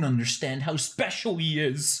 You don't understand how special he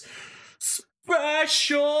is.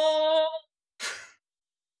 Special!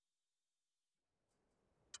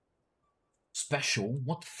 Special?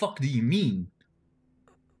 What the fuck do you mean?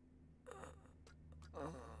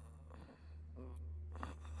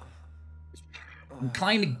 I'm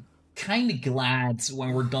kinda glad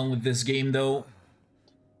when we're done with this game, though.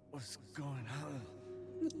 What's going on?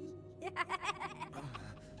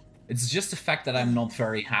 It's just the fact that I'm not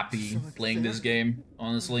very happy playing this game,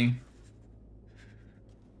 honestly.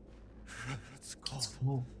 Let's go. Let's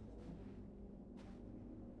go.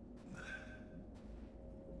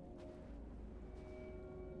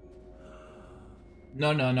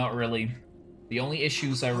 No, not really. The only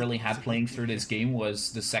issues I really had playing through this game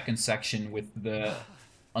was the second section with the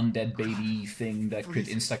undead baby thing that could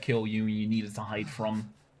insta-kill you and you needed to hide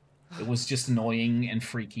from. It was just annoying and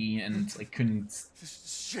freaky, and I couldn't...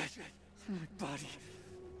 This shit in my body.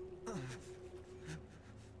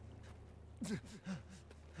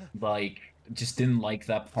 Like, just didn't like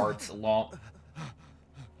that part a lot.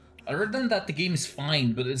 Other than that, the game is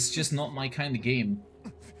fine, but it's just not my kind of game. I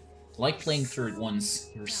like playing through it once.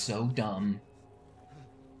 You're so dumb.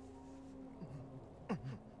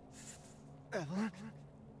 Ellen?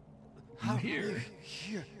 I'm here.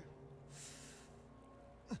 Here.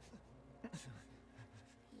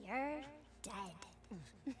 You're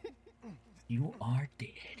dead. You are dead.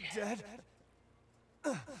 Dead?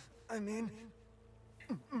 I mean,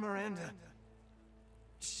 Miranda.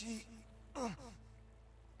 She...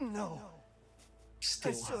 no.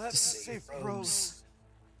 Still I still have to save Rose.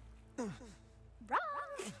 Wrong.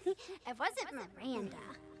 It wasn't Miranda.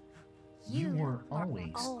 You were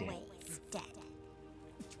always dead.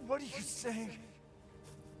 What are you saying?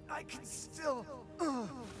 I can still...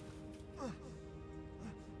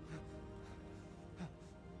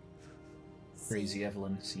 Crazy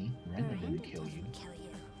Evelyn, see? Miranda didn't kill you.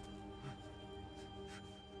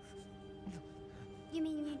 You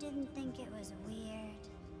mean you didn't think it was weird?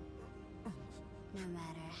 No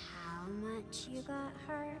matter how much you got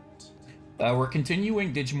hurt? We're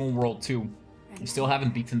continuing Digimon World 2. We still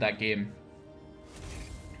haven't beaten that game.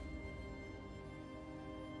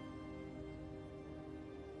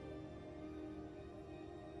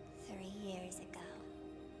 Years ago.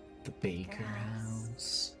 The Baker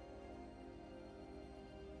House.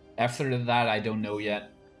 After that, I don't know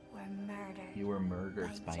yet. Were murdered. You were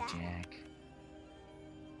murdered by Jack.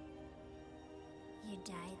 You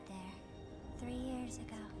died there 3 years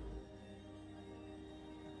ago.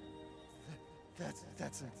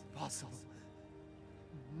 That's impossible.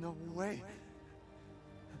 No way.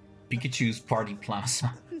 Pikachu's party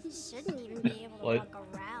plaza. You shouldn't even be able to What? walk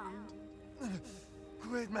around.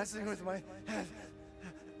 Quit messing with my head.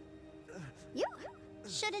 You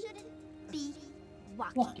shouldn't be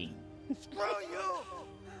walking. Screw you!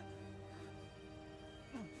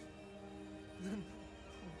 Then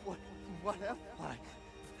what am I?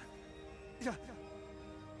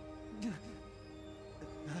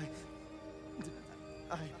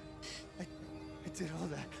 I did all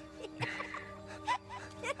that.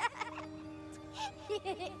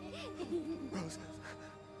 Rose.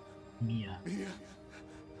 Mia. Mia.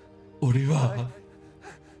 Oriwa.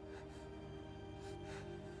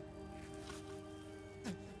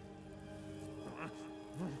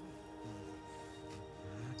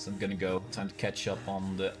 So I'm gonna go. Time to catch up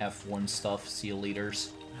on the F1 stuff. See you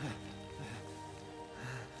laters.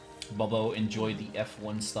 Bobo, enjoy the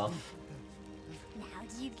F1 stuff. Now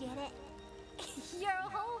do you get it? Your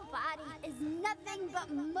whole body is nothing but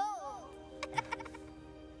mold.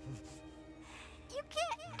 You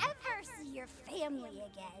can't ever see your family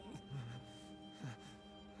again.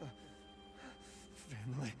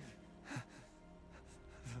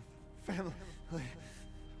 Family.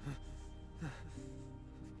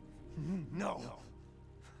 No.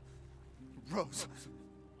 Rose.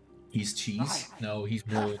 He's cheese? No, he's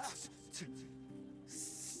mold.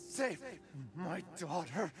 Save my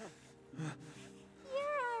daughter.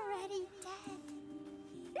 You're already dead.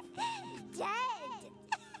 Dead.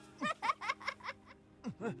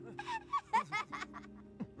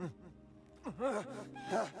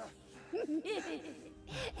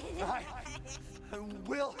 I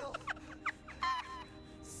will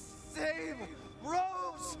save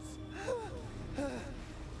Rose.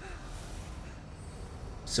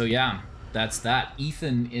 So yeah, that's that.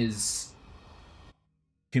 Ethan is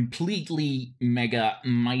completely mega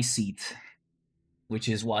mice-eat, which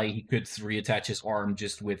is why he could reattach his arm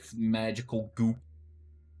just with magical goop.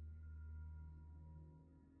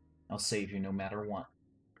 I'll save you no matter what.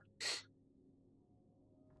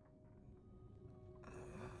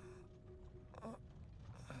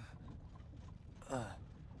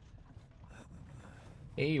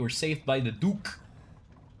 Hey, we're saved by the Duke.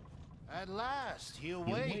 At last, he He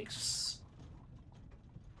awakes. awakes.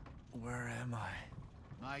 Where am I?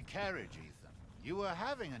 My carriage, Ethan. You were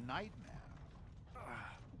having a nightmare.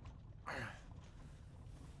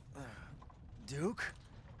 Duke?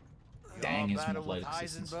 Dang, Your his battle with moonlight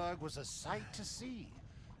existence. Heisenberg was a sight to see.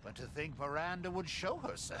 But to think Miranda would show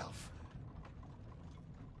herself.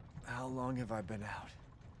 How long have I been out?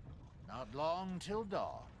 Not long till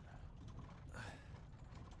dawn.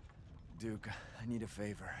 Duke, I need a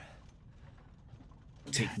favor.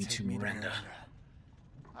 Take me to Miranda.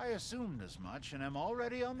 I assumed as much and am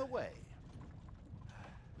already on the way.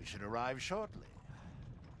 We should arrive shortly.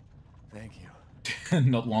 Thank you.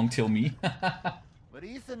 Not long till me. But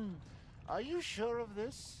Ethan, are you sure of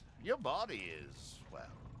this? Your body is, well,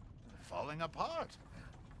 falling apart.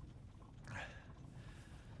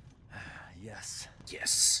 Yes.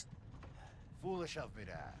 Yes. Foolish of me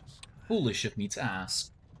to ask. Foolish of me to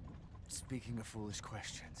ask. Speaking of foolish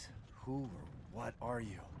questions, who or what are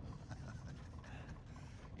you?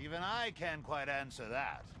 Even I can't quite answer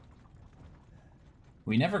that.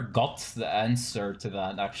 We never got the answer to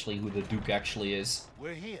that, actually, who the Duke actually is.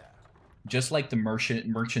 We're here. Just like the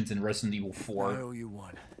merchant in Resident Evil 4. I owe you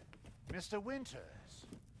one. Mr. Winters,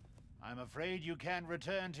 I'm afraid you can't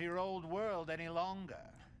return to your old world any longer.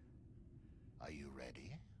 Are you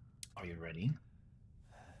ready? Are you ready?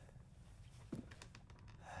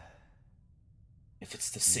 If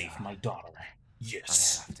it's to save my daughter,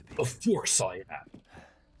 yes, of course I am.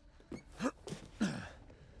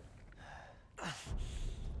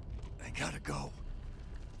 I gotta go.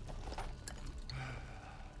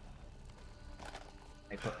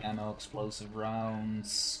 Hyper ammo, explosive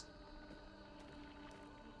rounds.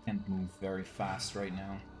 Can't move very fast right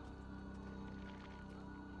now.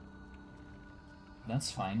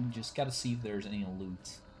 That's fine, just gotta see if there's any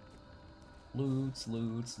loot. Loot.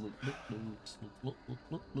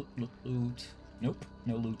 Nope,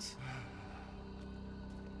 no loot.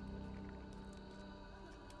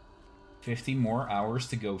 50 more hours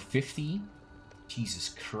to go. 50? Jesus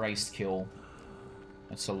Christ, Kill.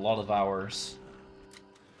 That's a lot of hours.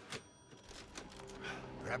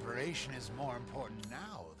 Preparation is more important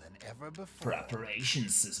now than ever before.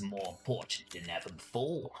 Preparations is more important than ever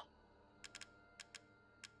before.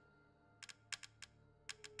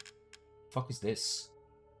 Fuck is this?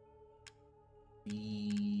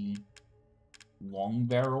 The long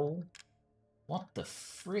barrel? What the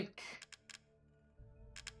frick?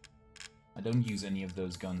 I don't use any of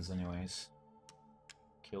those guns anyways.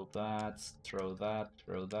 Kill that, throw that,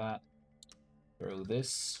 throw that. Throw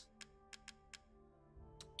this.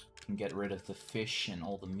 Can get rid of the fish and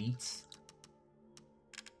all the meat.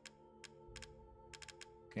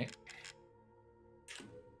 Okay.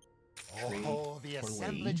 Oh, the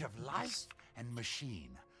assemblage of life and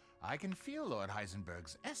machine. I can feel Lord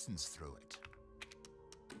Heisenberg's essence through it.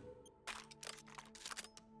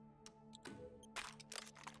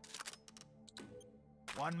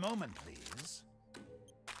 One moment, please.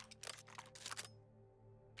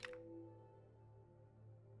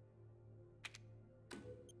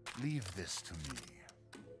 Leave this to me.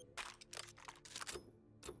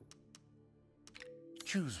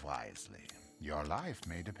 Choose wisely. Your life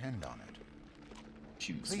may depend on it.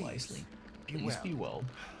 Choose Please, wisely. be Please well. be well.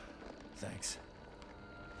 Thanks.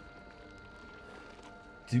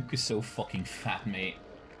 Duke is so fucking fat, mate.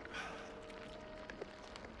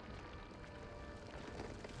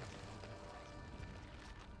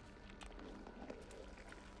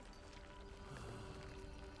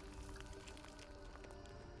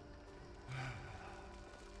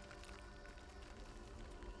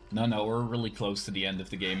 No, we're really close to the end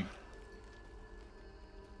of the game.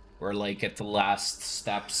 We're like at the last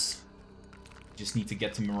steps. Just need to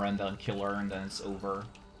get to Miranda and kill her, and then it's over.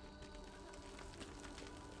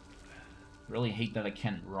 Really hate that I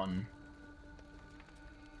can't run.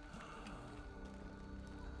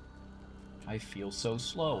 I feel so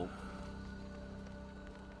slow.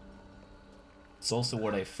 It's also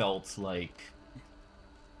what I felt like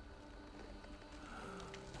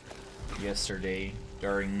yesterday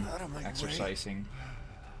during exercising.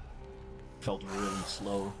 Felt really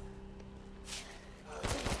slow.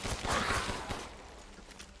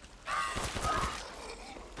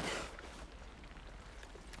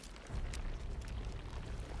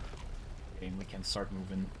 Okay, and we can start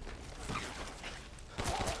moving.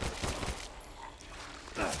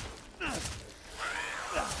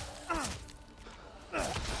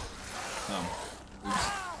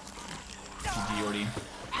 GG, Jordy.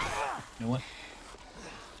 You know what?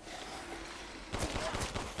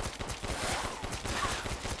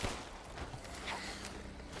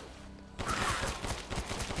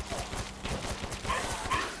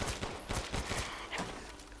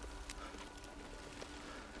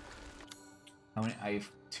 How many? I have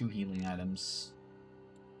 2 healing items.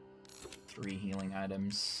 3 healing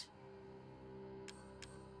items.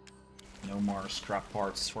 No more scrap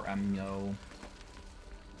parts for ammo.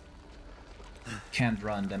 Can't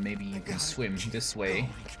run, then maybe you can swim this way.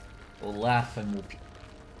 We'll laugh and we'll...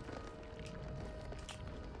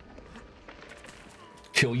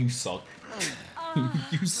 Kill, you suck.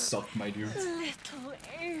 You suck, my dude. Little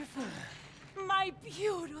Ava, my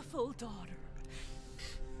beautiful daughter.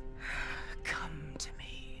 Come to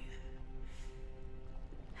me.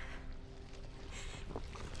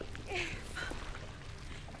 Ava.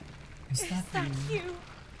 Is that you?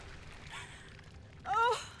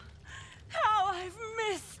 Oh, how I've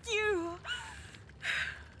missed you.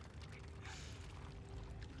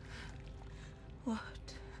 What?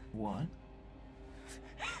 What?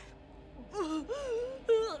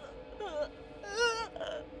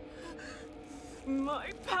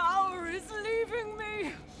 My power is leaving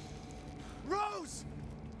me. Rose!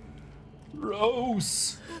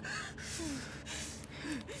 Rose!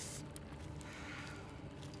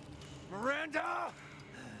 Miranda!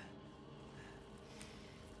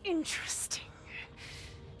 Interesting.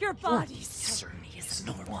 Your body certainly is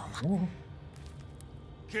normal.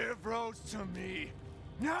 Give Rose to me!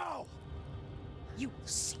 Now! You will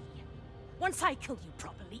see. Once I kill you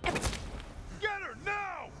properly, everything... Get her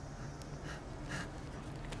now!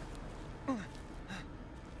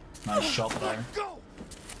 Nice shot there. Go!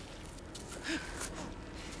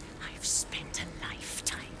 I've spent a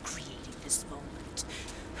lifetime creating this moment.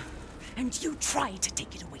 And you try to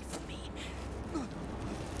take it away from me.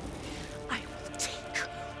 I will take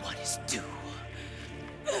what is due.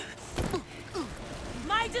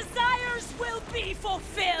 My desires will be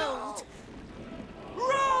fulfilled!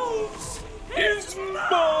 Rose is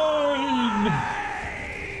mine!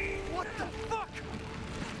 What the fuck?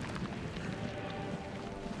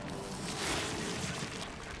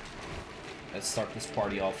 Let's start this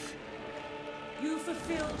party off. You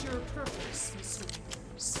fulfilled your purpose, Mr.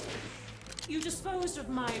 Winters. You disposed of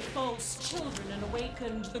my false children and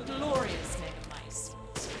awakened the glorious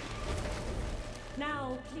Megamycete.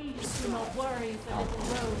 Now, please do not worry for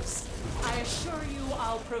little Rose. I assure you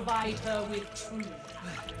I'll provide her with true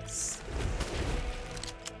happiness.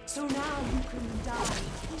 So now you can die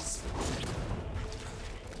peacefully.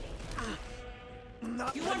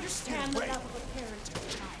 You understand the love of a parent and a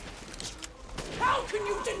child. How can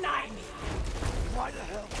you deny me? Why the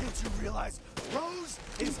hell can't you realize Rose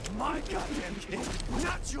is my goddamn kid,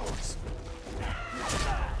 not yours?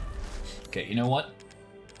 Okay, you know what?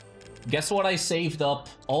 Guess what I saved up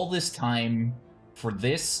all this time for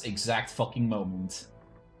this exact fucking moment.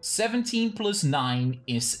 17 plus 9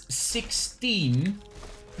 is 16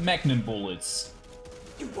 Magnum bullets.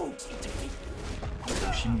 You won't interfere.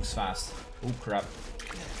 Oh, she moves fast. Oh crap.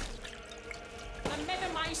 The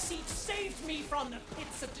Megamycete saved me from the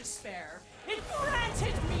pits of despair. It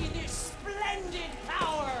granted me this splendid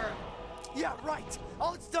power. Yeah, right.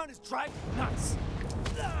 All it's done is drive me nuts.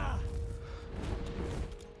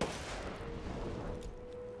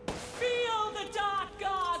 Feel the Dark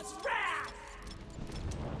God's wrath!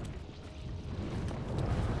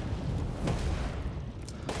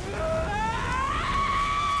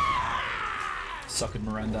 Suck it,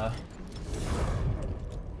 Miranda.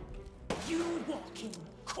 You walking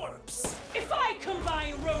corpse. If I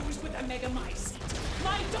combine Rose with a Megamycete,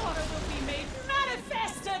 my daughter will be made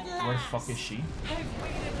manifest at last. Where the fuck is she? I've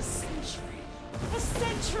waited a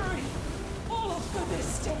century, all for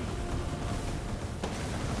this day.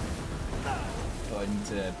 Oh, I need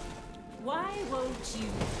to... Why won't you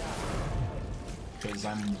die? Because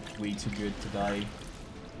I'm way too good to die.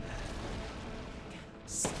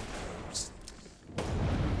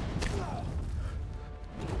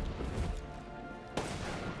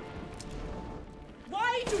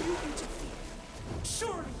 Why do you interfere?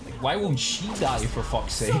 Surely you Why won't she die, for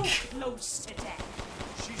fuck's sake? so close to death.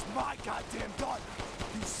 She's my goddamn daughter,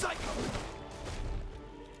 you psycho!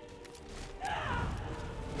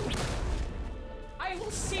 I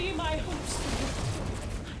will see my hopes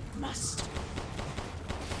through. I must.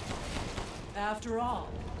 After all,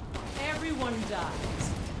 everyone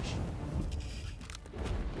dies.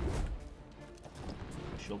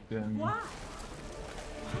 Shotgun. Why?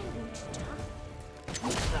 Why won't you die?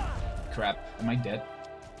 Crap. Am I dead?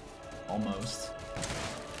 Almost.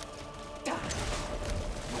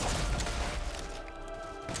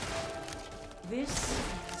 This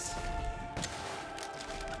is...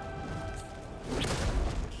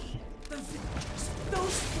 The villagers,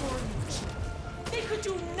 those foreigners, they could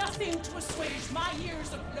do nothing to assuage my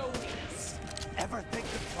years of loneliness. Ever think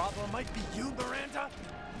the problem might be you, Miranda?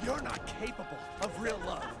 You're not capable of real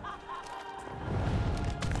love.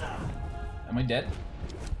 Am I dead?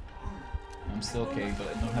 I'm still okay, but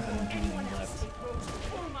I don't have any healing left.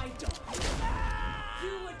 Oh my daughter,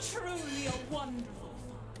 you were truly a wonderful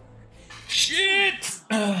father. Shit!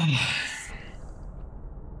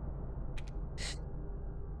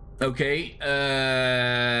 Okay,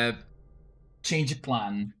 change of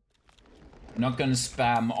plan. I'm not gonna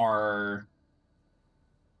spam our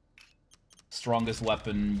strongest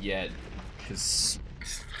weapon yet, because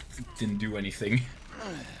it didn't do anything.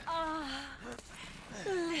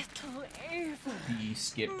 Little Ava. B,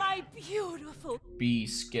 skip. My beautiful. B,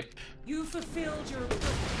 skip. You fulfilled your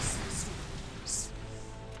purpose, Mr. Winters.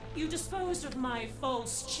 You disposed of my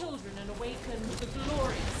false children and awakened the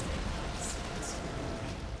glorious innocence.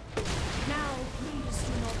 Now, please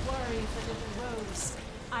do not worry for little Rose.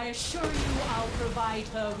 I assure you I'll provide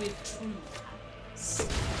her with true happiness.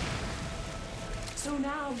 So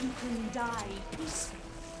now you can die peacefully.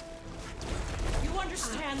 You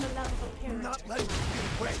understand the love of a parent. Not letting you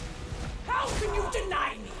get away. How can you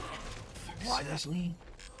deny me? Why Seriously?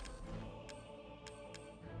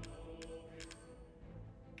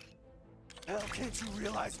 hell can't you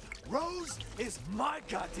realize Rose is my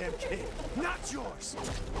goddamn kid, not yours?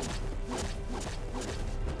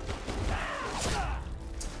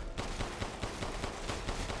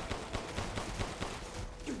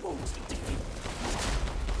 You won't interfere.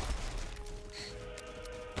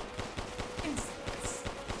 Insolence.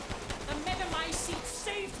 The Megamycete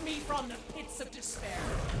saved me from the pits of despair.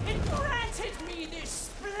 It granted me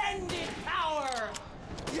this splendid power.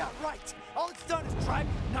 Yeah, right. All it's done is drive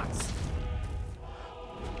me nuts.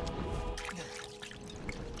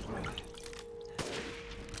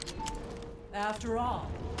 After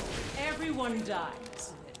all, everyone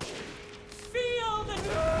dies. Feel the...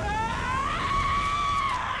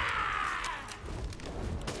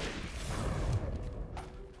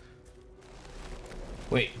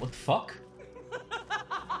 Wait, what the fuck?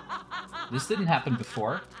 This didn't happen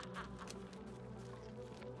before.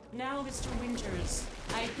 Now, Mr. Winters,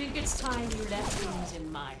 I think it's time you left things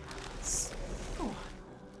in my house. Go on,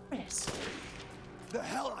 rest. The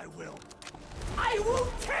hell I will. I will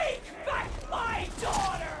take back my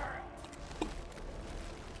daughter!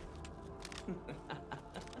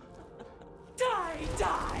 Die,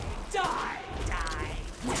 die, die, die,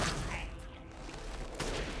 die.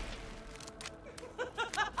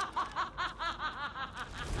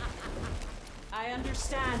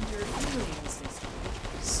 understand your feelings, Mr.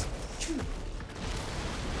 Rose. Truly.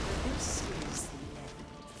 But this is the end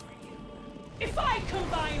for you. If I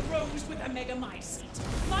combine Rose with a Megamycete,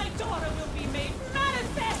 my daughter will be made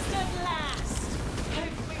manifest at last!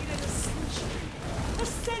 I've waited a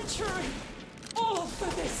century, all for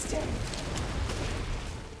this day.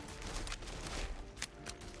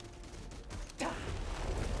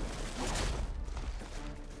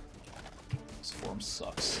 This form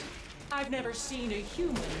sucks. I've never seen a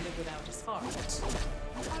human live without his heart.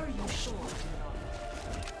 Are you sure you're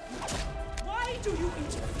not? Why do you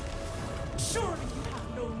interfere? Surely you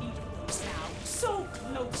have no need of those now, so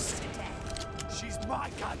close to death. She's my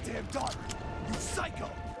goddamn daughter, you psycho!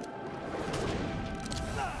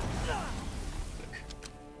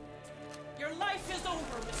 Your life is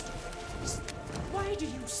over, Mr. Rose. Why do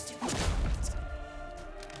you still fight?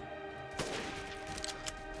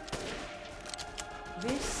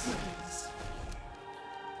 This is...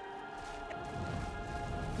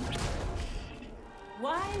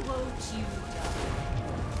 Why won't you die?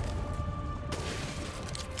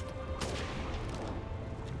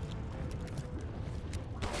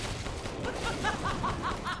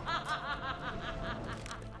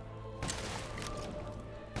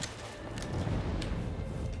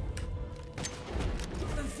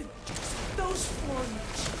 Those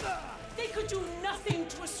foreigners, they could do nothing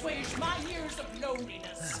to assuage my years of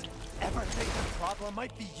loneliness. Ever think the problem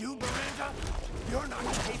might be you, Miranda? You're not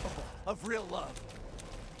capable of real love.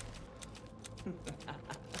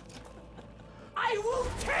 I will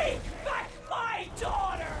take back my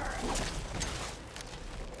daughter!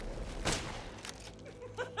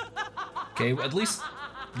 Okay, at least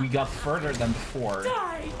we got further than before.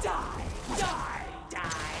 Die, die, die,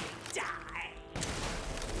 die, die.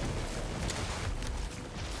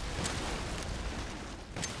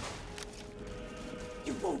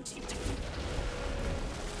 You won't interfere.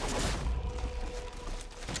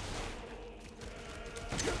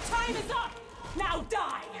 Your time is up! Now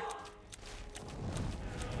die!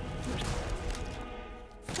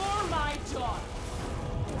 For my daughter.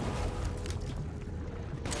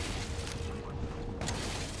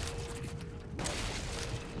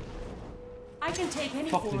 I can take any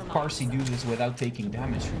Fuck, form did Parsi do this without taking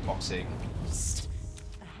damage, for fuck's sake?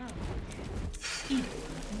 A hand. Even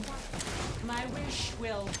my wish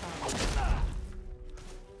will come.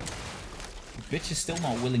 The bitch is still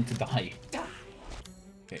not willing to die.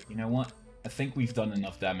 Okay, you know what? I think we've done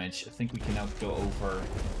enough damage. I think we can now go over...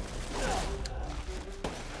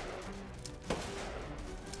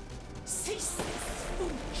 Cease this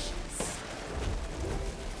foolishness.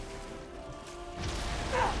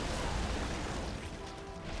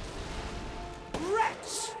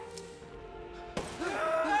 Wretch!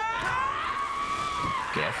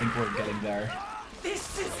 Okay, I think we're getting there.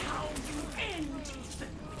 This is how you end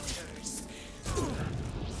Ethan Winters.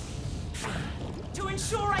 To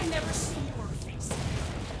ensure I never see your face,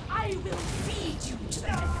 I will feed you to the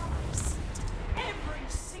Megamycete. Every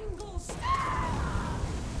single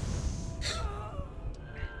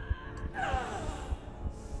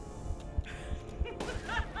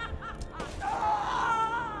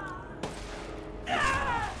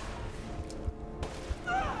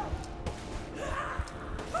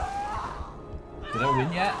Did I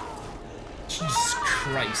win yet? Jesus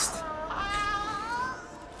Christ.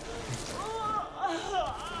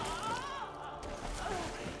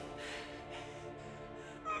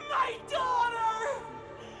 My daughter!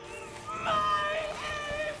 My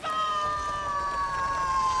Ava!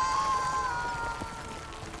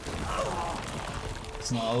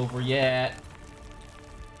 It's not over yet.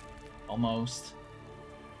 Almost.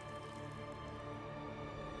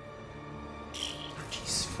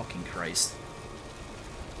 Jesus fucking Christ.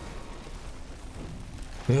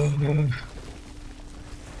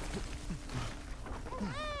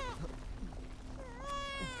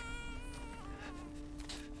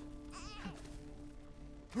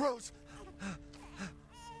 Rose!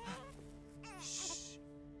 Shh.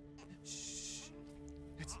 Shh.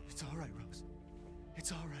 It's all right, Rose.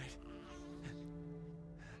 It's all right.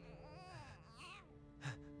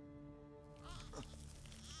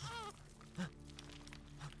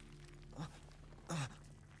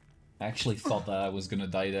 I actually thought that I was gonna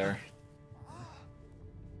die there.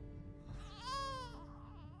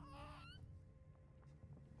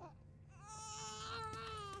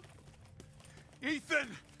 Ethan!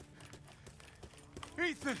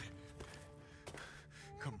 Ethan!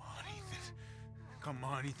 Come on, Ethan. Come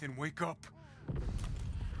on, Ethan, wake up.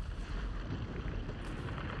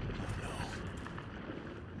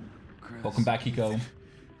 Chris, Welcome back, Hiko.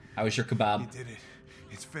 How was your kebab? You did it.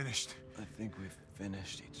 It's finished. I think we've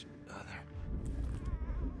finished each other.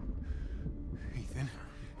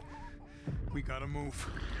 We gotta move.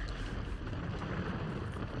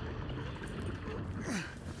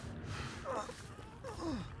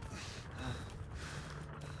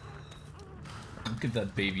 Look at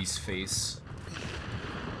that baby's face.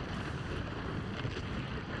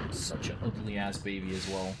 Such an ugly ass baby as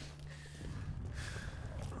well.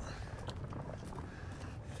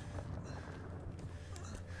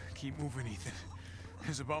 Keep moving, Ethan.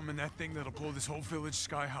 There's a bomb in that thing that'll blow this whole village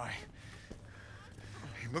sky high.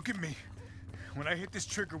 Hey, look at me. When I hit this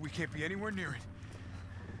trigger, we can't be anywhere near it.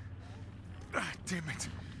 Ah, damn it.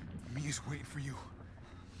 Mia's waiting for you.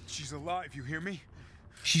 She's alive, you hear me?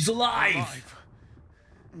 She's alive!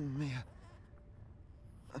 Mia,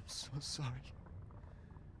 I'm so sorry.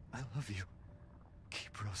 I love you.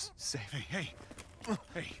 Keep Rose safe. Hey, hey!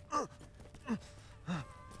 Hey!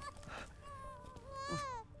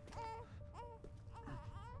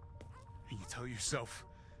 And you tell yourself.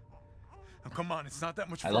 Now come on, it's not that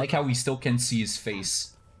much I further. like how we still can see his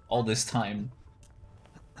face all this time.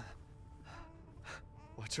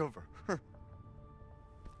 Watch over her.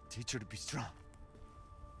 Teach her to be strong.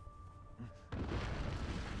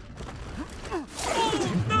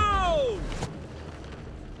 Oh, no!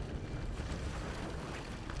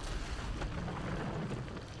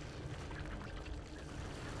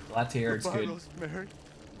 Glad to hear it's good. Rosemary.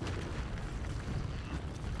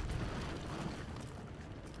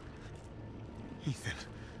 Ethan.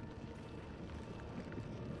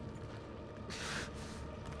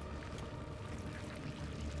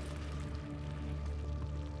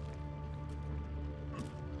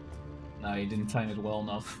 No, you didn't time it well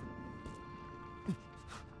enough.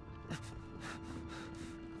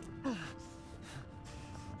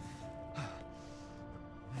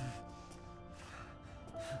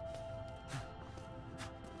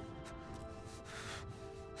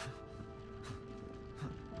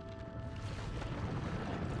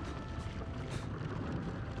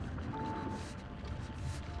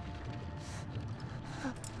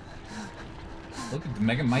 Look at the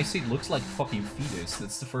Megamycete looks like fucking fetus.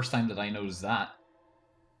 That's the first time that I noticed that.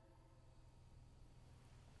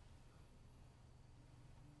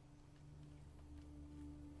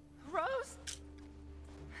 Rose?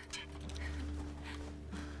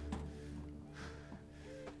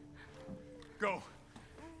 Go.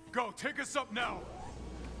 Go, take us up now.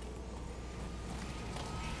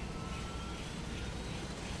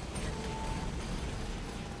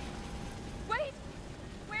 Wait!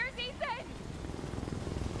 Where's Ethan?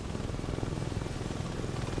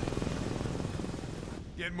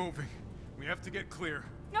 Get moving. We have to get clear.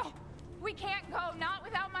 No! We can't go, not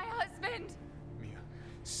without my husband! Mia,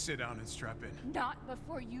 sit down and strap in. Not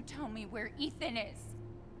before you tell me where Ethan is.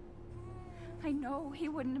 I know he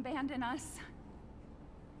wouldn't abandon us.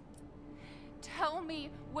 Tell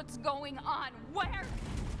me what's going on. Where?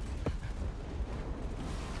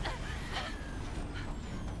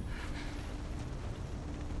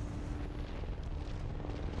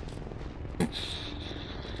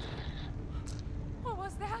 What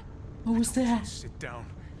was that? What was that? Sit down.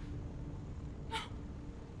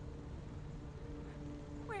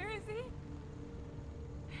 Where is he?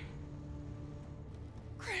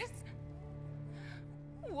 Chris?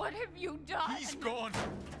 What have you done? He's gone.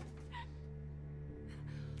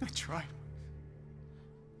 I tried.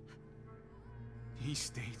 He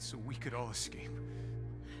stayed so we could all escape.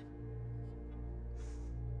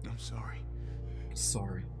 I'm sorry.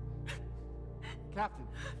 Sorry. Captain,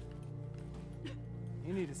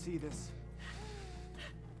 you need to see this.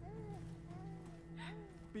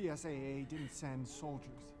 BSAA didn't send soldiers.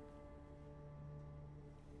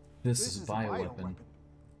 This is a bioweapon. What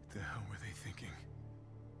the hell were they thinking?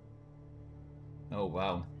 Oh,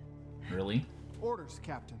 wow. Really? Orders,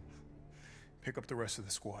 Captain. Pick up the rest of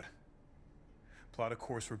the squad. Plot a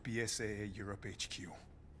course for BSAA Europe HQ.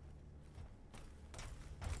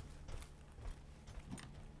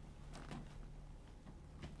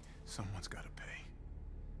 Someone's got to pay.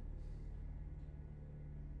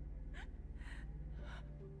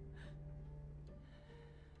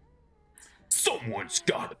 Someone's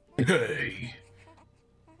gotta pay.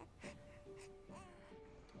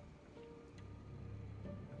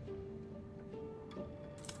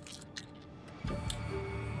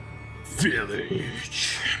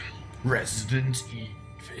 Village. Resident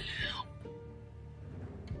Evil.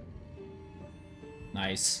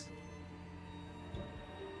 Nice.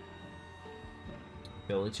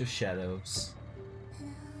 Village of Shadows.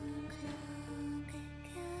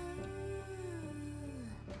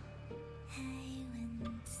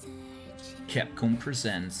 Capcom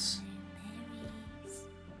presents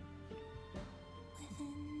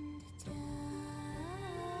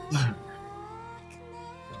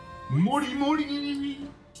Mori morning.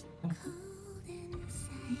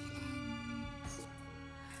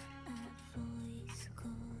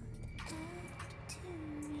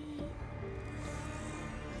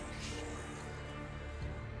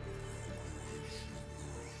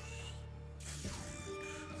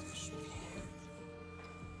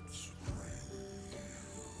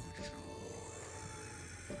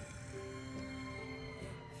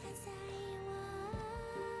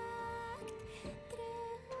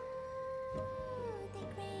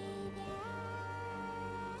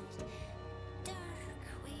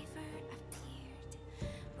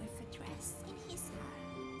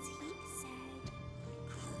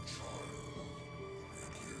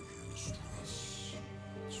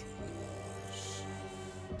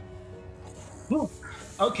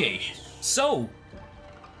 Okay, so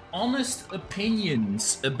honest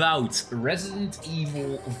opinions about Resident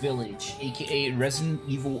Evil Village, aka Resident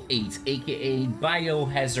Evil 8, aka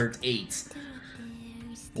Biohazard 8,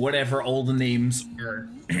 whatever all the names are.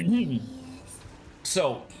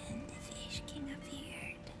 So,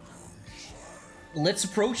 let's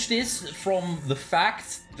approach this from the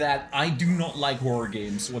fact that I do not like horror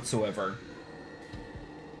games whatsoever.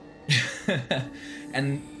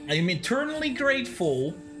 And I'm eternally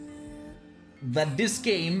grateful that this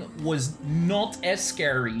game was not as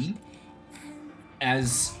scary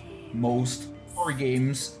as most horror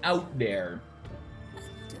games out there.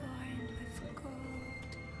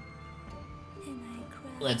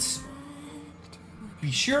 Let's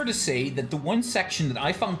be sure to say that the one section that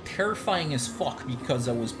I found terrifying as fuck because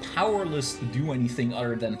I was powerless to do anything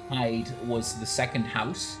other than hide was the second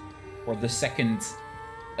house, or the second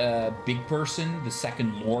big person, the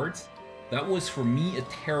second lord. That was for me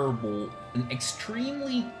an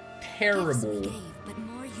extremely terrible but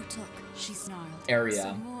more you took, she snarled. area.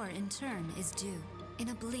 So more in turn is due. In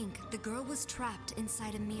a blink, the girl was trapped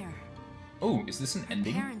inside a mirror. Oh, is this an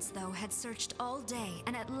ending? Parents, though, had searched all day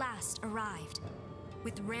and at last arrived.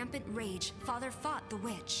 With rampant rage, Father fought the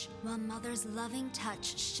witch, while Mother's loving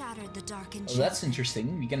touch shattered the darkened Oh, that's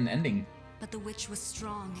interesting. We get an ending. But the witch was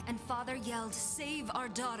strong, and Father yelled, "Save our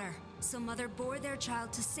daughter!" So Mother bore their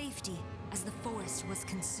child to safety as the forest was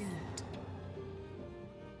consumed.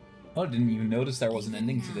 Oh, I didn't even notice there was an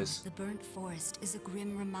ending to this. The burnt forest is a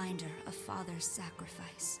grim reminder of Father's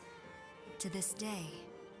sacrifice. To this day,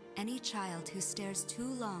 any child who stares too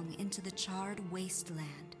long into the charred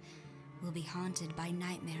wasteland will be haunted by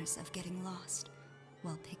nightmares of getting lost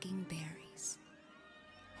while picking berries.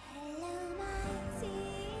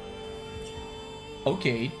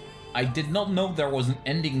 Okay, I did not know there was an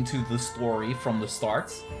ending to the story from the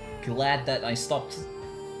start. Glad that I stopped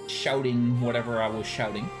shouting whatever I was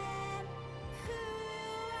shouting.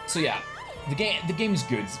 So yeah, the game is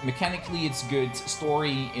good. Mechanically, it's good.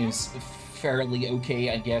 Story is fairly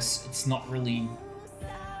okay, I guess. It's not really...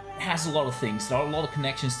 It has a lot of things. There are a lot of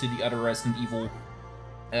connections to the other Resident Evil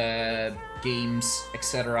games,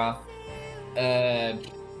 etc.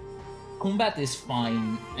 Combat is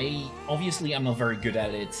fine. Obviously I'm not very good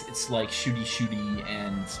at it. It's like shooty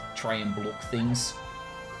and try and block things.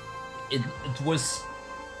 It was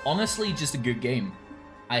honestly just a good game.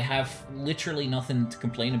 I have literally nothing to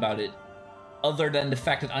complain about it, other than the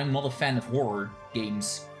fact that I'm not a fan of horror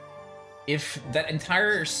games. If that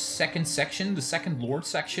entire second section, the second Lord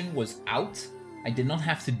section, was out, I did not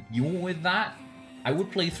have to deal with that, I would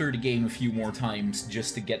play through the game a few more times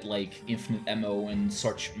just to get, like, infinite ammo and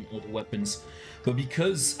such weapons. But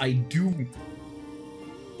because I do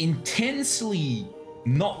intensely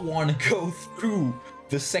not want to go through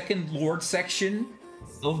the second Lord section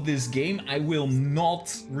of this game, I will not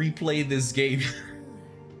replay this game.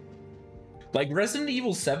 Like, Resident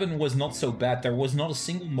Evil 7 was not so bad. There was not a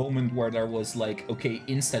single moment where there was, like, okay,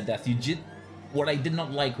 insta-death. What I did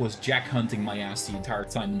not like was Jack hunting my ass the entire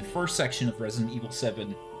time in the first section of Resident Evil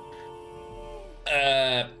 7.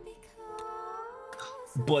 Yeah,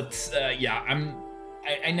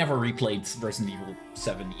 I never replayed Resident Evil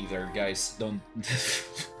 7 either, guys. Don't...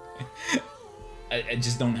 I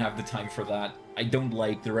just don't have the time for that. I don't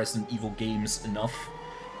like the Resident Evil games enough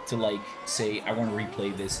to, like, say, I want to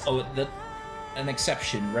replay this. Oh, an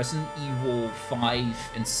exception. Resident Evil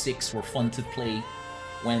 5 and 6 were fun to play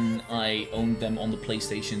when I owned them on the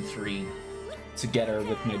PlayStation 3 together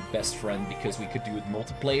with my best friend, because we could do it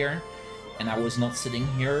multiplayer, and I was not sitting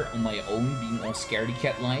here on my own being all scaredy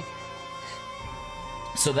cat-like.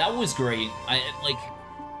 So that was great.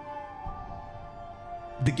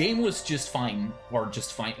 The game was just fine,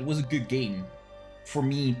 It was a good game. For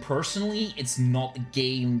me, personally, it's not a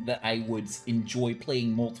game that I would enjoy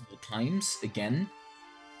playing multiple times again.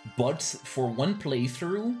 But for one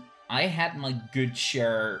playthrough, I had my good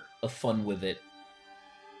share of fun with it.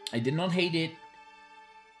 I did not hate it,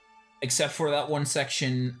 except for that one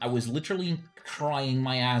section. I was literally crying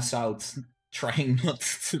my ass out, trying not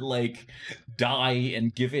to, like, die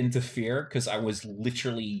and give in to fear, because I was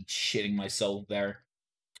literally shitting myself there.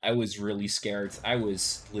 I was really scared. I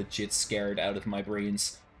was legit scared out of my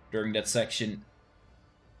brains during that section.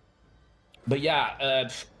 But yeah,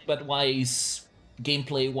 but-wise,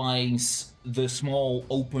 gameplay-wise, the small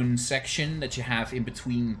open section that you have in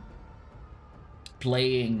between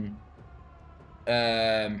playing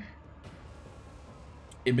in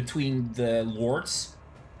between the lords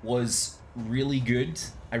was really good.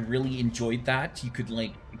 I really enjoyed that. You could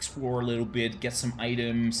like explore a little bit, get some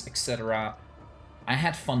items, etc. I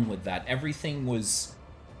had fun with that. Everything was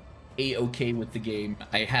a-okay with the game.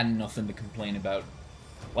 I had nothing to complain about.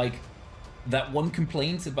 Like, that one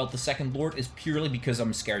complaint about the second lord is purely because I'm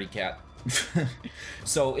a scaredy cat.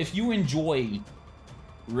 So if you enjoy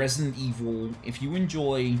Resident Evil, if you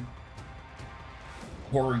enjoy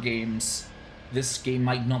horror games, this game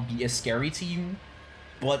might not be as scary to you,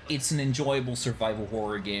 but it's an enjoyable survival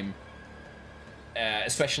horror game,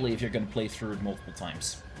 especially if you're going to play through it multiple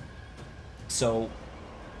times. So,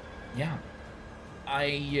 yeah,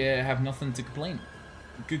 I have nothing to complain.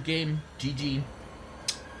 Good game, GG,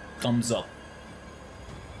 thumbs up.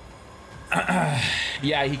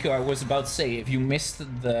 Yeah, Hiko, I was about to say, if you missed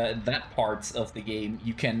that part of the game,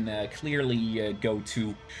 you can clearly go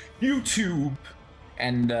to YouTube,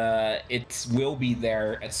 and it will be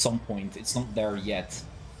there at some point. It's not there yet.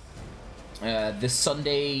 This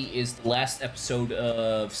Sunday is the last episode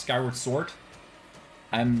of Skyward Sword.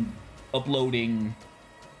 I'm uploading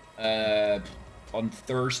on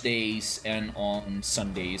Thursdays and on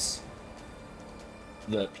Sundays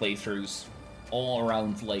the playthroughs, all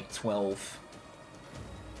around like 12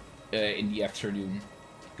 in the afternoon.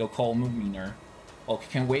 Go call me wiener. Okay,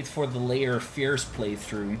 can't wait for the Layer of Fears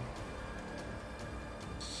playthrough.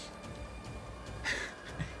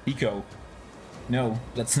 Hiko, no,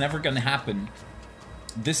 that's never gonna happen.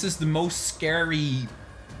 This is the most scary...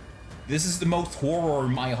 This is the most horror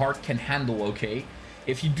my heart can handle, okay?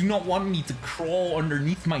 If you do not want me to crawl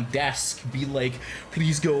underneath my desk, be like,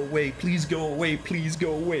 please go away, please go away, please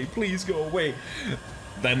go away, please go away,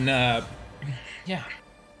 then, yeah.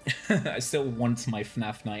 I still want my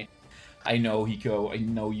FNAF night. I know, Hiko, I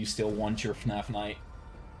know you still want your FNAF night.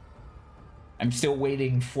 I'm still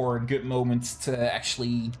waiting for a good moment to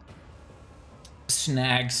actually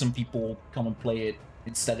snag some people come and play it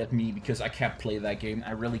instead of me, because I can't play that game.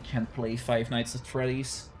 I really can't play Five Nights at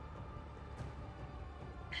Freddy's.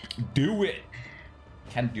 Do it!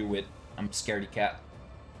 Can't do it. I'm a scaredy cat.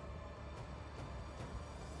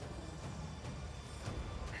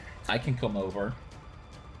 I can come over.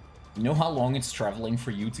 You know how long it's traveling for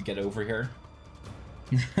you to get over here?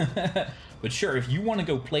 But sure, if you want to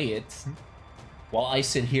go play it, while I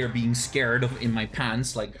sit here being scared in my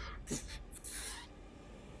pants, like...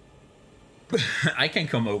 I can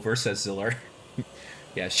come over, says Ziller.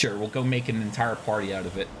 Yeah, sure, we'll go make an entire party out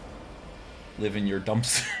of it. Live in your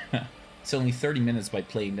dumpster. It's only 30 minutes by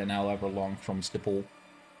plane, then however long from Schiphol.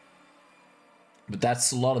 But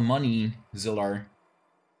that's a lot of money, Zillar.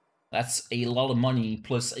 That's a lot of money,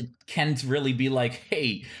 plus it can't really be like,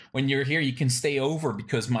 hey, when you're here you can stay over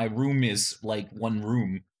because my room is like one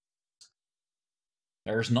room.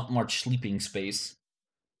 There's not much sleeping space.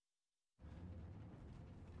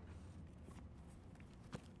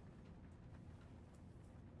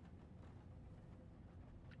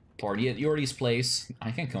 Party at Jordy's place.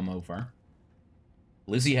 I can come over.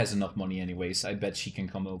 Lizzie has enough money anyways. I bet she can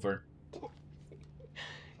come over.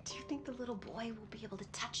 Do you think the little boy will be able to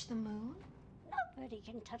touch the moon? Nobody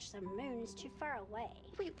can touch the moon. It's too far away.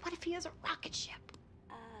 Wait, what if he has a rocket ship?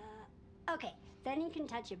 Okay, then you can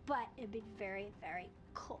touch it, but it'd be very, very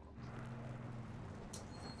cold.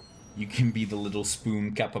 You can be the little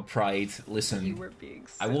spoon, Kappa Pride. Listen,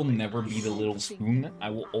 I will never be the little spoon.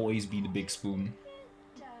 I will always be the big spoon.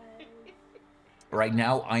 Right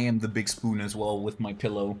now, I am the big spoon as well with my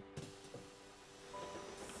pillow.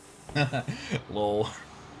 Lol.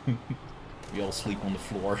 We all sleep on the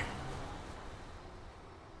floor.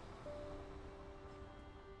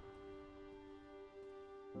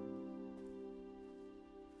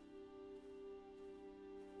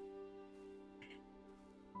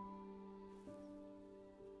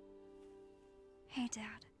 Hey, Dad.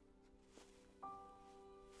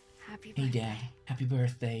 Happy Hey, birthday. Dad. Happy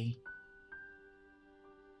birthday.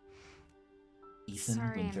 Ethan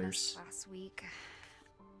Sorry I Winters. missed last week.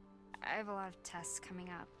 I have a lot of tests coming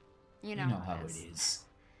up. You know how it is.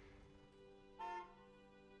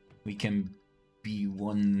 We can be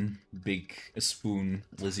one big spoon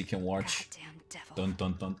Lizzie can watch. Goddamn devil. Dun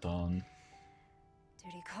dun dun dun.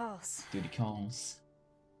 Duty calls. Duty calls.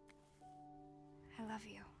 I love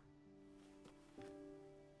you.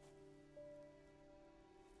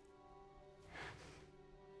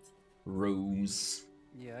 Rose.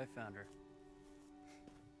 Yeah, I found her.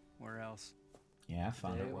 Where else? Yeah, I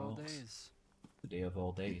found Day her. of Where all else? days. The day of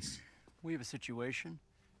all days. We have a situation.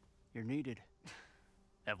 You're needed.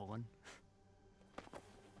 Evelyn.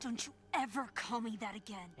 Don't you ever call me that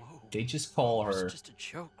again. They just call It's her just a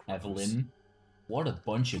joke, Evelyn. What a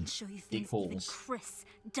bunch of Show you things even dickholes. Chris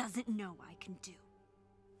doesn't know I can do.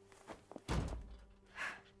 We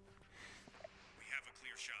have a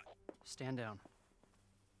clear shot. Stand down.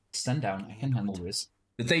 Stand down, I can handle this.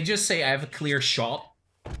 Did they just say I have a clear shot?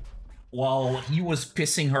 While he was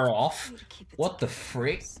pissing her off? What the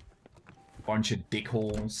frick? Bunch of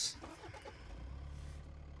dickholes.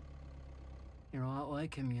 You're a lot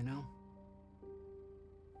like him, you know?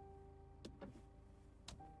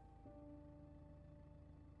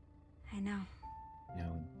 I know.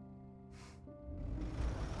 No.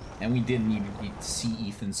 And we didn't even get to see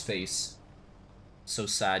Ethan's face. So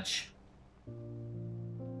sad.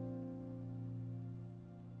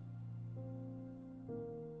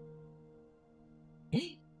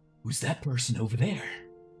 Hey, who's that person over there?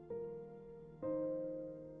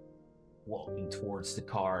 Walking towards the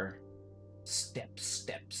car. Step,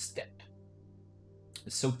 step, step.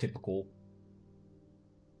 It's so typical.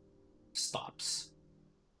 Stops.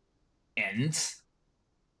 Ends.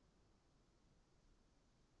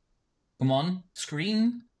 Come on,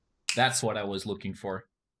 screen. That's what I was looking for.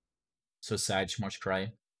 So sad, much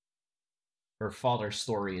cry. Her father's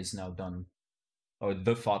story is now done. Or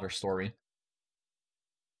the father's story.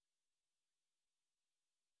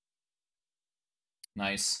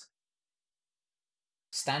 Nice.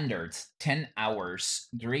 Standard, 10 hours.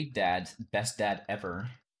 Great dad, best dad ever.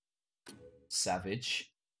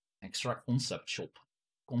 Savage. Extra concept shop.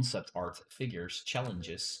 Concept art, figures,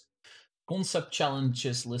 challenges. Concept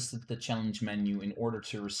challenges listed the challenge menu. In order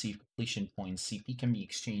to receive completion points, CP can be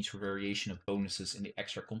exchanged for variation of bonuses in the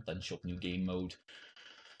extra content shop new game mode.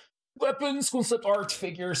 Weapons, concept art,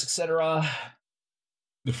 figures, etc.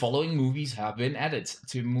 The following movies have been added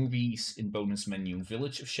to movies in bonus menu.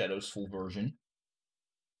 Village of Shadows full version.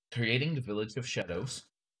 Creating the Village of Shadows.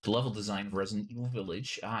 The level design of Resident Evil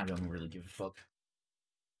Village. I don't really give a fuck.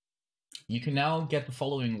 You can now get the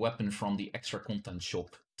following weapon from the extra content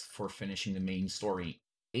shop for finishing the main story.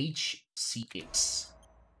 HCX.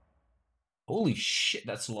 Holy shit,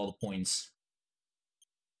 that's a lot of points.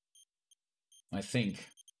 I think.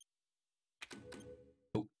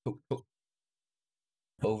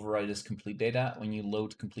 Override is complete data. When you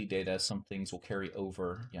load complete data, some things will carry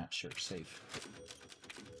over. Yeah, sure, save.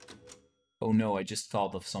 Oh no, I just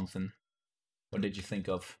thought of something. What did you think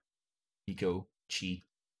of? Eco Chi.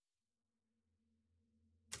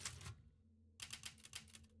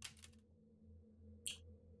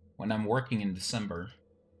 When I'm working in December.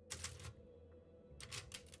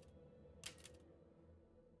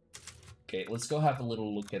 Okay, let's go have a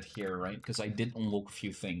little look at here, right? Because I did unlock a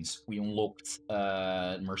few things. We unlocked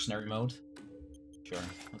mercenary mode. Sure,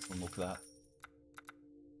 let's unlock that.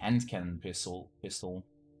 Hand cannon pistol.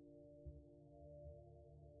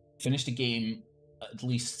 Finish the game, at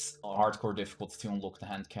least a hardcore difficulty to unlock the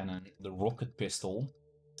hand cannon. The rocket pistol.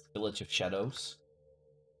 Village of Shadows.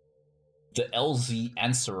 The LZ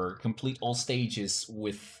Answerer. Complete all stages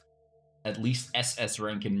with at least SS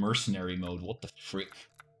rank in mercenary mode. What the frick?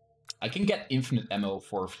 I can get infinite ammo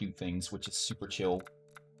for a few things, which is super chill.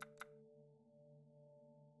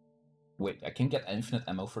 Wait, I can get infinite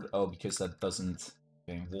ammo for the... Oh, because that doesn't...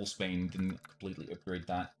 Okay, Wolfsbane didn't completely upgrade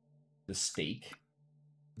that. The stake.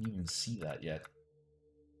 I didn't even see that yet.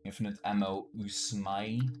 Infinite ammo,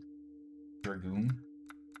 Usmai, Dragoon.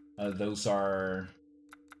 Those are...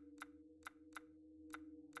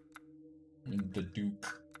 the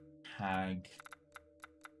Duke, Hag...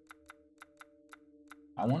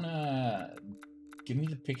 I wanna... Give me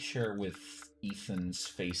the picture with Ethan's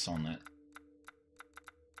face on it.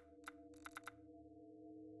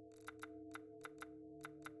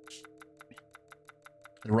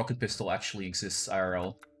 The rocket pistol actually exists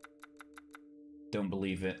IRL. Don't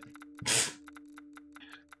believe it.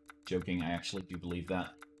 Joking, I actually do believe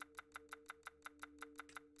that.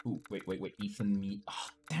 Ooh, wait, Ethan, me... Oh,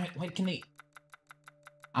 damn it, why can they...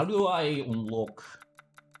 How do I unlock...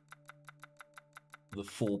 the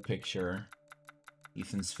full picture,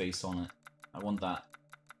 Ethan's face on it? I want that.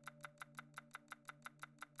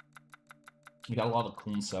 We got a lot of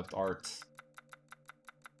concept art.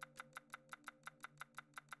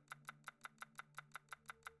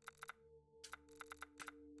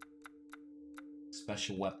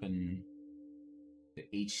 Special weapon, the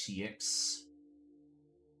HCX.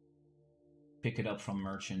 Pick it up from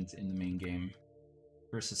merchant in the main game.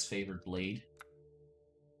 Versus favorite blade.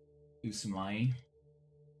 Usamai.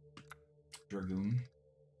 Dragoon.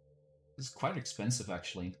 This is quite expensive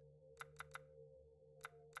actually.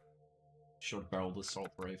 Short-barreled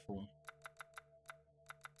assault rifle.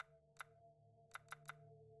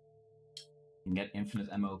 You can get infinite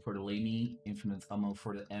ammo for the Laney, infinite ammo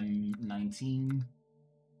for the M19.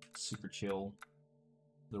 Super chill.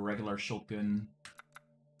 The regular shotgun.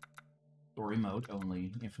 Story mode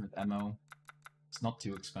only, infinite ammo. It's not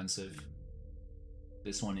too expensive.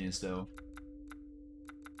 This one is though.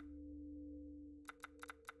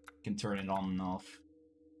 You can turn it on and off.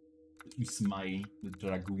 Use the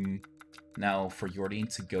Dragoon. Now for Jordy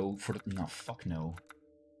to go for the... No, fuck no.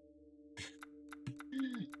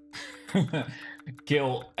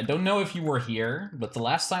 Gil, I don't know if you were here, but the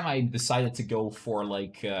last time I decided to go for,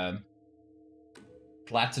 like,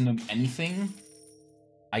 platinum anything,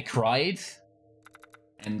 I cried.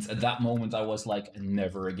 And at that moment I was like,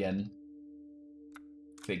 never again.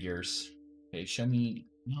 Figures. Okay, show me...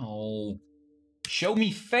 No. Show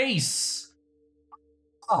me face!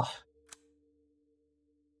 Oh.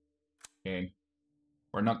 Okay.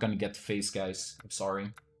 We're not gonna get the face, guys. I'm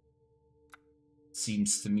sorry.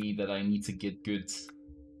 Seems to me that I need to get good.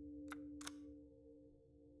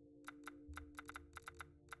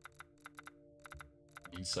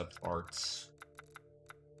 Concept arts.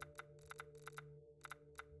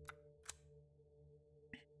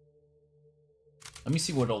 Let me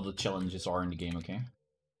see what all the challenges are in the game, okay?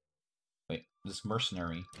 Wait, this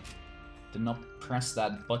mercenary. Did not press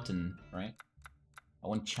that button, right? I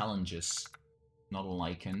want challenges. Not a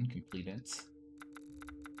lichen. Complete it.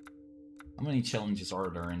 How many challenges are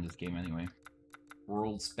there in this game anyway?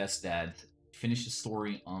 World's Best Dad. Finish the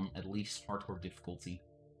story on at least hardcore difficulty.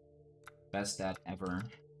 Best Dad ever.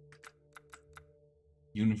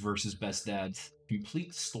 Universe's Best Dad. Complete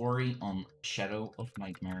the story on Shadow of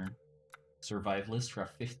Nightmare. Survivalist.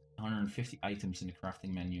 Craft 150 items in the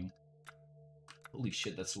crafting menu. Holy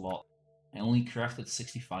shit, that's a lot. I only crafted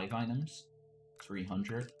 65 items.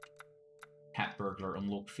 300. Cat Burglar.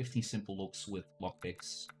 Unlock 15 simple locks with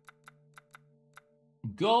lockpicks.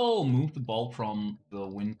 Go! Move the ball from the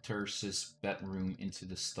Winters' bedroom into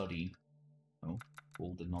the study. Oh,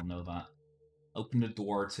 cool, did not know that. Open the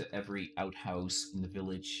door to every outhouse in the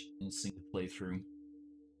village in a single playthrough.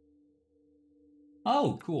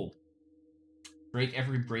 Oh, cool. Break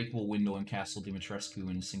every breakable window in Castle Dimitrescu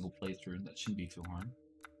in a single playthrough. That shouldn't be too hard.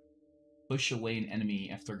 Push away an enemy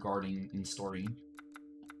after guarding in story.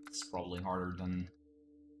 It's probably harder than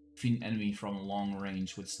defeat an enemy from long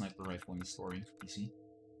range with a sniper rifle in the story. Easy.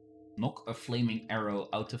 Knock a flaming arrow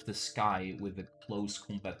out of the sky with a close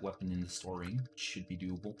combat weapon in the story. Should be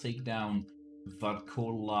doable. Take down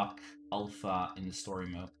Varkolak Alpha in the story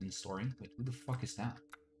mode. Wait, who the fuck is that?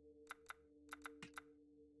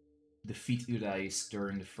 Defeat Udais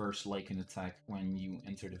during the first Lycan attack when you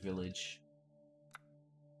enter the village.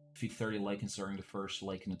 Defeat 30 Lycans during the first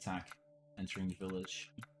Lycan attack entering the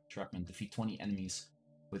village. Trapment. Defeat 20 enemies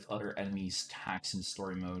with other enemies' attacks in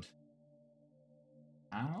story mode.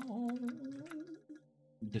 Ow.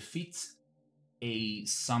 Defeat a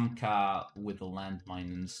Samka with a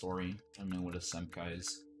landmine in the story. I don't know what a Samka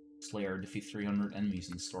is. Slayer. Defeat 300 enemies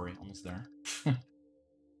in the story. Almost there.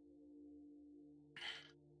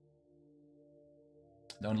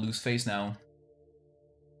 Don't lose face now.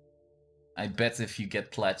 I bet if you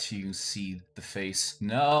get plat, you see the face.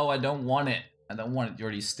 No, I don't want it. I don't want it.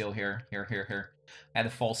 Jordy's still here. Here. I had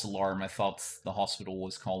a false alarm. I thought the hospital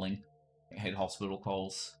was calling. I hate hospital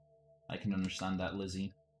calls. I can understand that,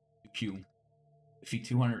 Lizzie. Q. Defeat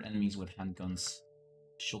 200 enemies with handguns.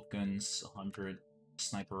 Shotguns, 100.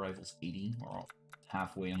 Sniper rifles, 80. Or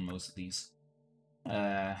halfway on most of these.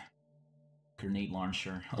 Grenade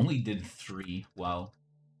launcher. Only did 3. Wow.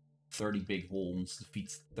 30 big holes.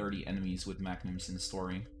 Defeats 30 enemies with magnums in the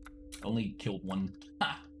story. Only killed 1.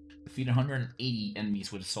 Ha! Defeat 180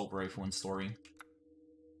 enemies with assault rifle in story.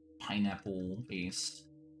 Pineapple ace.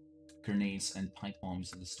 Grenades and pipe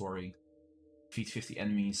bombs in the story. Defeat 50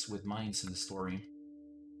 enemies with mines in the story.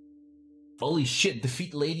 Holy shit,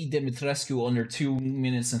 defeat Lady Dimitrescu under 2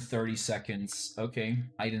 minutes and 30 seconds. Okay,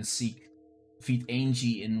 hide and seek. Defeat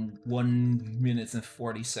Angie in 1 minute and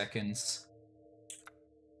 40 seconds.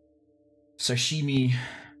 Sashimi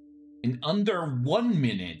in under 1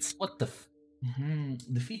 minute. What the f...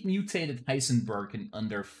 Defeat mutated Heisenberg in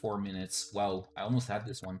under 4 minutes. Wow, I almost had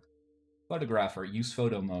this one. Photographer, use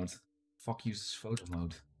photo mode. Fuck uses photo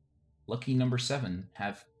mode. Lucky number 7.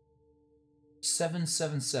 Have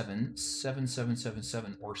 777,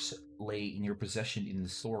 7777, or lay in your possession in the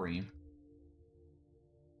story.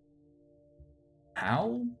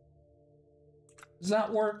 How does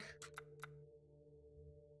that work?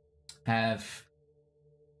 How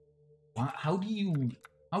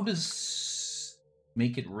does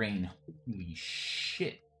make it rain? Holy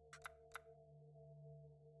shit.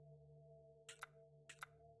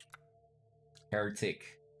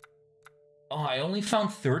 Heretic. Oh, I only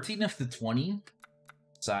found 13 of the 20.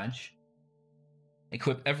 Sag.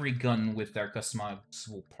 Equip every gun with their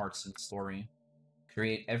customizable parts in the story.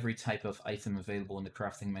 Create every type of item available in the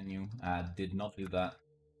crafting menu. Did not do that.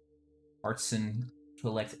 Artisan.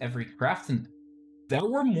 Collect every crafting. There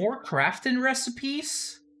were more crafting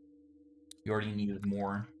recipes? You already needed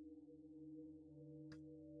more.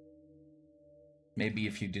 Maybe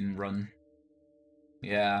if you didn't run.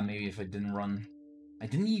 Yeah, maybe if I didn't run. I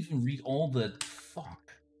didn't even read all the...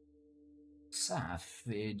 Fuck.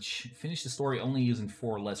 Savage. Finish the story only using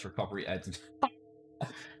 4 less recovery items.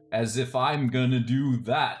 As if I'm gonna do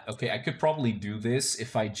that. Okay, I could probably do this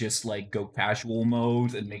if I just, like, go casual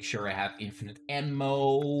mode and make sure I have infinite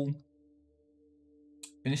ammo.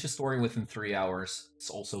 Finish the story within 3 hours. It's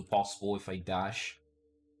also possible if I dash.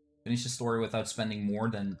 Finish the story without spending more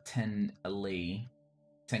than 10 lei.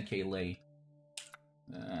 10k lei.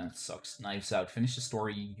 Sucks. Knives Out. Finish the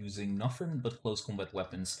story using nothing but close combat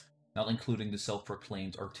weapons, not including the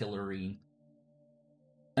self-proclaimed artillery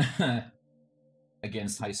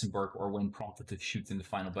against Heisenberg or when prompted to shoot in the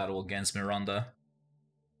final battle against Miranda.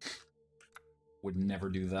 Would never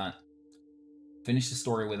do that. Finish the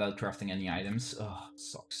story without crafting any items. Ugh,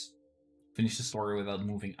 sucks. Finish the story without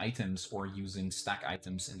moving items or using stack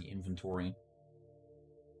items in the inventory.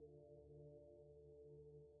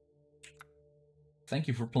 Thank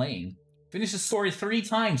you for playing. Finish the story 3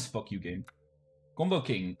 times! Fuck you, game. Combo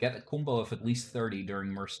King. Get a combo of at least 30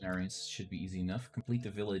 during Mercenaries. Should be easy enough. Complete the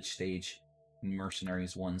village stage in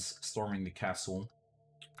Mercenaries once. Storming the castle.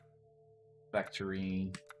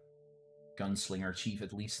 Factory. Gunslinger. Achieve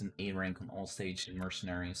at least an A rank on all stages in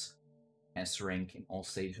Mercenaries. S rank in all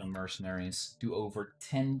stages on Mercenaries. Do over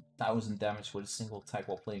 10,000 damage with a single type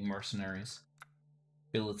while playing Mercenaries.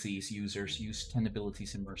 Abilities. Users use 10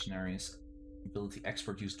 abilities in Mercenaries. Ability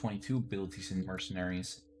Expert use 22 abilities in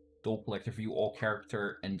Mercenaries. Doll Collector view all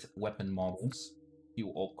character and weapon models.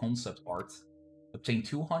 View all concept art. Obtain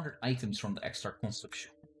 200 items from the extra concept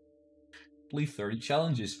shop. Complete 30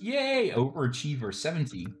 challenges. Yay! Overachiever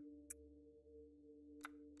 70.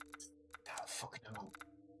 God, fucking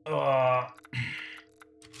hell.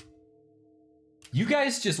 You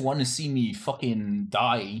guys just want to see me fucking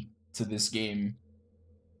die to this game.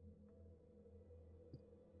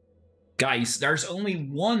 Guys, there's only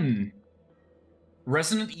one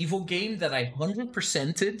Resident Evil game that I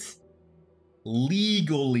 100%ed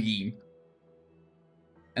legally.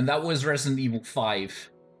 And that was Resident Evil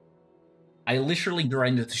 5. I literally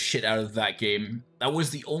grinded the shit out of that game. That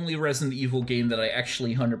was the only Resident Evil game that I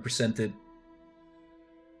actually 100%ed.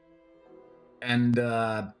 And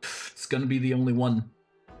it's gonna be the only one.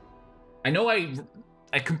 I know I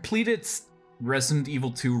completed Resident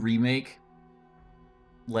Evil 2 Remake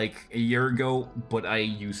like a year ago, but I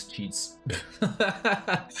used cheats.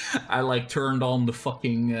 I like turned on the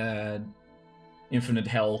fucking infinite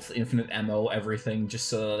health, infinite ammo, everything, just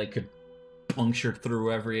so that I could puncture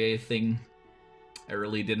through everything. I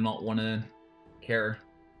really did not want to care.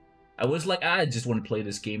 I was like, I just want to play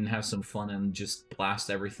this game and have some fun and just blast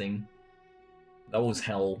everything. That was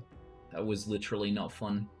hell. That was literally not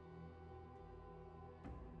fun.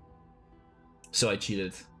 So I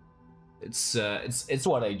cheated. It's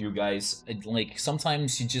what I do, guys. Like,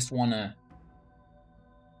 sometimes you just wanna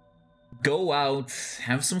go out,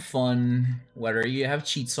 have some fun, whether you have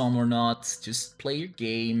cheats on or not, just play your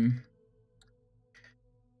game.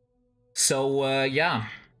 So, yeah.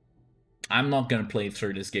 I'm not gonna play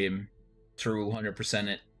through this game. Through 100%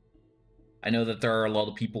 it. I know that there are a lot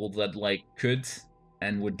of people that, like, could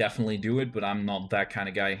and would definitely do it, but I'm not that kind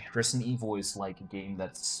of guy. Resident Evil is, like, a game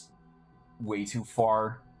that's way too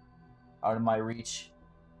far out of my reach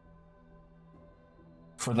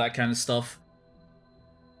for that kind of stuff.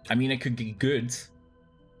 I mean, it could be good.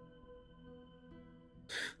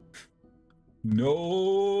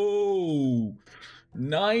 No!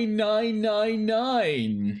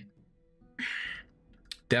 9999!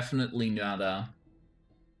 Definitely nada.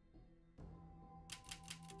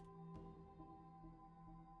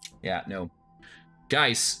 Yeah, no.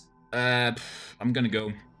 Guys, I'm gonna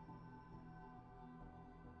go.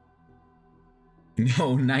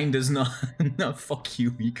 No, 9 does not. No, fuck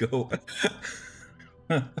you, Miko.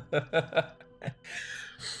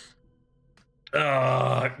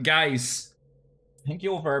 Guys, thank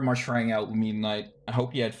you all very much for hanging out with me tonight. I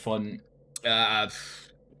hope you had fun. We're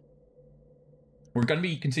gonna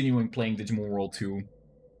be continuing playing Digimon World 2,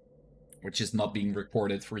 which is not being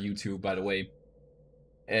recorded for YouTube, by the way.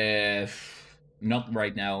 Not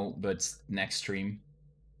right now, but next stream.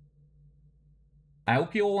 I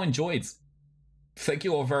hope you all enjoyed. Thank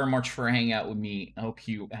you all very much for hanging out with me. I hope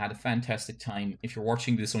you had a fantastic time. If you're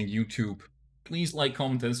watching this on YouTube, please like,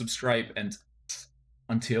 comment, and subscribe. And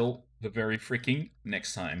until the very freaking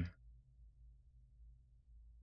next time.